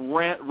has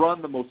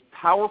run the most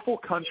powerful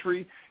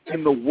country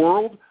in the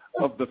world,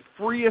 of the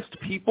freest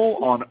people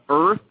on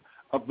earth,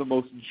 of the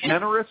most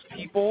generous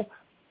people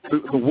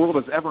the world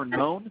has ever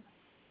known.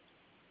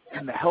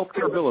 And the health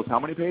care bill is how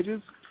many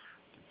pages?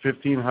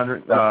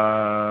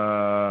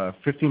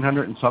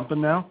 1,500 and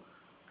something now.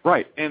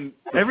 Right, and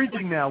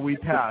everything now we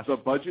pass. The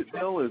budget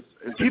bill is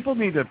people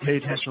need to pay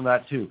attention to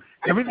that too.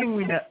 Everything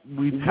we pass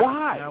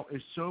now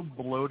is so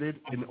bloated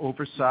and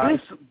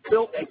oversized. This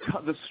built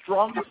the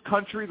strongest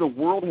country the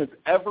world has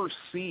ever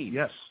seen.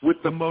 Yes,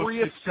 with the most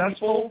freest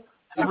successful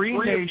free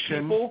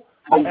nation people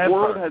the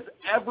world has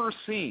ever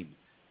seen,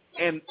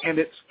 and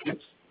it's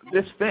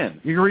this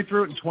thin. You can read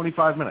through it in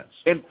 25 minutes.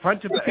 And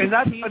front to back, and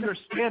that's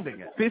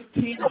understanding it.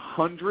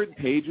 1,500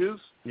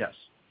 pages. Yes.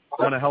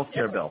 On a health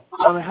care bill.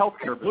 On a health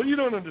care bill. Well, you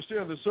don't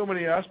understand. There's so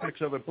many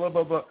aspects of it, blah,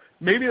 blah, blah.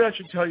 Maybe that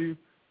should tell you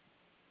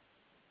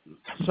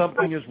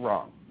something is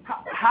wrong.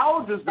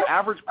 How does the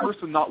average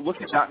person not look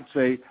at that and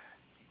say,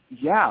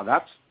 yeah,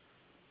 that's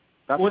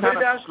well, kind they'd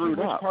of ask screwed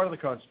you which up. part of the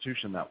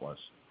Constitution that was.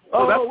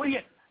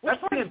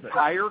 That's the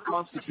entire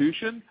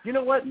Constitution. You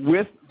know what?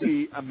 With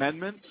the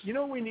amendments. You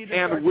know what we need to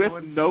and with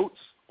notes.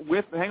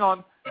 Hang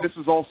on. This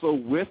is also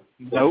with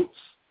notes.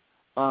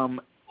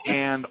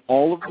 And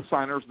all of the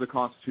signers of the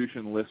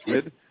Constitution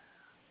listed,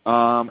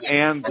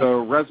 and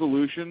the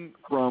resolution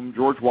from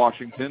George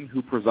Washington,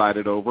 who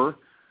presided over.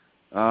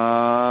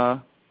 Yeah,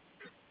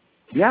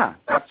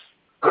 that's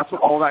what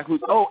all that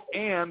includes. Oh,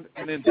 and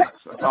an index,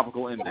 a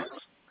topical index,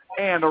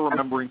 and a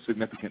remembering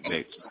significant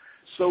dates.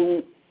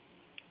 So,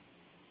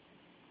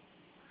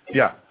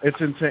 yeah,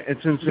 it's insane.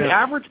 It's insane. The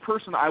average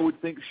person, I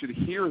would think, should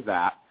hear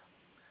that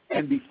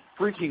and be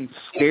freaking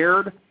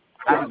scared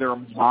out of their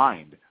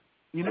mind.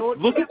 You know what?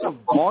 Look at the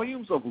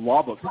volumes of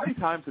law books. How many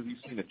times have you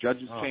seen a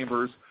judge's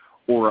chambers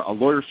or a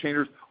lawyer's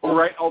chambers,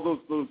 or all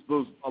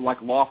those like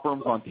law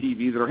firms on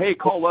TV that are, hey,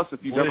 call us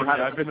if you've ever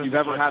had a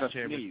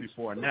sneeze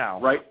before now,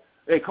 right?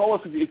 Hey, call us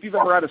if you've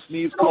ever had a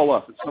sneeze. Call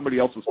us. It's somebody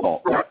else's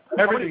fault.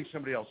 Everything's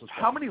somebody else's fault.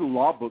 How many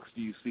law books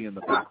do you see in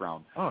the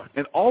background? Oh.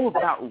 And all of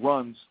that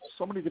runs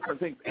so many different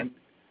things, and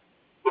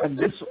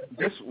this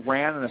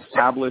ran and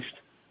established.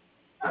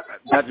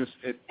 That just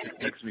it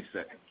makes me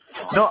sick.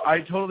 No,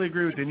 I totally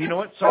agree with you. And you know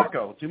what,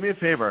 Sarko? Do me a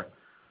favor.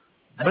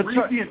 Let's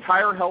read the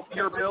entire health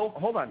care bill.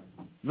 Hold on.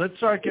 Let's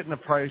start getting a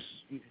price.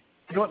 You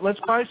know what? Let's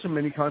buy some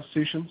mini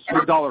Constitutions.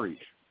 $1 each.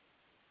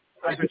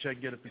 I bet you I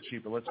can get it for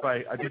cheaper. I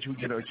bet you we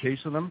can get a case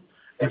of them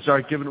and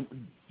start giving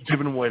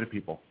them away to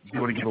people. You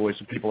want to give away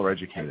so people are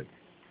educated.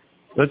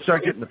 Let's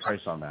start getting the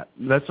price on that.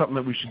 That's something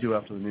that we should do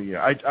after the new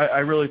year. I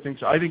really think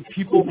so. I think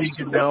people need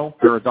to know.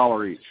 They're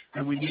 $1 each.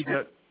 And we need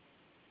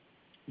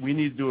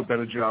to do a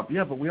better job.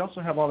 Yeah, but we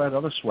also have all that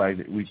other swag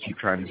that we keep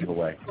trying to give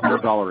away. They're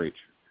 $1 each.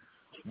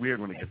 It's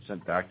weird when it gets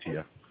sent back to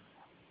you.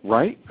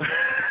 Right?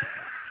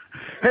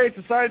 Hey, it's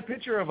a signed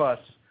picture of us.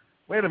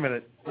 Wait a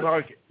minute.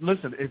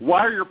 Listen.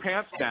 Why are your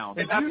pants down?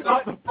 That's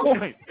not the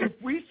point. If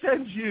we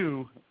send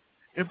you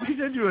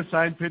a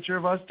signed picture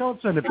of us, don't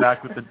send it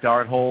back with the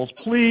dart holes,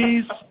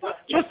 please.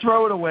 Just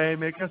throw it away.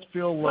 Make us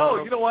feel low.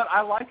 No, you know what?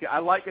 I like it. I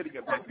like getting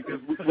it back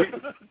because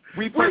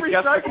we play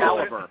Guess the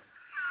Caliber.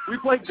 We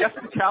play Guess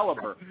the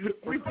Caliber.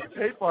 We put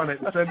tape on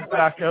it and send it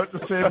back out to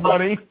save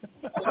money.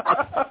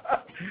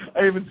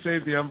 I even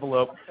saved the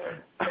envelope.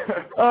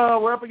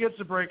 We're up against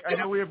the break. I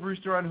know we have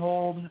Rooster on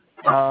hold,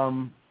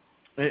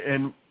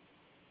 and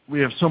we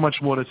have so much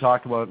more to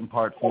talk about in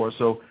part 4.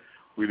 So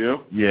we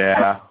do?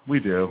 Yeah, we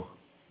do.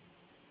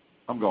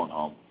 I'm going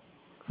home.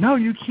 No,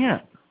 you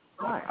can't.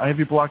 Why? I have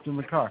you blocked in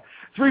the car.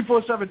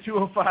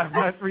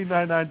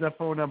 347-205-9399 is that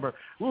phone number.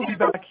 We'll be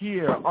back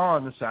here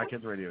on the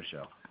Sackheads Radio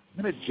Show.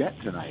 I'm in a jet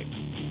tonight.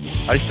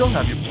 I still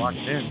have you blocked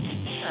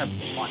in. I'm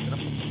blocked in. I'm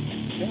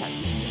jet.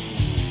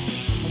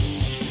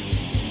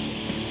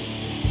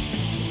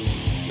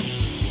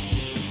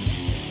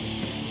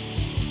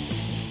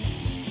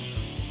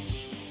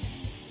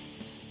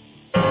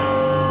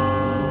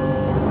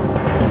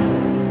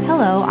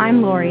 Hello,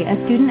 I'm Lori, a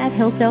student at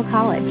Hillsdale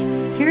College.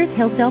 Here is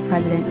Hillsdale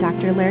President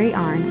Dr. Larry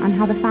Arnn on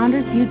how the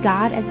founders viewed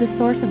God as the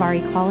source of our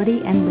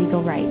equality and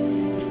legal rights.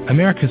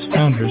 America's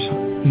founders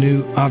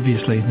knew,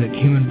 obviously, that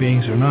human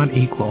beings are not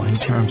equal in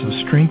terms of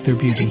strength or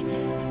beauty,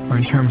 or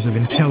in terms of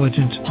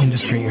intelligence,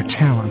 industry, or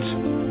talents.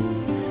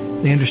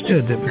 They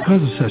understood that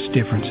because of such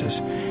differences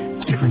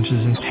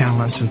in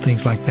talents and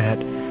things like that,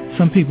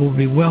 some people would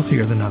be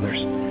wealthier than others.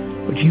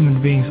 But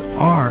human beings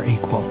are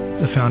equal,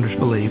 the founders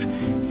believe,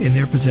 in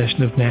their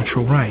possession of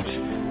natural rights,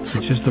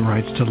 such as the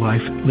rights to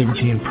life,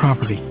 liberty, and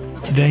property.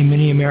 Today,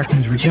 many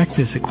Americans reject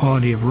this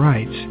equality of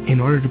rights in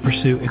order to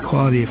pursue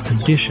equality of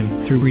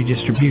condition through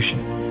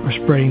redistribution. or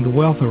spreading the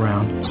wealth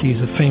around, to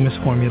use a famous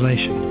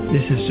formulation.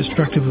 This is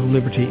destructive of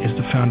liberty as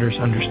the founders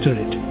understood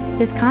it.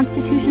 This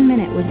Constitution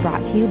Minute was brought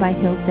to you by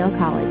Hillsdale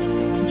College.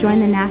 To join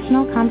the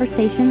national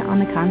conversation on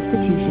the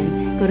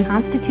Constitution, go to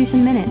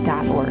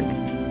constitutionminute.org.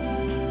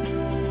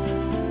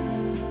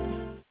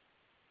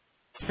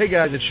 Hey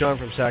guys, it's Sean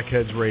from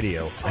Sackheads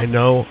Radio. I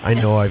know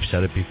I've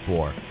said it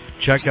before.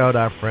 Check out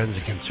our friends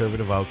at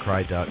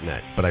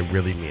conservativeoutcry.net, but I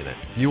really mean it.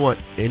 If you want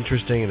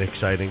interesting and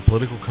exciting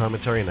political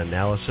commentary and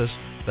analysis,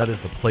 that is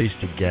the place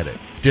to get it.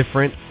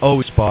 Different,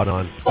 always spot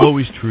on,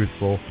 always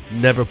truthful,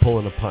 never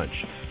pulling a punch.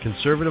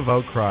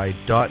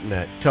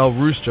 conservativeoutcry.net. Tell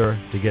Rooster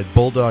to get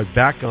Bulldog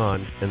back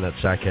on and that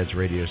Sackheads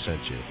Radio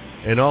sent you.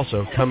 And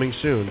also, coming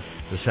soon,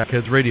 the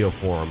Sackheads Radio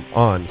Forum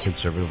on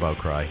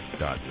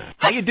conservativeoutcry.net.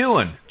 How you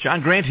doing?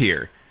 John Grant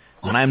here.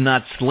 When I'm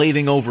not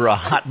slaving over a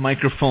hot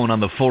microphone on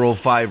the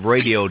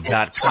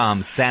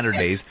 405radio.com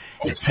Saturdays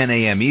at 10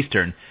 a.m.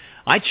 Eastern,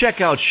 I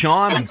check out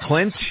Sean and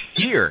Clint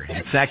here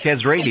at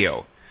Sackheads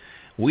Radio.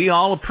 We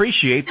all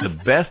appreciate the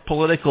best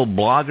political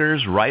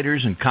bloggers,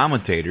 writers, and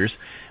commentators.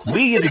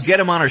 We either get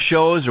them on our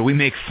shows or we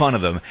make fun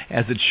of them,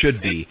 as it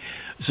should be.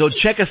 So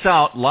check us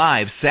out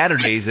live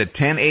Saturdays at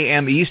 10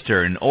 a.m.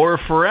 Eastern or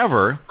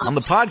forever on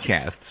the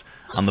podcasts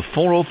on the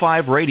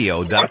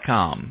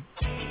 405radio.com.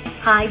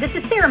 Hi, this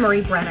is Sarah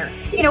Marie Brenner.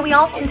 You know, we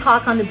often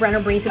talk on the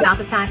Brenner Brief about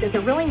the fact that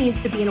there really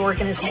needs to be an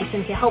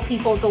organization to help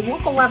people at the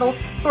local level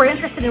who are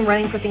interested in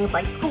running for things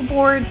like school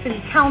board,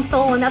 city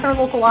council, and other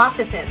local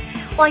offices.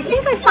 Well, I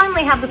think I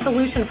finally have the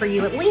solution for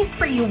you, at least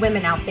for you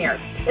women out there.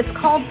 It's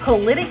called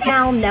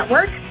Politigal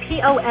Network,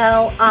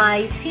 Politigal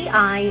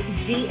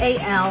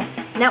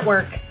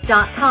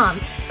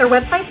Network.com. Their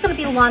website's going to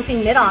be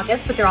launching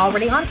mid-August, but they're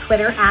already on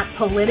Twitter at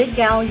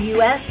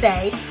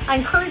PoliticalUSA. I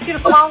encourage you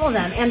to follow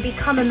them and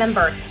become a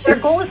member. Their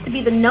goal is to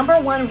be the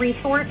 #1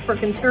 resource for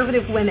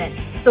conservative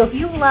women. So if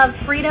you love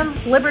freedom,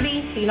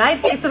 liberty, the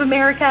United States of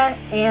America,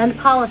 and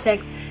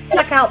politics,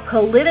 check out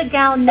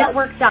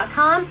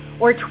PoliticalNetwork.com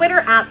or Twitter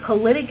at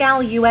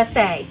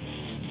PoliticalUSA.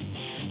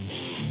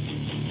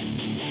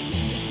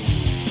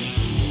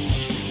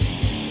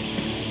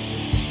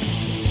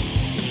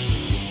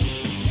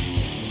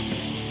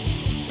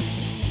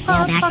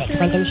 Now back to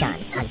Clint and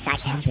Sean on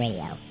Sackheads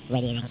Radio,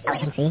 radiating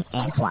elegancy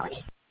and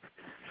quality.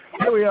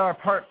 Here we are,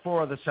 part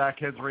 4 of the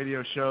Sackheads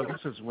Radio Show.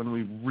 This is when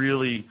we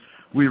really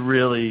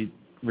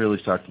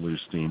start to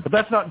lose steam. But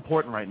that's not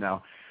important right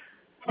now.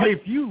 Hey,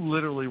 if you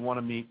literally want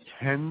to meet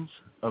tens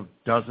of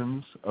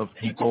dozens of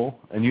people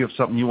and you have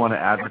something you want to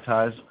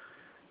advertise,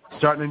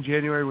 starting in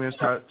January, we're going to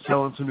start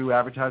selling some new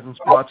advertising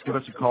spots. Give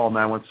us a call,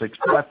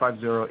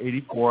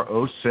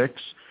 916-550-8406.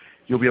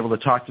 You'll be able to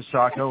talk to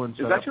Sacco. And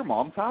is that your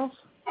mom's house?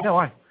 Yeah,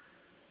 why?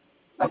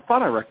 I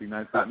thought I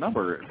recognized that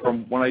number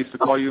from when I used to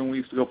call you when we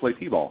used to go play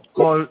T-ball.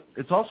 Well,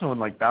 it's also in,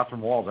 like, bathroom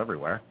walls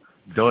everywhere.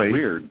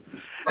 Weird.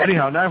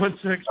 Anyhow,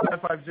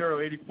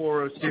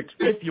 916-550-8406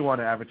 if you want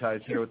to advertise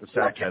here with the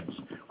Sackheads.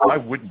 Why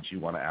wouldn't you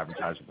want to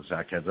advertise with the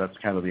Sackheads? That's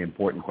kind of the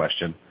important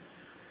question.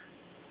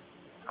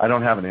 I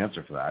don't have an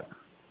answer for that.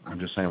 I'm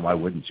just saying, why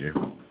wouldn't you?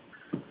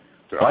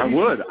 I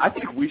would. I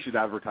think we should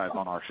advertise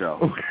on our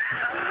show.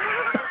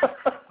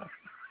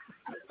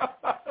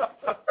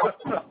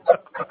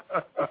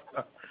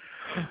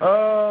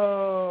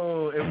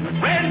 Oh, it was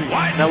red,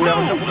 white, now we have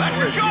a blue, couple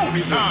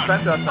let's go,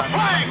 send us son.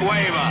 Flag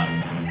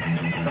waver.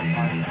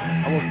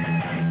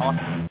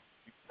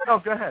 No,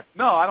 go ahead.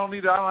 No, I don't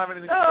have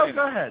anything to say. No,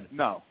 go ahead.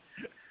 No.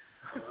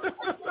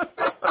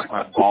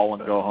 My ball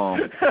and go home.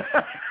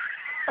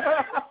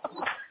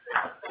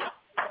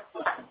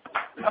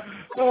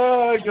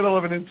 Oh, I'm going to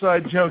live an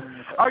inside joke.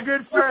 Our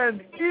good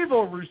friend,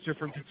 Evil Rooster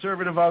from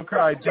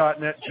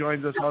ConservativeOutcry.net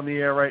joins us on the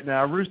air right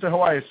now. Rooster,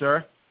 how are you,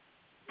 sir?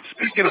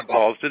 Speaking of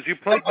balls, did you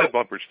plug my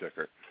bumper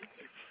sticker?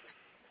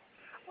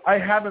 I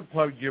haven't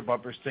plugged your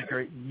bumper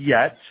sticker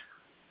yet.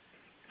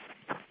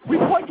 We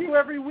plug you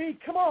every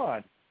week. Come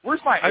on. Where's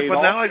my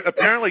But now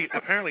apparently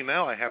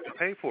now I have to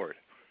pay for it.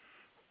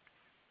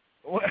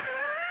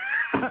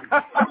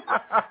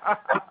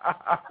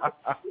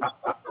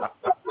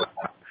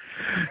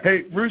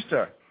 Hey,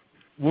 Rooster,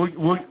 we're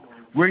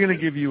going to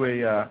give you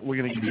a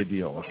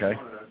deal. Okay,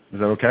 is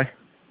that okay?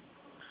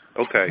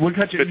 Okay. We'll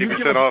cut you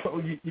 50% off.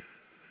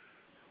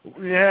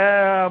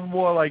 Yeah,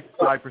 more like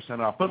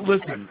 5% off. But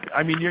listen,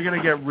 I mean, you're going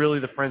to get really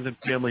the friends and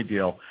family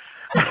deal.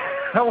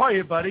 How are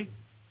you, buddy?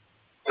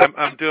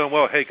 I'm doing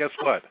well. Hey, guess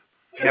what?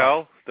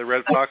 Cal, the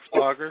Red Sox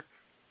blogger,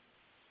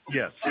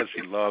 yes, says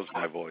she loves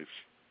my voice.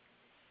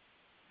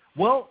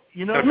 Well,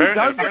 you know,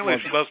 apparently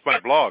she loves my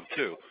blog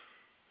too.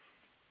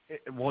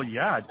 Well,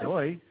 yeah,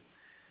 joy.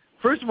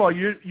 First of all,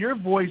 your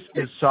voice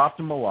is soft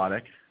and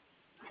melodic,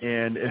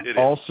 and it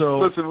also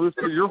listen.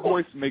 Your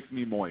voice makes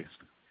me moist.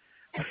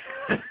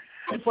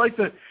 It's like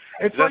the.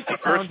 It's That's like the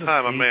first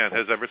time a man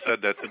has ever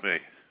said that to me.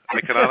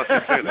 I can honestly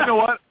say that. You know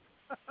what?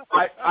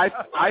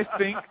 I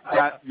think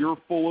that you're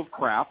full of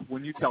crap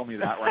when you tell me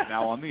that right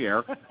now on the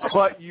air,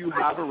 but you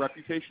have a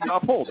reputation to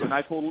uphold, and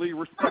I totally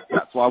respect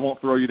that. So I won't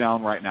throw you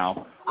down right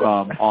now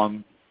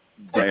on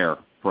the air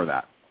for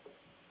that.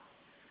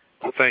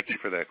 Well, thank you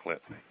for that,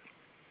 Clint.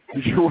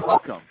 You're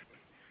welcome.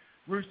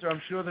 Rooster,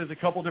 I'm sure there's a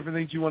couple different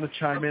things you want to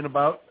chime in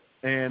about,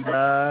 and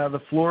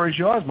the floor is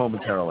yours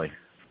momentarily.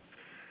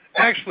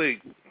 Actually,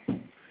 you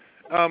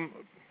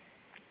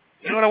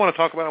know what I want to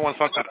talk about? I want to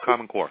talk about the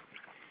Common Core.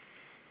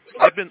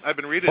 I've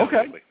been reading it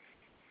lately.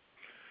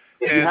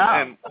 And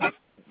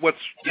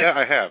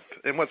I have.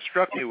 And what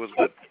struck me was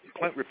what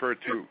Clint referred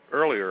to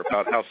earlier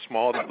about how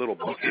small that little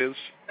book is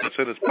that's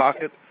in his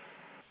pocket.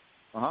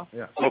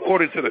 Yeah. Well,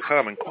 according to the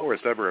Common Core,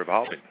 it's ever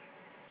evolving.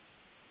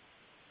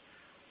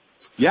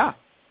 Yeah.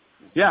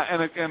 Yeah,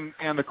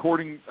 and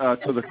according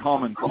to the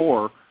Common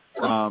Core,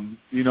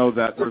 you know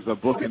that there's a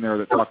book in there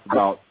that talks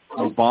about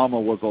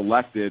Obama was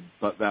elected,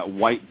 but that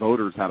white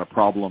voters had a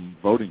problem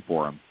voting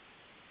for him.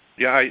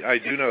 Yeah, I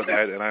do know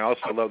that, and I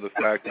also love the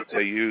fact that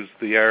they used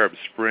the Arab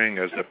Spring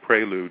as a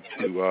prelude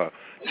to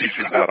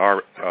teaching about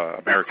our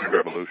American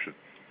Revolution.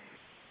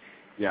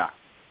 Yeah.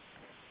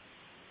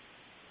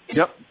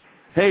 Yep.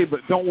 Hey, but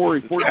don't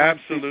worry. It's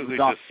absolutely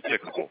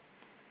despicable.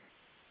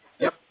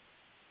 Yep.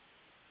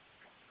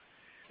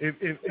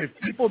 If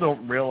people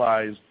don't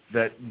realize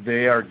that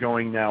they are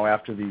going now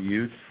after the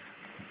youth,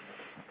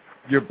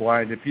 you're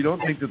blind. If you don't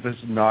think that this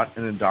is not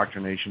an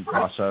indoctrination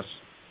process,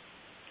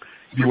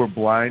 you are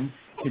blind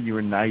and you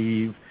are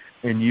naive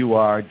and you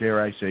are,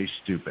 dare I say,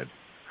 stupid.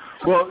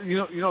 Well,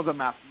 you know the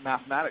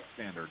mathematics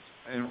standards.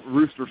 And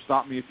Rooster,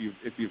 stop me if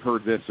you've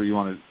heard this or you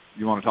want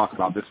to talk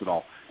about this at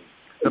all.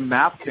 The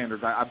math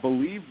standards. I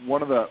believe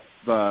one of the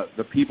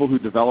people who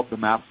developed the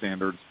math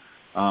standards,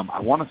 I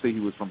want to say he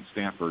was from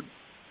Stanford,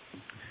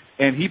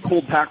 and he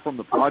pulled back from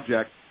the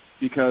project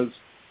because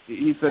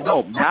he said,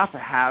 no, math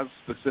has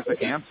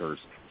specific answers.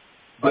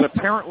 But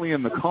apparently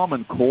in the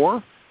Common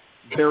Core,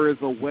 there is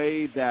a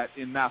way that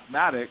in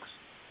mathematics,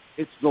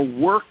 it's the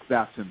work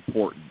that's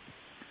important.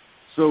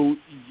 So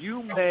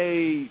you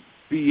may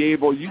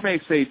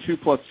say 2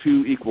 plus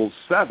 2 equals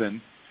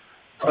 7,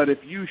 but if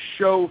you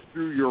show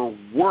through your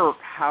work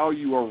how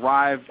you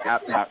arrived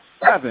at that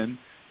 7,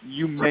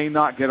 you may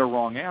not get a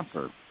wrong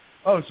answer.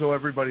 Oh, so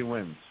everybody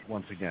wins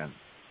once again.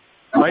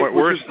 Right?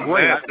 Worse than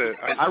that,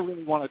 I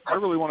really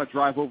want to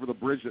drive over the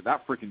bridge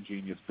that freaking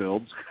genius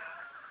builds.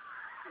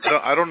 So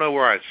I don't know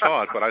where I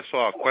saw it, but I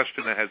saw a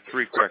question that had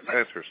 3 correct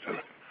answers to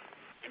it.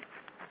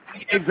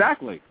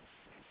 Exactly.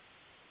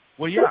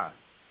 Well, yeah,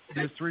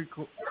 there's 3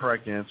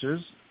 correct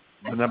answers.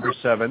 The number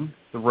 7,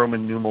 the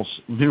Roman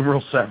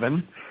numeral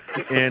 7,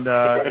 and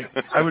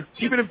I would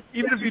even if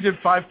you did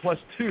 5 plus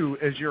 2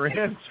 as your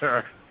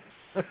answer.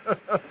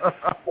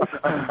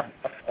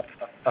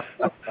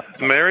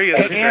 Mary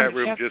in the chat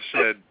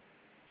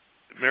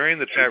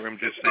room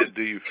just said,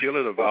 do you feel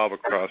it evolve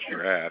across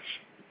your ass?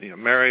 You know,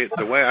 Mary,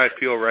 the way I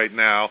feel right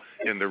now,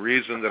 and the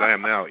reason that I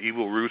am now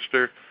Evil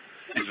Rooster,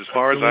 is as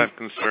far as I'm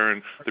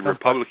concerned, the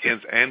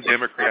Republicans and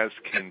Democrats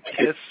can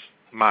kiss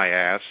my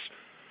ass,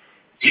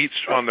 each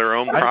on their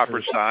own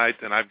proper side,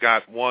 and I've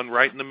got one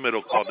right in the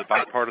middle called the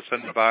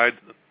bipartisan divide,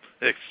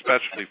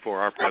 especially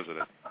for our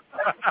president.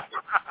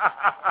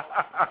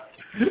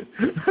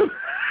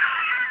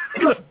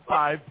 The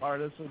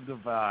bipartisan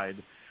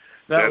divide.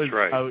 That's was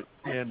right.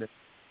 Outstanding.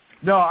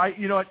 No,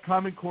 you know what?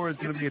 Common Core is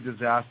going to be a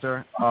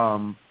disaster.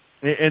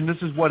 And this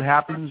is what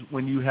happens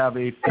when you have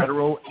a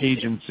federal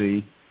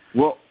agency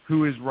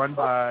who is run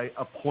by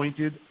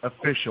appointed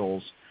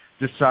officials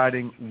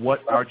deciding what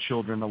our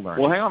children are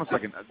learning. Well, hang on a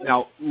second.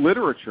 Now,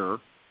 literature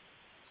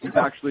is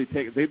actually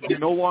they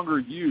no longer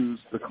use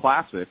the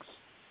classics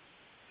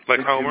like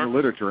Homer in the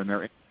literature in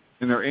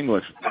their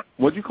English.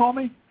 What'd you call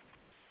me?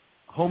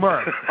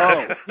 Homer.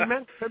 Oh, he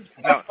meant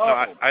no,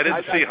 I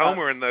didn't see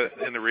Homer in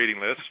the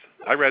reading list.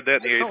 I read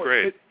that in the 8th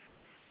grade.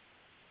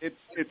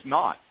 It's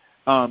not.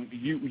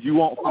 You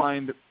won't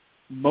find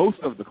most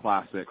of the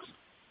classics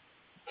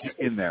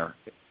in there.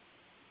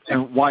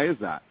 And why is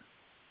that?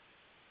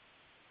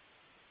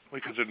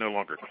 Because they're no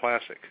longer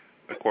classic,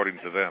 according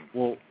to them.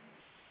 Well,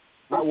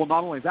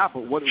 not only that,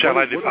 but what shall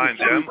I define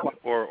them,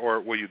 or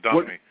will you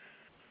dump me?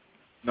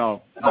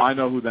 No, I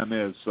know who them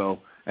is. So,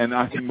 and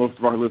I think most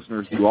of our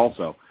listeners do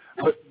also.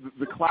 But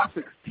the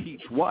classics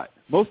teach what?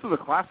 Most of the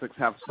classics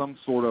have some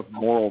sort of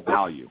moral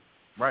value,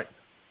 right,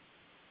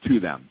 to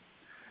them.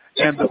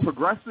 And the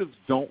progressives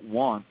don't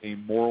want a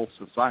moral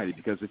society,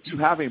 because if you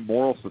have a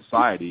moral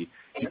society,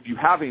 if you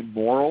have a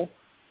moral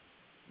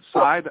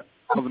side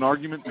of an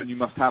argument, then you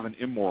must have an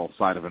immoral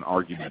side of an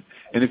argument.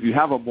 And if you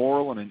have a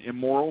moral and an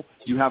immoral,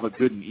 you have a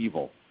good and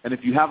evil. And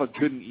if you have a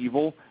good and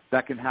evil,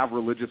 that can have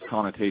religious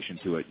connotation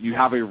to it. You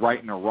have a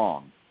right and a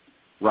wrong,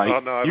 right? Oh,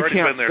 no, I've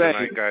already been there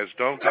tonight, guys.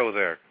 Don't go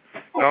there.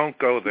 Don't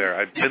go there.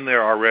 I've been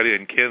there already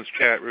in Ken's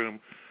chat room.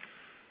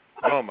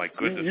 Oh, my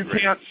goodness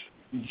gracious.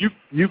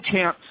 You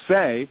can't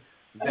say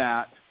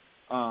that,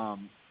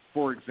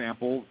 for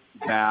example,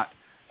 that,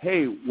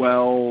 hey,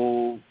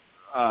 well,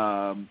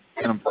 and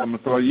I'm going to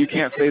throw you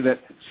can't say that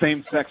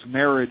same-sex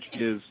marriage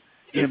is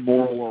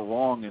immoral or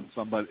wrong in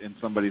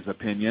somebody's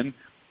opinion,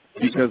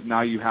 because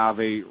now you have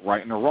a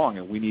right and a wrong,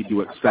 and we need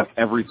to accept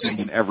everything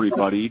and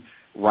everybody,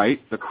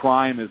 right? The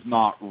crime is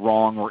not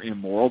wrong or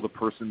immoral. The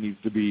person needs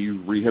to be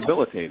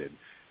rehabilitated.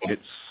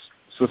 It's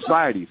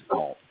society's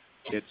fault.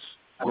 it's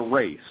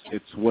erased,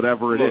 it's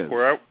whatever it is.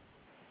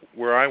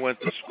 Where I went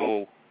to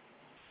school,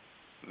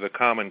 the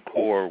Common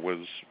Core was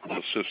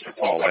Sister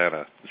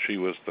Paulana. She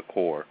was the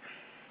core.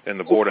 And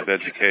the Board of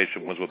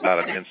Education was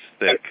about an inch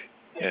thick,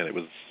 and it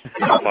was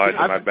applied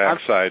to my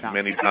backside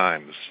many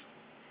times.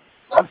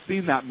 I've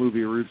seen that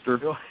movie, Rooster.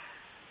 No,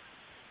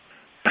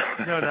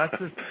 that's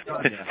just...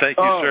 Thank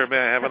you, sir. May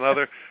I have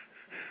another?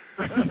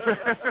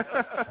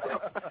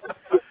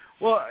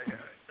 Well,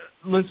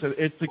 listen,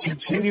 it's the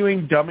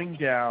continuing dumbing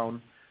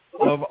down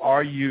of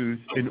our youth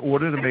in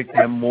order to make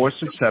them more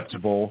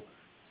susceptible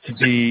to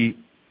be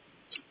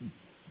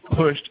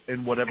pushed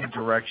in whatever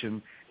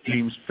direction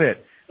deems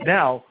fit.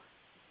 Now,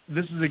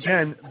 this is,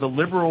 again, the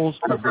liberals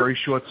are very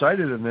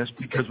short-sighted in this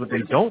because what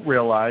they don't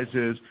realize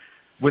is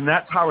when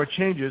that power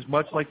changes,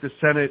 much like the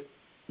Senate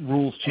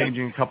rules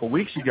changing a couple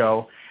weeks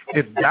ago,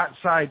 if that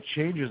side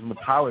changes and the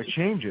power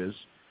changes,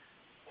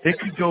 it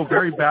could go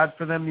very bad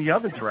for them the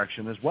other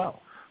direction as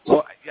well.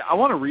 Well, I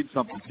want to read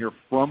something here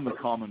from the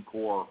Common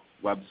Core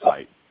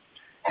website,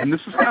 and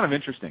this is kind of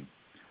interesting.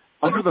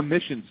 Under the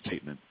mission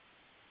statement,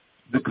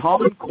 the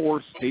Common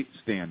Core state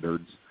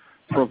standards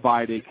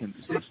provide a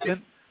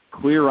consistent,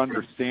 clear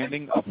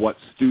understanding of what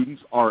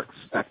students are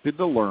expected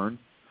to learn,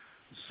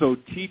 so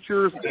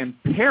teachers and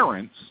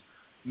parents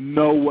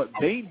know what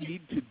they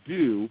need to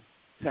do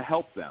to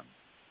help them.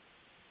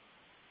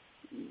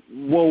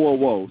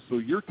 Whoa. So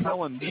you're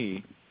telling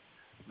me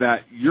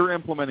that you're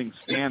implementing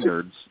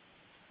standards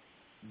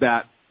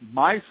that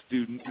my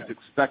student is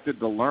expected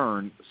to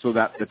learn so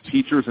that the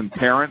teachers and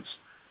parents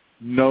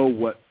know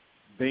what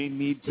they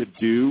need to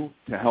do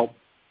to help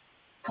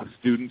the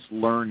students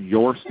learn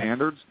your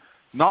standards,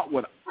 not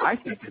what I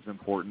think is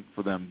important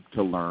for them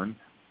to learn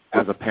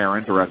as a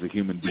parent or as a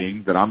human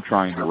being that I'm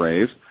trying to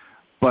raise,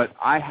 but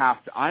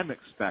I'm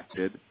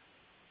expected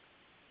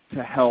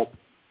to help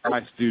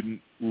my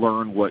student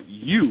learn what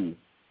you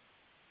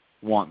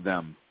want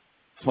them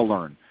to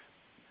learn.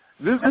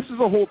 This is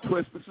a whole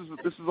twist. This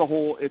is a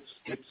whole. It's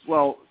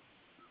well,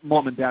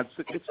 mom and dad,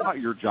 it's not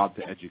your job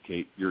to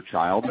educate your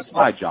child. It's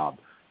my job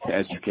to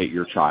educate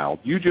your child.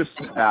 You just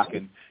sit back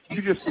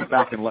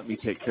and let me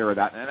take care of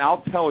that, and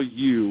I'll tell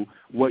you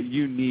what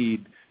you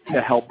need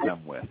to help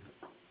them with.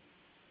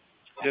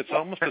 It's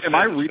almost the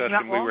same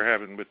discussion we were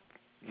having with.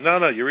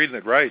 No, you're reading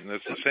it right, and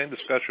it's the same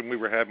discussion we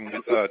were having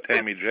with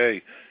Tammy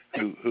J,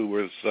 who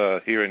was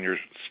here in your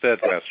stead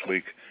last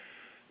week.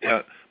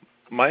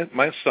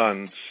 My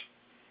son's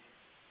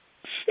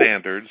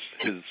standards,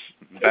 his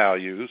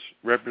values,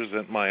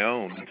 represent my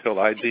own until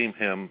I deem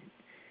him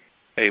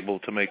able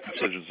to make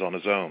decisions on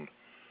his own.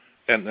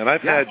 And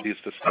I've had these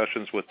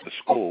discussions with the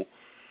school.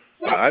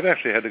 I've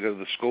actually had to go to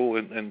the school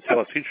and tell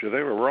a teacher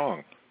they were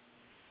wrong.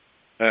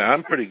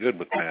 I'm pretty good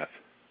with math.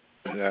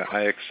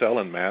 I excel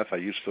in math. I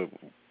used to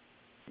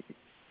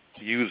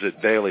use it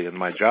daily in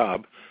my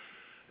job.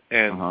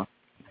 And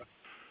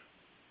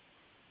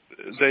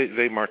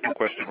they marked the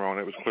question wrong.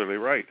 It was clearly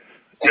right.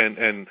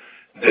 And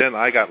then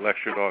I got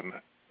lectured on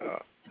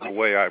the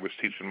way I was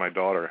teaching my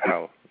daughter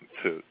how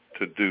to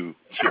do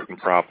certain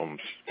problems.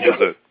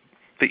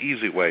 The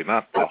easy way,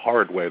 not the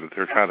hard way that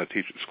they're trying to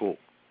teach at school.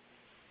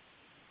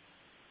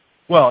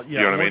 Well, you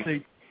know what I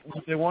mean?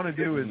 What they want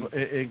to do is,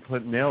 and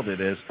Clint nailed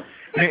it, is,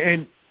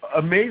 and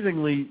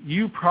amazingly,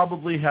 you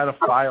probably had a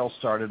file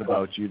started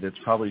about you that's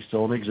probably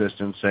still in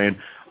existence saying,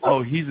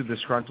 oh, he's a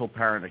disgruntled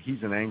parent or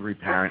he's an angry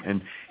parent,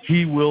 and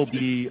he will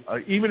be,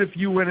 even if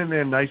you went in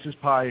there nice as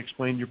pie,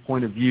 explained your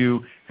point of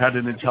view, had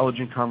an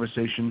intelligent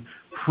conversation,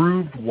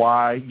 proved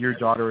why your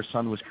daughter or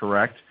son was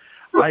correct,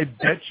 I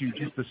bet you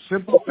just the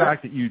simple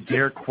fact that you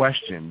dare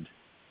questioned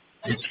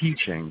the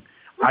teaching,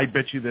 I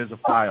bet you there's a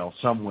file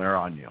somewhere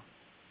on you.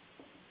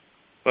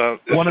 Well,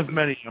 one of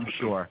many, I'm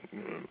sure.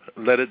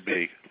 Let it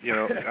be.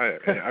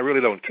 I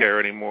really don't care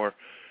anymore.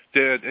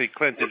 Hey,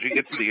 Clint, did you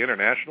get to the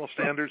international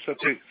standards that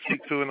they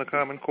speak to in the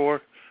Common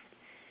Core?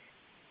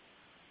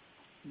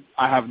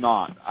 I have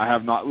not.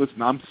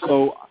 Listen,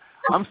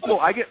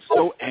 I get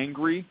so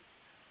angry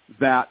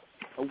that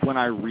when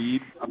I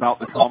read about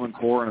the Common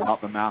Core and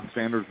about the math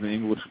standards and the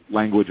English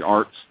language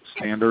arts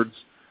standards,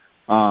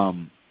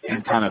 and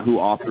kind of who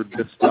authored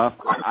this stuff,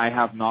 I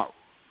have not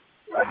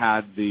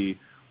had the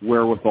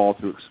wherewithal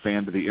to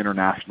expand to the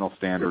international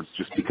standards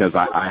just because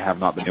I have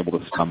not been able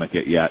to stomach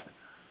it yet.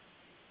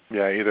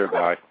 Yeah, either have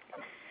I.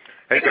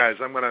 Hey guys,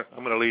 I'm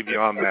gonna leave you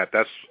on that.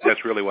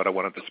 That's really what I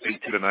wanted to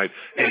speak to tonight.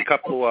 Hey, a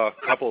couple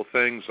of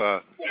things.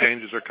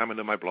 Changes are coming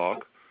to my blog.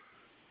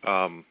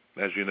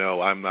 As you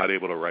know, I'm not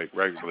able to write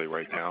regularly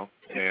right now,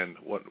 and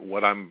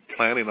what I'm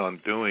planning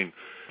on doing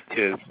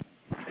is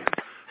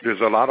there's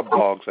a lot of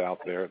blogs out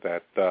there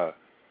that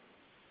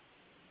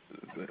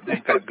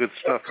they've got good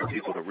stuff for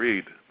people to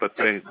read, but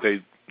they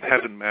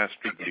haven't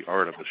mastered the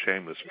art of the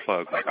shameless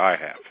plug like I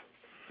have.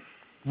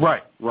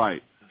 Right.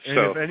 And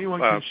if anyone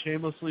can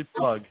shamelessly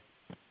plug,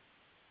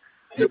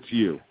 it's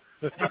you.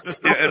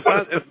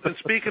 And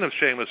speaking of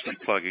shamelessly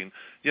plugging,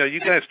 you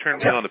guys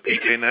turned me on to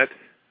PJNet.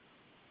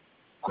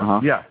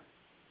 Yeah.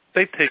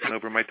 They've taken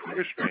over my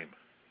Twitter stream.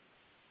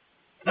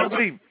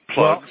 Nobody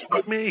plugs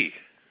but me.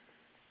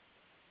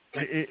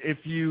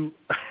 if you...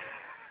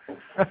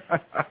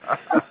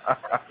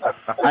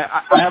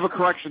 I have a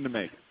correction to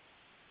make.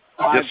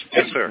 Yes,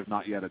 sir. Have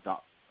not yet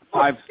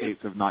 5 states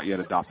have not yet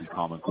adopted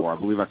Common Core. I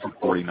believe I said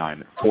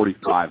 49.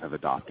 45 have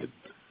adopted.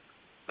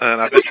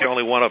 And I bet you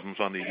only one of them's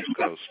on the East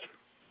Coast.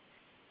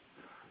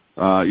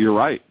 You're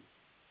right.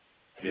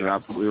 You're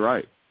absolutely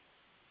right.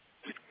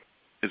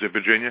 Is it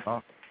Virginia?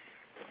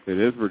 It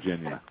is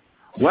Virginia.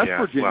 West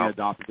Virginia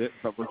adopted it,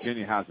 but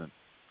Virginia hasn't.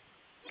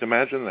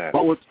 Imagine that.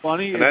 But what's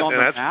funny is on the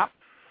map.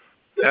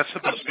 That's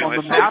supposed to be my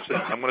map.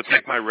 I'm going to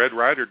take my Red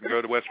Ryder and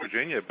go to West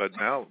Virginia, but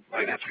now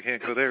I guess we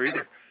can't go there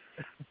either.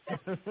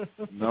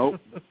 Nope.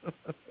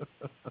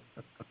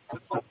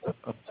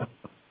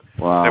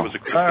 Wow. That was a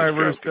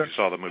Christmas joke if you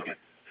saw the movie.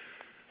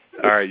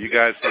 All right, you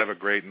guys have a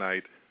great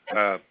night.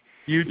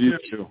 You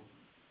too.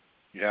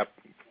 Yep.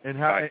 And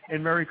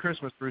Merry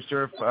Christmas,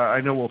 Brewster. I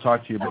know we'll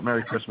talk to you, but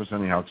Merry Christmas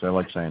anyhow, because I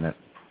like saying it.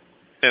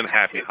 And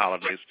happy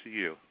holidays to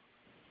you.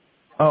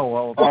 Oh,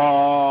 well.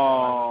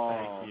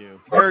 Thank you.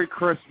 Merry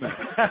Christmas.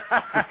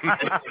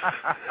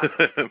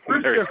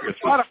 Merry Christmas.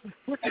 It's not a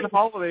freaking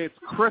holiday. It's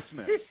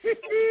Christmas.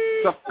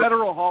 It's a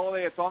federal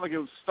holiday. It's on. It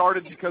was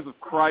started because of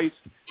Christ.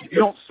 If you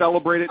don't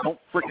celebrate it, don't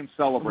freaking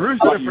celebrate.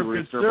 Rooster from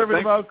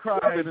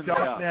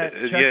ConservativeOutcry.net.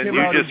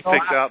 You just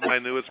picked out my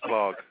newest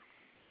blog.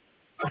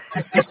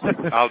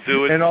 I'll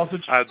do it. And also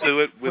I'll do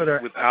it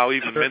without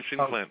even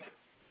mentioning Clint.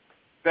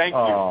 Thank you.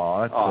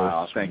 Oh, that's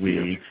so thank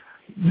sweet.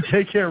 You.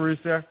 Take care,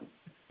 Rooster.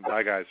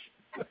 Bye, guys.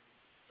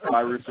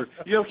 Bye, Rooster.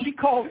 You know, he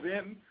calls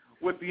in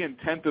with the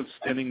intent of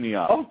spinning me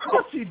up. Oh, of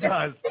course he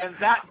does. And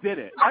that did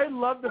it. I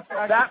love the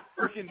fact that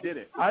freaking did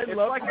it. It's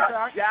like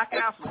that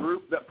jackass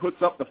group that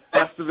puts up the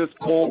Festivus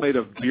pole made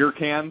of beer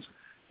cans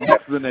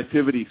next to the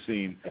nativity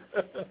scene.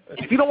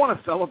 If you don't want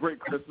to celebrate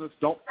Christmas,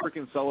 don't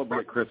freaking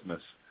celebrate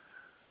Christmas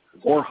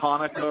or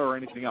Hanukkah or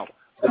anything else.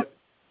 But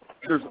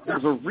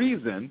there's a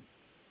reason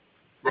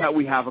that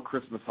we have a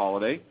Christmas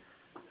holiday.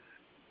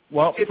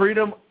 Well,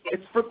 freedom.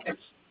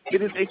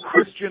 It is a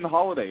Christian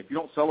holiday. If you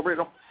don't celebrate,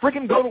 don't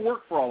freaking go to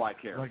work for all I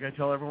care. Like I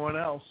tell everyone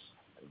else,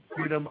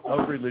 freedom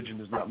of religion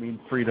does not mean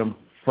freedom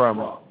from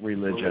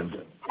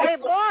religion. Hey,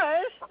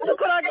 boys, look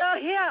what I got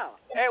here.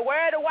 Hey,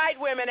 where are the white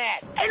women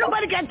at? Ain't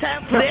nobody got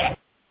time for that.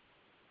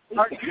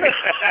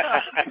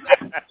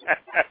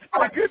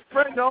 Our good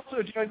friend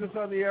also joins us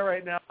on the air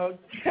right now,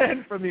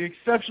 Ken from the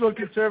Exceptional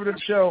Conservative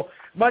Show,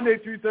 Monday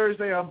through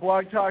Thursday on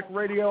Blog Talk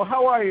Radio.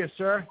 How are you,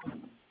 sir?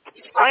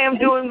 I am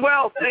doing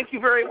well. Thank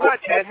you very much,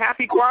 and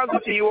happy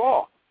Kwanzaa to you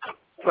all.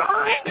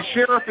 The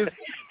sheriff is...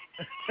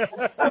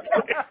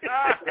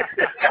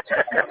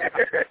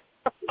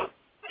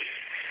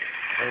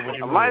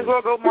 I might as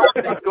well go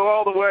marketing, go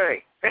all the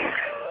way.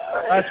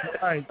 That's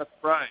right. That's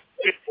right.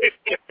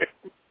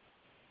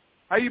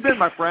 How you been,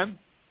 my friend?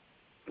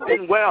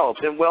 Been well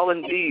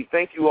indeed.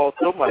 Thank you all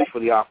so much for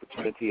the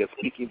opportunity of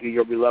speaking to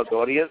your beloved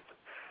audience.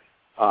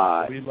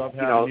 We love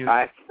having you.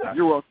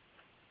 You're welcome.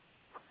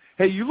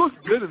 Hey, you look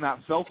good in that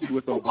selfie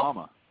with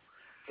Obama.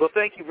 Well,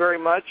 thank you very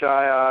much.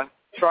 I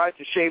tried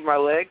to shave my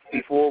legs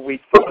before we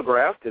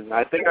photographed, and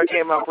I think I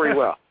came out pretty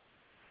well.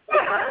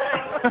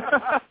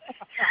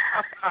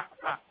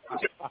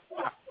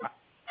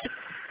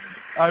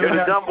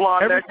 The dumb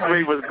blonde next to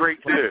me was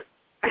great, too.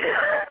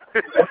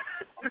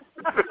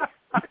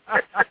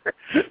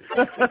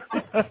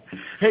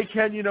 Hey,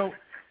 Ken, you know,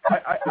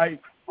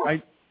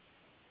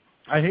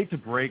 I hate to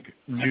break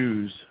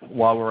news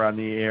while we're on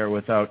the air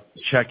without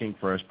checking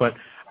first, but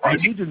I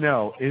need to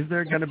know, is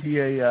there going to be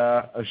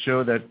a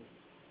show that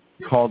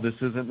called This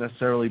Isn't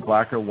Necessarily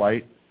Black or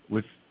White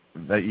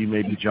that you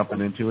may be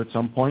jumping into at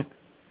some point?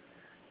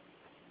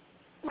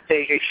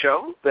 A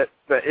show that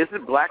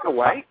isn't black or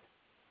white?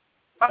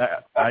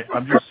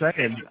 I'm just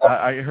saying.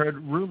 I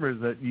heard rumors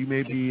that you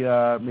may be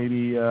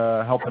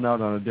helping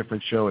out on a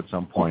different show at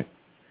some point.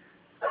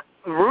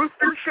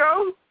 Rooster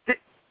show?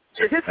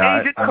 Did his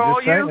agent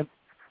call you?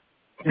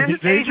 Did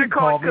his agent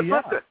call me?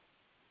 Yeah.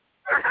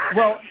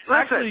 Well,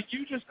 actually,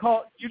 you just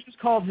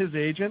called his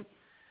agent.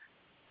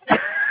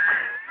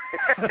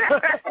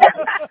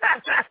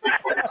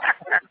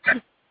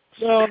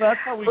 So that's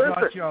how we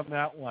got you on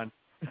that one.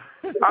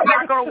 I'm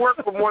not going to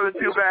work for more than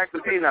 2 bags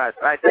of peanuts,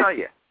 I tell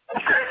you.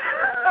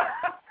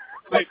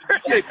 Wait,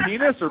 did you say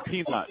penis or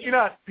peanut?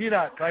 Peanut.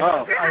 I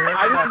didn't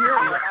hear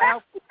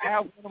it. I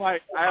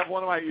have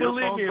one of my earphones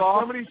Believe me, off.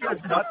 if somebody says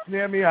nuts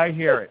near me, I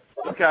hear it.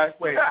 Okay.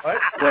 Wait,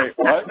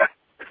 what?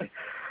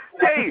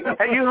 Hey,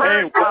 and you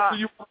heard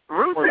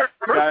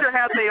Rooster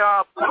has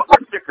a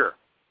bumper sticker.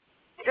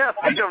 Yeah,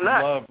 speaking of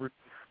nuts.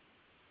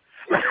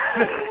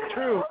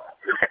 True.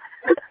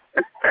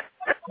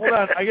 Hold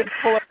on, I get to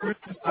pull up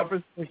Rooster's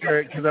bumper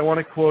sticker because I want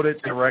to quote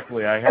it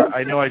directly.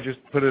 I know I just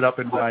put it up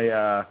in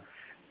my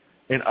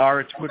in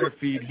our Twitter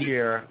feed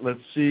here.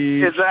 Let's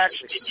see.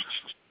 Exactly.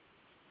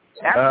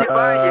 After you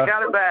buy it, you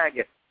got to bag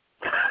it.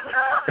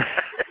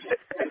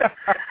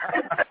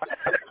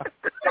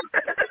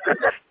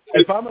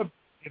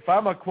 If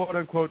I'm a quote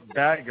unquote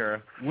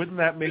bagger, wouldn't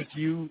that make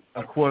you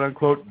a quote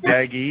unquote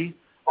baggy?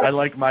 I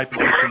like my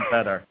position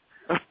better.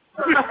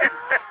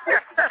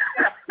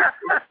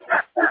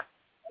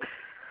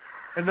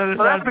 And then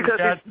Well, that's the because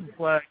Gadsden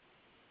flag.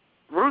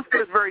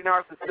 Rooster is very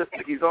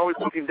narcissistic. He's always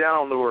looking down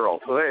on the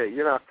world. So, hey,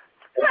 you know.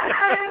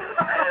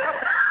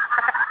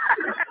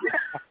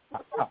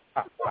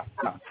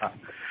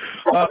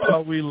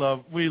 We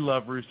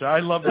love Rooster. I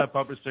love that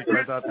bumper sticker.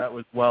 I thought that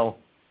was well.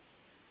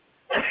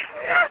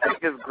 I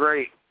think it's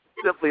great.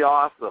 Simply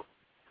awesome.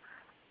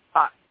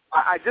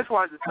 I just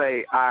wanted to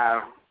say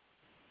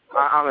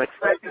I'm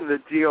expecting the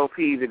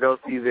GOP to go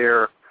see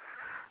their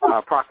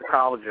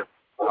proctologist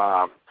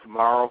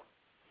tomorrow,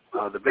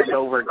 the bend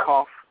over and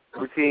cough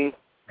routine,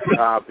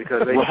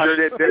 because they sure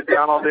did bend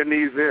down on their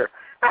knees there.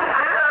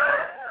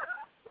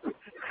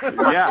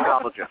 Yeah.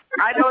 Proctologist.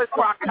 I know it's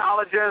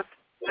proctologist.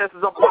 This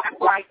is a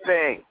black-white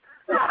thing.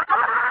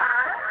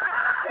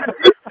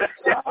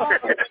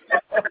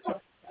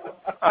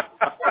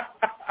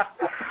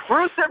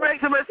 Rooster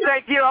makes a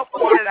mistake, you don't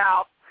point it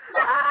out.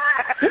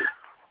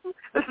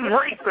 This is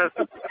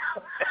racist.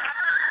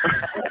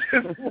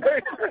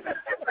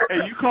 Hey,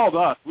 you called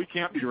us. We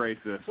can't be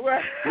racist.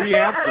 We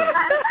answer.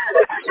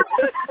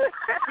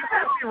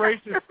 Be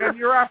racist, and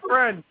you're our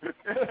friend.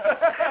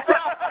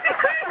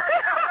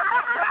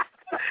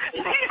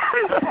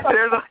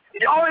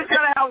 You always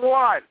gotta have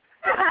one.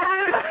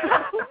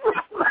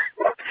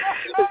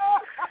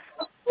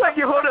 Like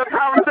you hold a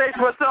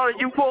conversation with someone,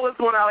 you pull this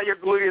one out of your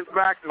gluteus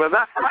maximus.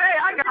 Hey,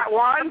 I got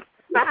one.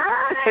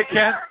 Hey,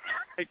 Ken.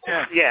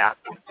 Yeah.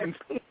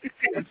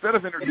 Instead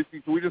of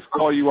introducing, can we just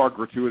call you our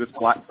gratuitous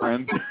black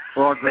friend,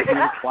 or our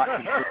gratuitous black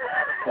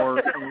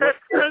or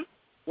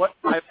what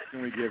type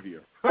can we give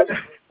you?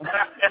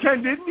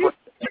 Ken, didn't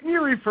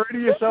you refer to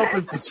yourself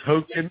as the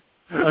token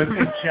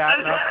in chat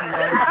not too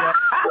long ago?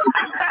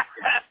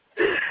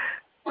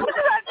 Wasn't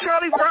that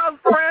Charlie Brown's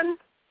friend?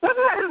 Wasn't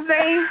that his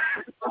name?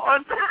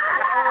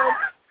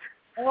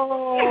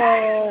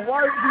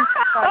 Why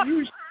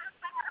would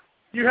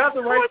you have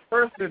the right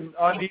person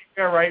on the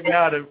air right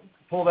now to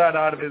pull that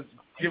out of his.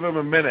 Give him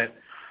a minute.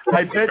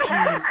 I bet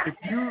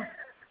you,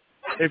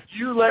 if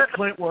you let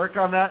Clint work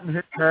on that in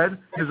his head,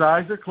 his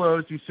eyes are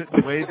closed. He's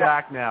sitting way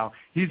back now.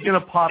 He's gonna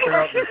pop it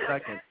out in a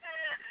second.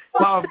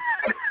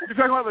 You're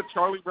talking about the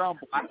Charlie Brown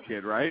black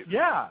kid, right?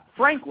 Yeah,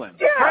 Franklin.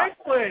 Yeah.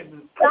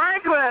 Franklin.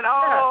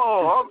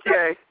 Oh,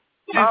 okay.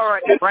 All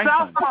right. In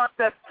South Park,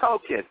 that's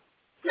Token.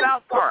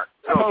 South Park.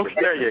 Token.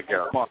 There you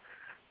go.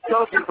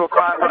 Token for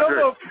 500. I don't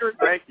know if you're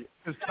Thank you.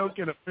 His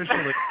Token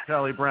officially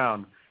Charlie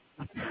Brown.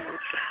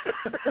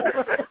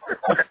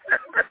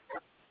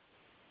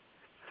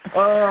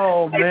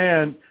 Oh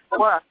man!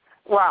 Wow!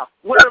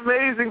 What an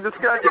amazing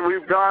discussion.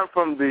 We've gone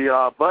from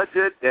the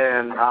budget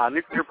and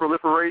nuclear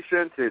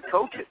proliferation to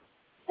Token.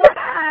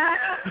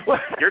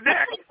 You're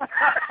next.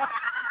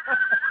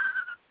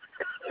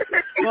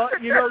 Well,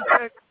 you know,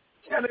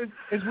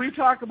 as we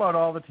talk about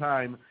all the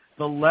time,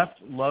 the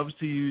left loves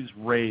to use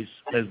race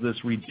as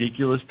this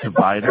ridiculous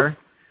divider,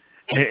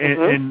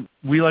 and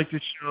we like to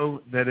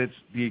show that it's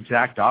the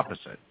exact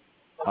opposite.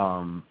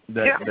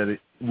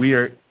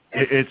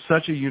 It's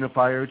such a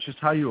unifier. It's just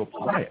how you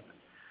apply it.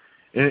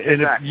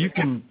 And exactly. if you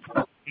can,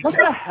 what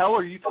the hell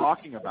are you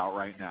talking about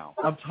right now?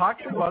 I'm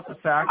talking about the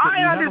fact that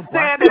you have a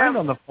black friend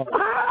on the phone.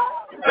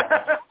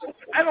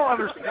 I don't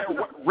understand.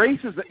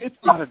 Race it's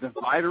not a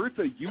divider. It's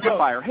a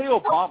unifier. Hey,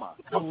 Obama.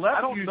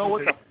 I don't know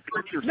what the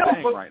frick you're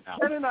saying right now.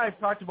 Ken and I have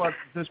talked about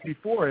this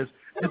before, is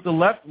that the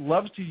left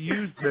loves to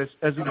use this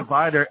as a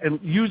divider and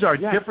use our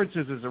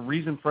differences as a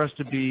reason for us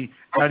to be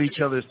at each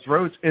other's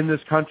throats in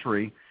this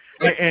country.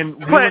 And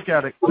we look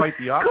at it quite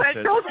the opposite.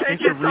 Clint, don't take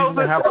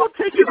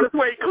it this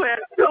way, Clint.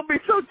 Don't be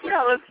so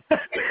jealous.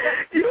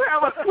 You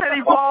have a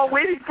sweaty ball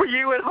waiting for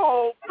you at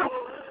home.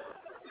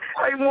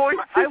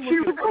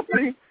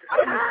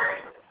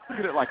 Look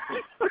at it like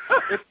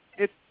this.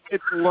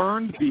 It's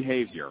learned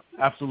behavior.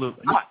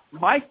 Absolutely.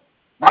 My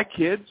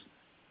kids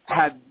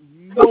had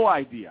no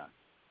idea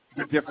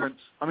the difference.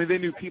 I mean, they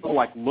knew people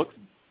looked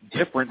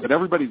different, but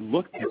everybody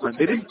looked different.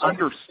 They didn't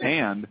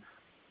understand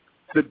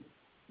the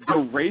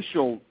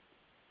racial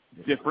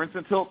difference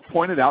until it's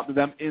pointed out to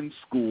them in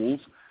schools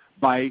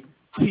by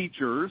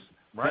teachers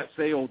that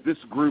say, "Oh, this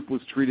group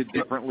was treated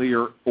differently,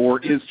 or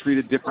is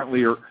treated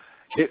differently," or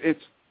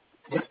it's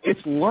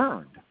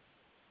learned.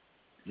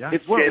 Yeah,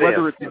 it's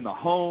whether it's in the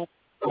home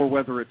or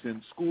whether it's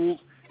in schools.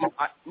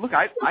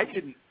 I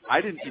didn't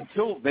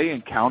until they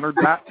encountered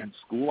that in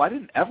school. I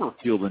didn't ever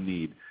feel the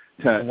need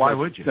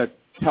to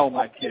tell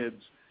my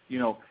kids,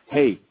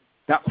 hey,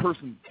 that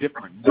person's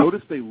different.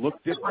 Notice they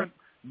look different.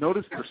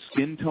 Notice their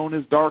skin tone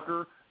is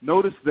darker.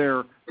 Notice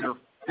their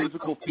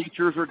physical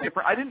features are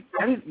different. I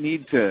didn't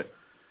need to.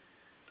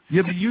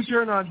 Yeah, but you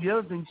turn on the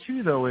other thing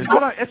too, though. Is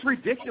it's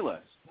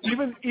ridiculous.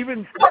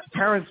 Even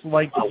parents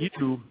like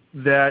you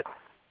that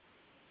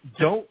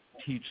don't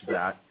teach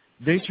that,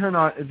 they turn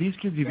on these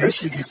kids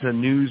eventually get to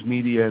news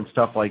media and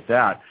stuff like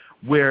that,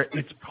 where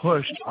it's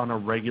pushed on a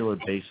regular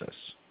basis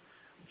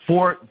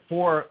for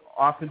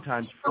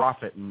oftentimes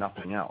profit and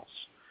nothing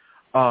else.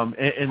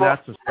 And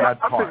that's the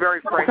sad part. I'll be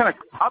very frank.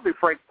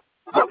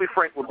 I'll be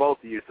frank with both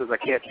of you, since I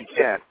can't be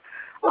Ken.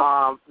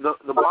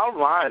 The bottom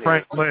line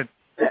Franklin.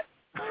 is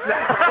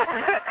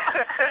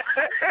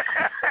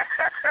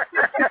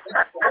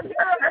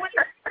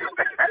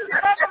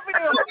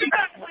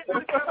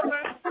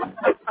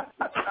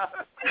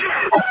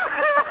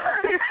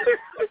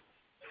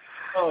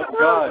Oh,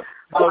 God.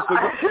 Oh, so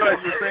good.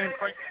 You're saying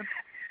Franklin?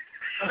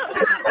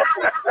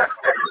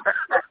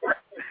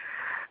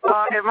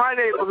 In my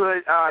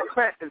neighborhood,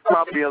 Clint is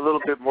probably a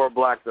little bit more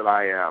black than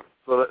I am.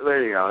 So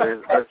there you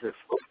go. That's just...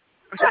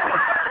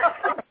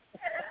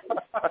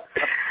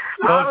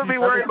 I would be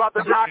worried about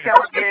the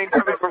knockout game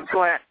coming from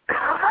Clint.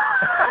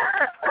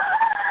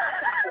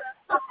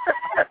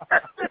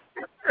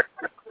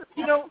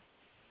 You know,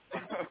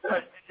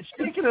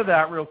 speaking of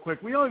that real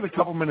quick, we only have a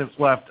couple minutes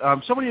left.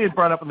 Somebody had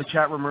brought up in the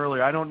chat room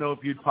earlier, I don't know if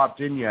you'd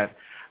popped in yet,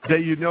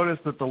 that you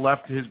noticed that the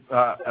left has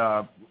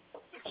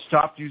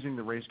stopped using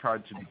the race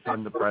card to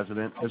defend the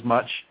president as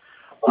much.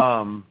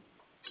 And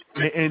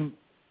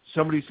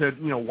somebody said,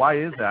 you know, why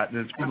is that? And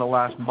it's been the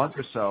last month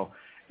or so.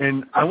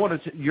 And I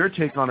wanted your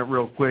take on it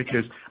real quick.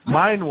 Is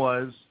mine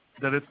was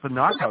that it's the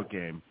knockout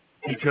game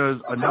because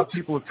enough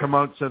people have come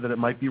out and said that it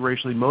might be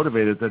racially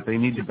motivated, that they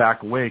need to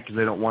back away because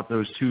they don't want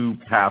those two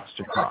paths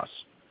to cross.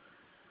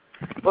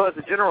 Well, as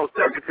the General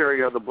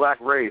Secretary of the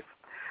black race,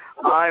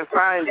 I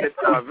find it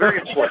very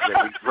important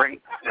that we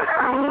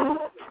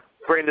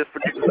bring this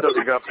particular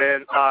subject up.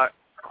 And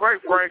quite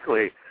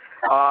frankly,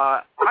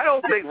 I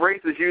don't think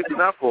race is used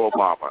enough for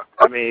Obama.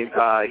 I mean,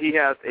 he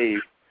has a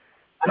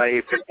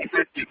 50-50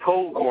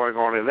 poll going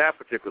on in that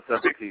particular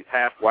subject. He's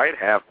half white,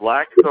 half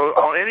black. So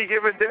on any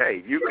given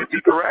day, you could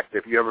be correct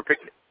if you ever pick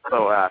it.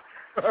 So,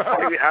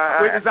 wait,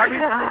 does that mean...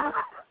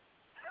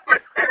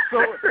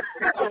 so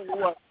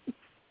what?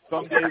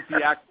 Some days he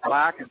acts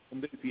black and some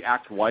days he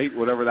acts white,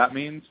 whatever that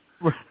means?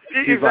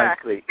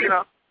 Exactly. Like, you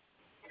know.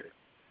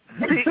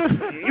 See,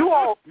 you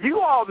all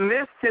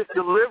missed his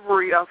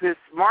delivery of his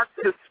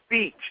Marxist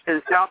speech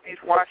in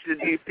Southeast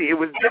Washington, D.C. It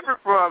was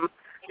different from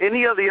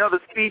any of the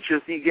other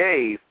speeches he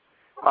gave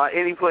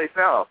anyplace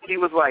else. He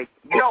was like,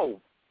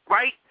 yo,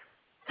 right,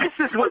 this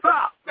is what's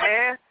up,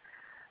 man.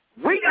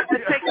 We got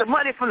to take the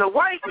money from the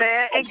white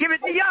man and give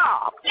it to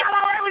y'all. Y'all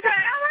all right with that?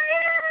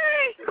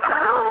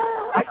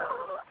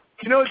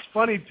 You know what's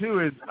funny, too,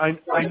 is I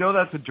know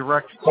that's a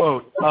direct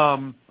quote.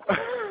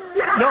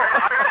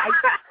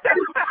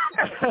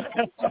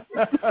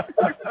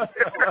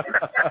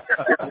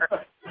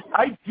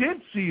 I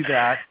did see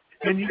that,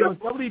 and, you know,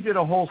 somebody did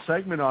a whole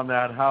segment on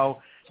that,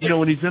 how, you know,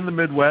 when he's in the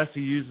Midwest,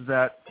 he uses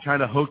that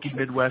kind of hokey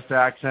Midwest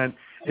accent.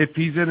 If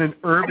he's in an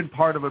urban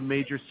part of a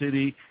major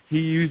city,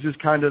 he uses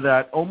kind of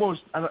that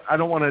almost, I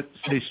don't want to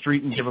say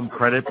street and give him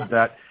credit, but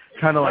that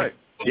kind of like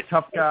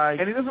tough guy.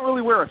 And he doesn't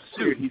really wear a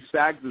suit. He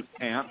sags his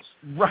pants,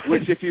 right.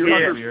 Which if you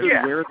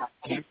understood where that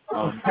came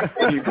from,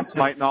 you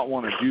might not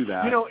want to do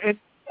that. You know, and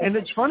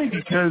it's funny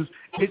because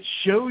it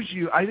shows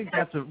you, I think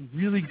that's a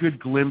really good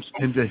glimpse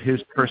into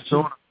his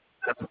persona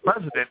as the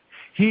president.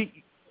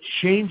 He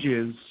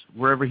changes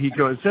wherever he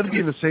goes. Instead of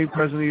being the same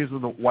president he is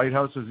in the White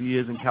House as he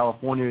is in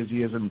California, as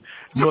he is in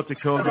North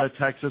Dakota,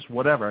 Texas,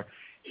 whatever,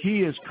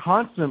 he is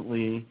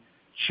constantly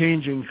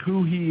changing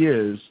who he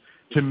is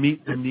to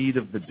meet the need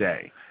of the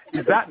day.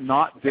 Is that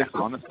not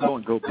dishonest, though,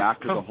 and go back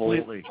to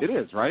Completely. the whole...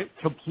 It is, right?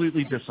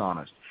 Completely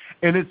dishonest.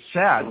 And it's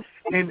sad.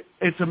 And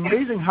it's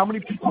amazing how many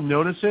people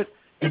notice it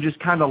and just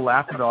kind of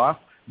laugh it off.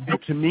 But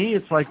to me,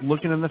 it's like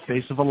looking in the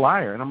face of a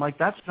liar. And I'm like,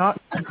 that's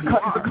not... It's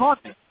a con.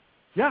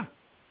 Yeah.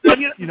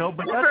 You know,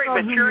 but that's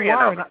not who you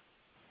are.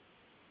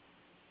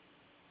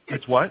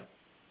 It's what?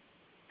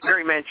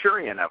 Very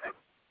Manchurian of him.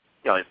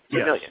 You know, it's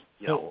million.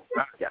 You know,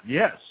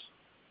 Yes.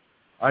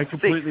 I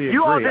completely agree.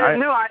 You all didn't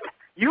know.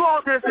 You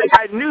all didn't think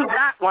I knew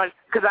that one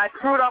because I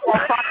screwed up on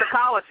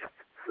toxicology.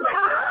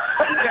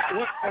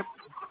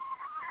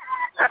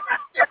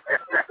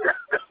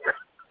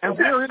 And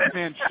where is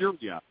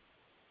Manchuria?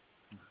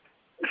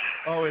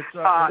 Oh, it's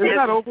isn't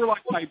that over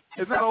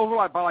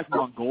by like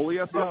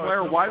Mongolia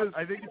somewhere? No, Why does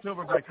I think it's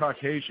over by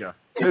Caucasia?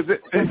 Isn't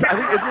it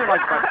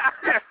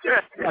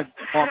like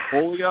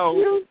Mongolia,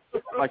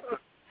 like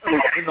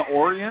in the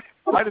Orient?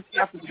 Why does he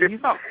have to be?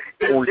 He's not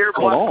Orient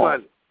at all.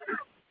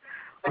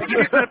 You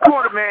get to the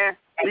corner, man.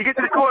 You get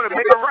to the corner,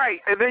 make a right,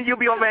 and then you'll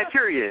be on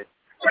Manchuria.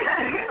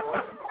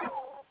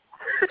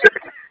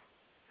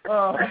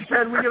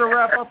 Ken, we're going to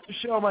wrap up the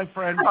show, my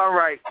friend. All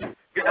right.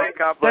 Good night,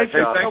 God bless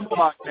you. Thanks a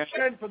lot,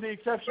 Ken, for the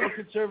Exceptional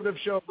Conservative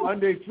Show,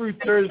 Monday through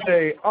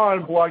Thursday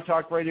on Blog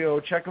Talk Radio.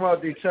 Check them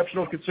out,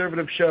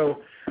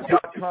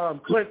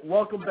 theexceptionalconservativeshow.com. Clint,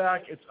 welcome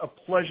back. It's a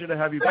pleasure to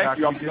have you back. Thank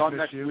you. I'll be on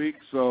next week,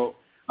 so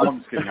I'm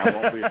just kidding. I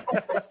won't be.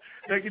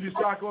 Thank you to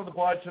Sacco on the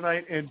pod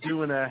tonight and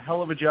doing a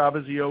hell of a job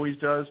as he always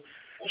does.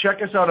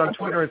 Check us out on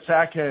Twitter at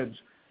Sackheads.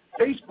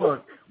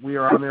 Facebook, we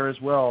are on there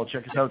as well.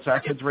 Check us out,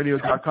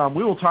 sackheadsradio.com.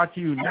 We will talk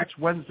to you next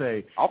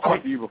Wednesday. I'll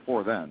talk to you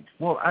before then.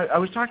 Well, I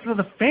was talking to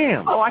the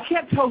fans. Oh, I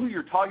can't tell who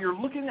you're talking. You're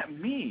looking at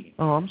me.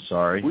 Oh, I'm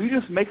sorry. Will you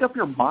just make up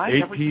your mind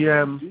 8 every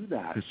p.m. time you do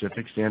that?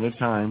 Pacific Standard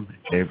Time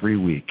every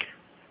week.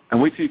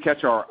 And wait till you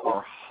catch our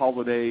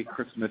holiday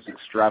Christmas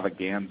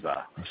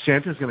extravaganza.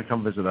 Santa's going to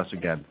come visit us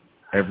again.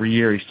 Every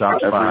year he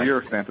stops by. Every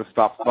year Santa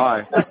stops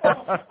by.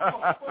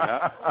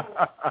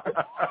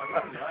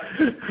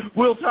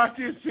 We'll talk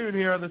to you soon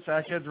here on the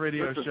Sackheads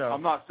Radio Listen, Show.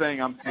 I'm not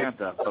saying I'm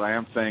Santa, but I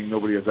am saying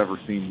nobody has ever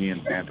seen me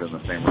and Santa in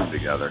the same room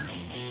together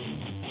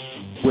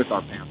with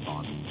our pants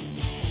on.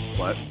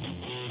 What?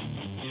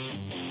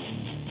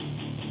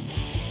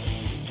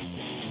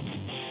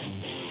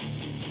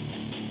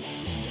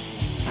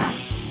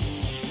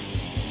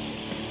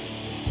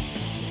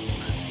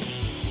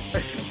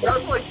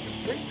 Sounds like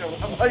you think them.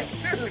 I'm like,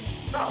 dude,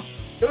 stop.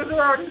 Those are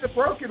already the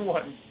broken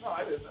ones. No,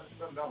 I didn't.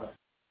 I'm done.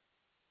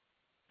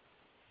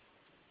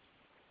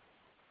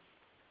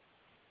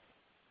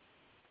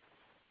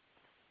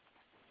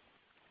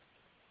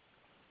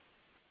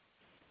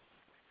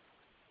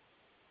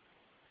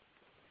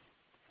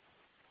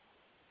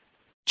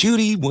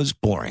 Judy was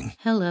boring.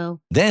 Hello.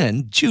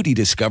 Then Judy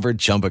discovered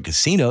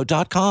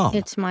ChumbaCasino.com.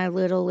 It's my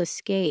little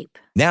escape.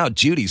 Now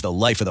Judy's the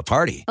life of the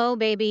party. Oh,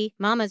 baby,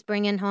 mama's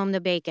bringing home the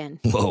bacon.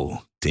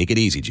 Whoa, take it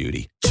easy,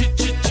 Judy.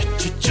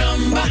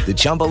 The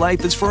Chumba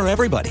life is for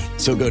everybody.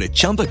 So go to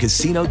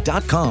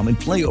ChumbaCasino.com and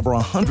play over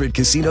 100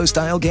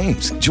 casino-style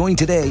games. Join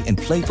today and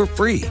play for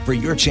free for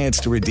your chance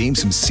to redeem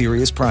some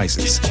serious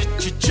prizes.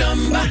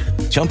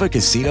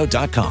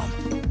 ChumbaCasino.com.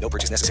 No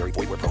purchase necessary.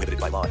 Void where prohibited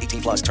by law.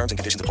 18 plus terms and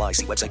conditions apply.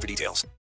 See website for details.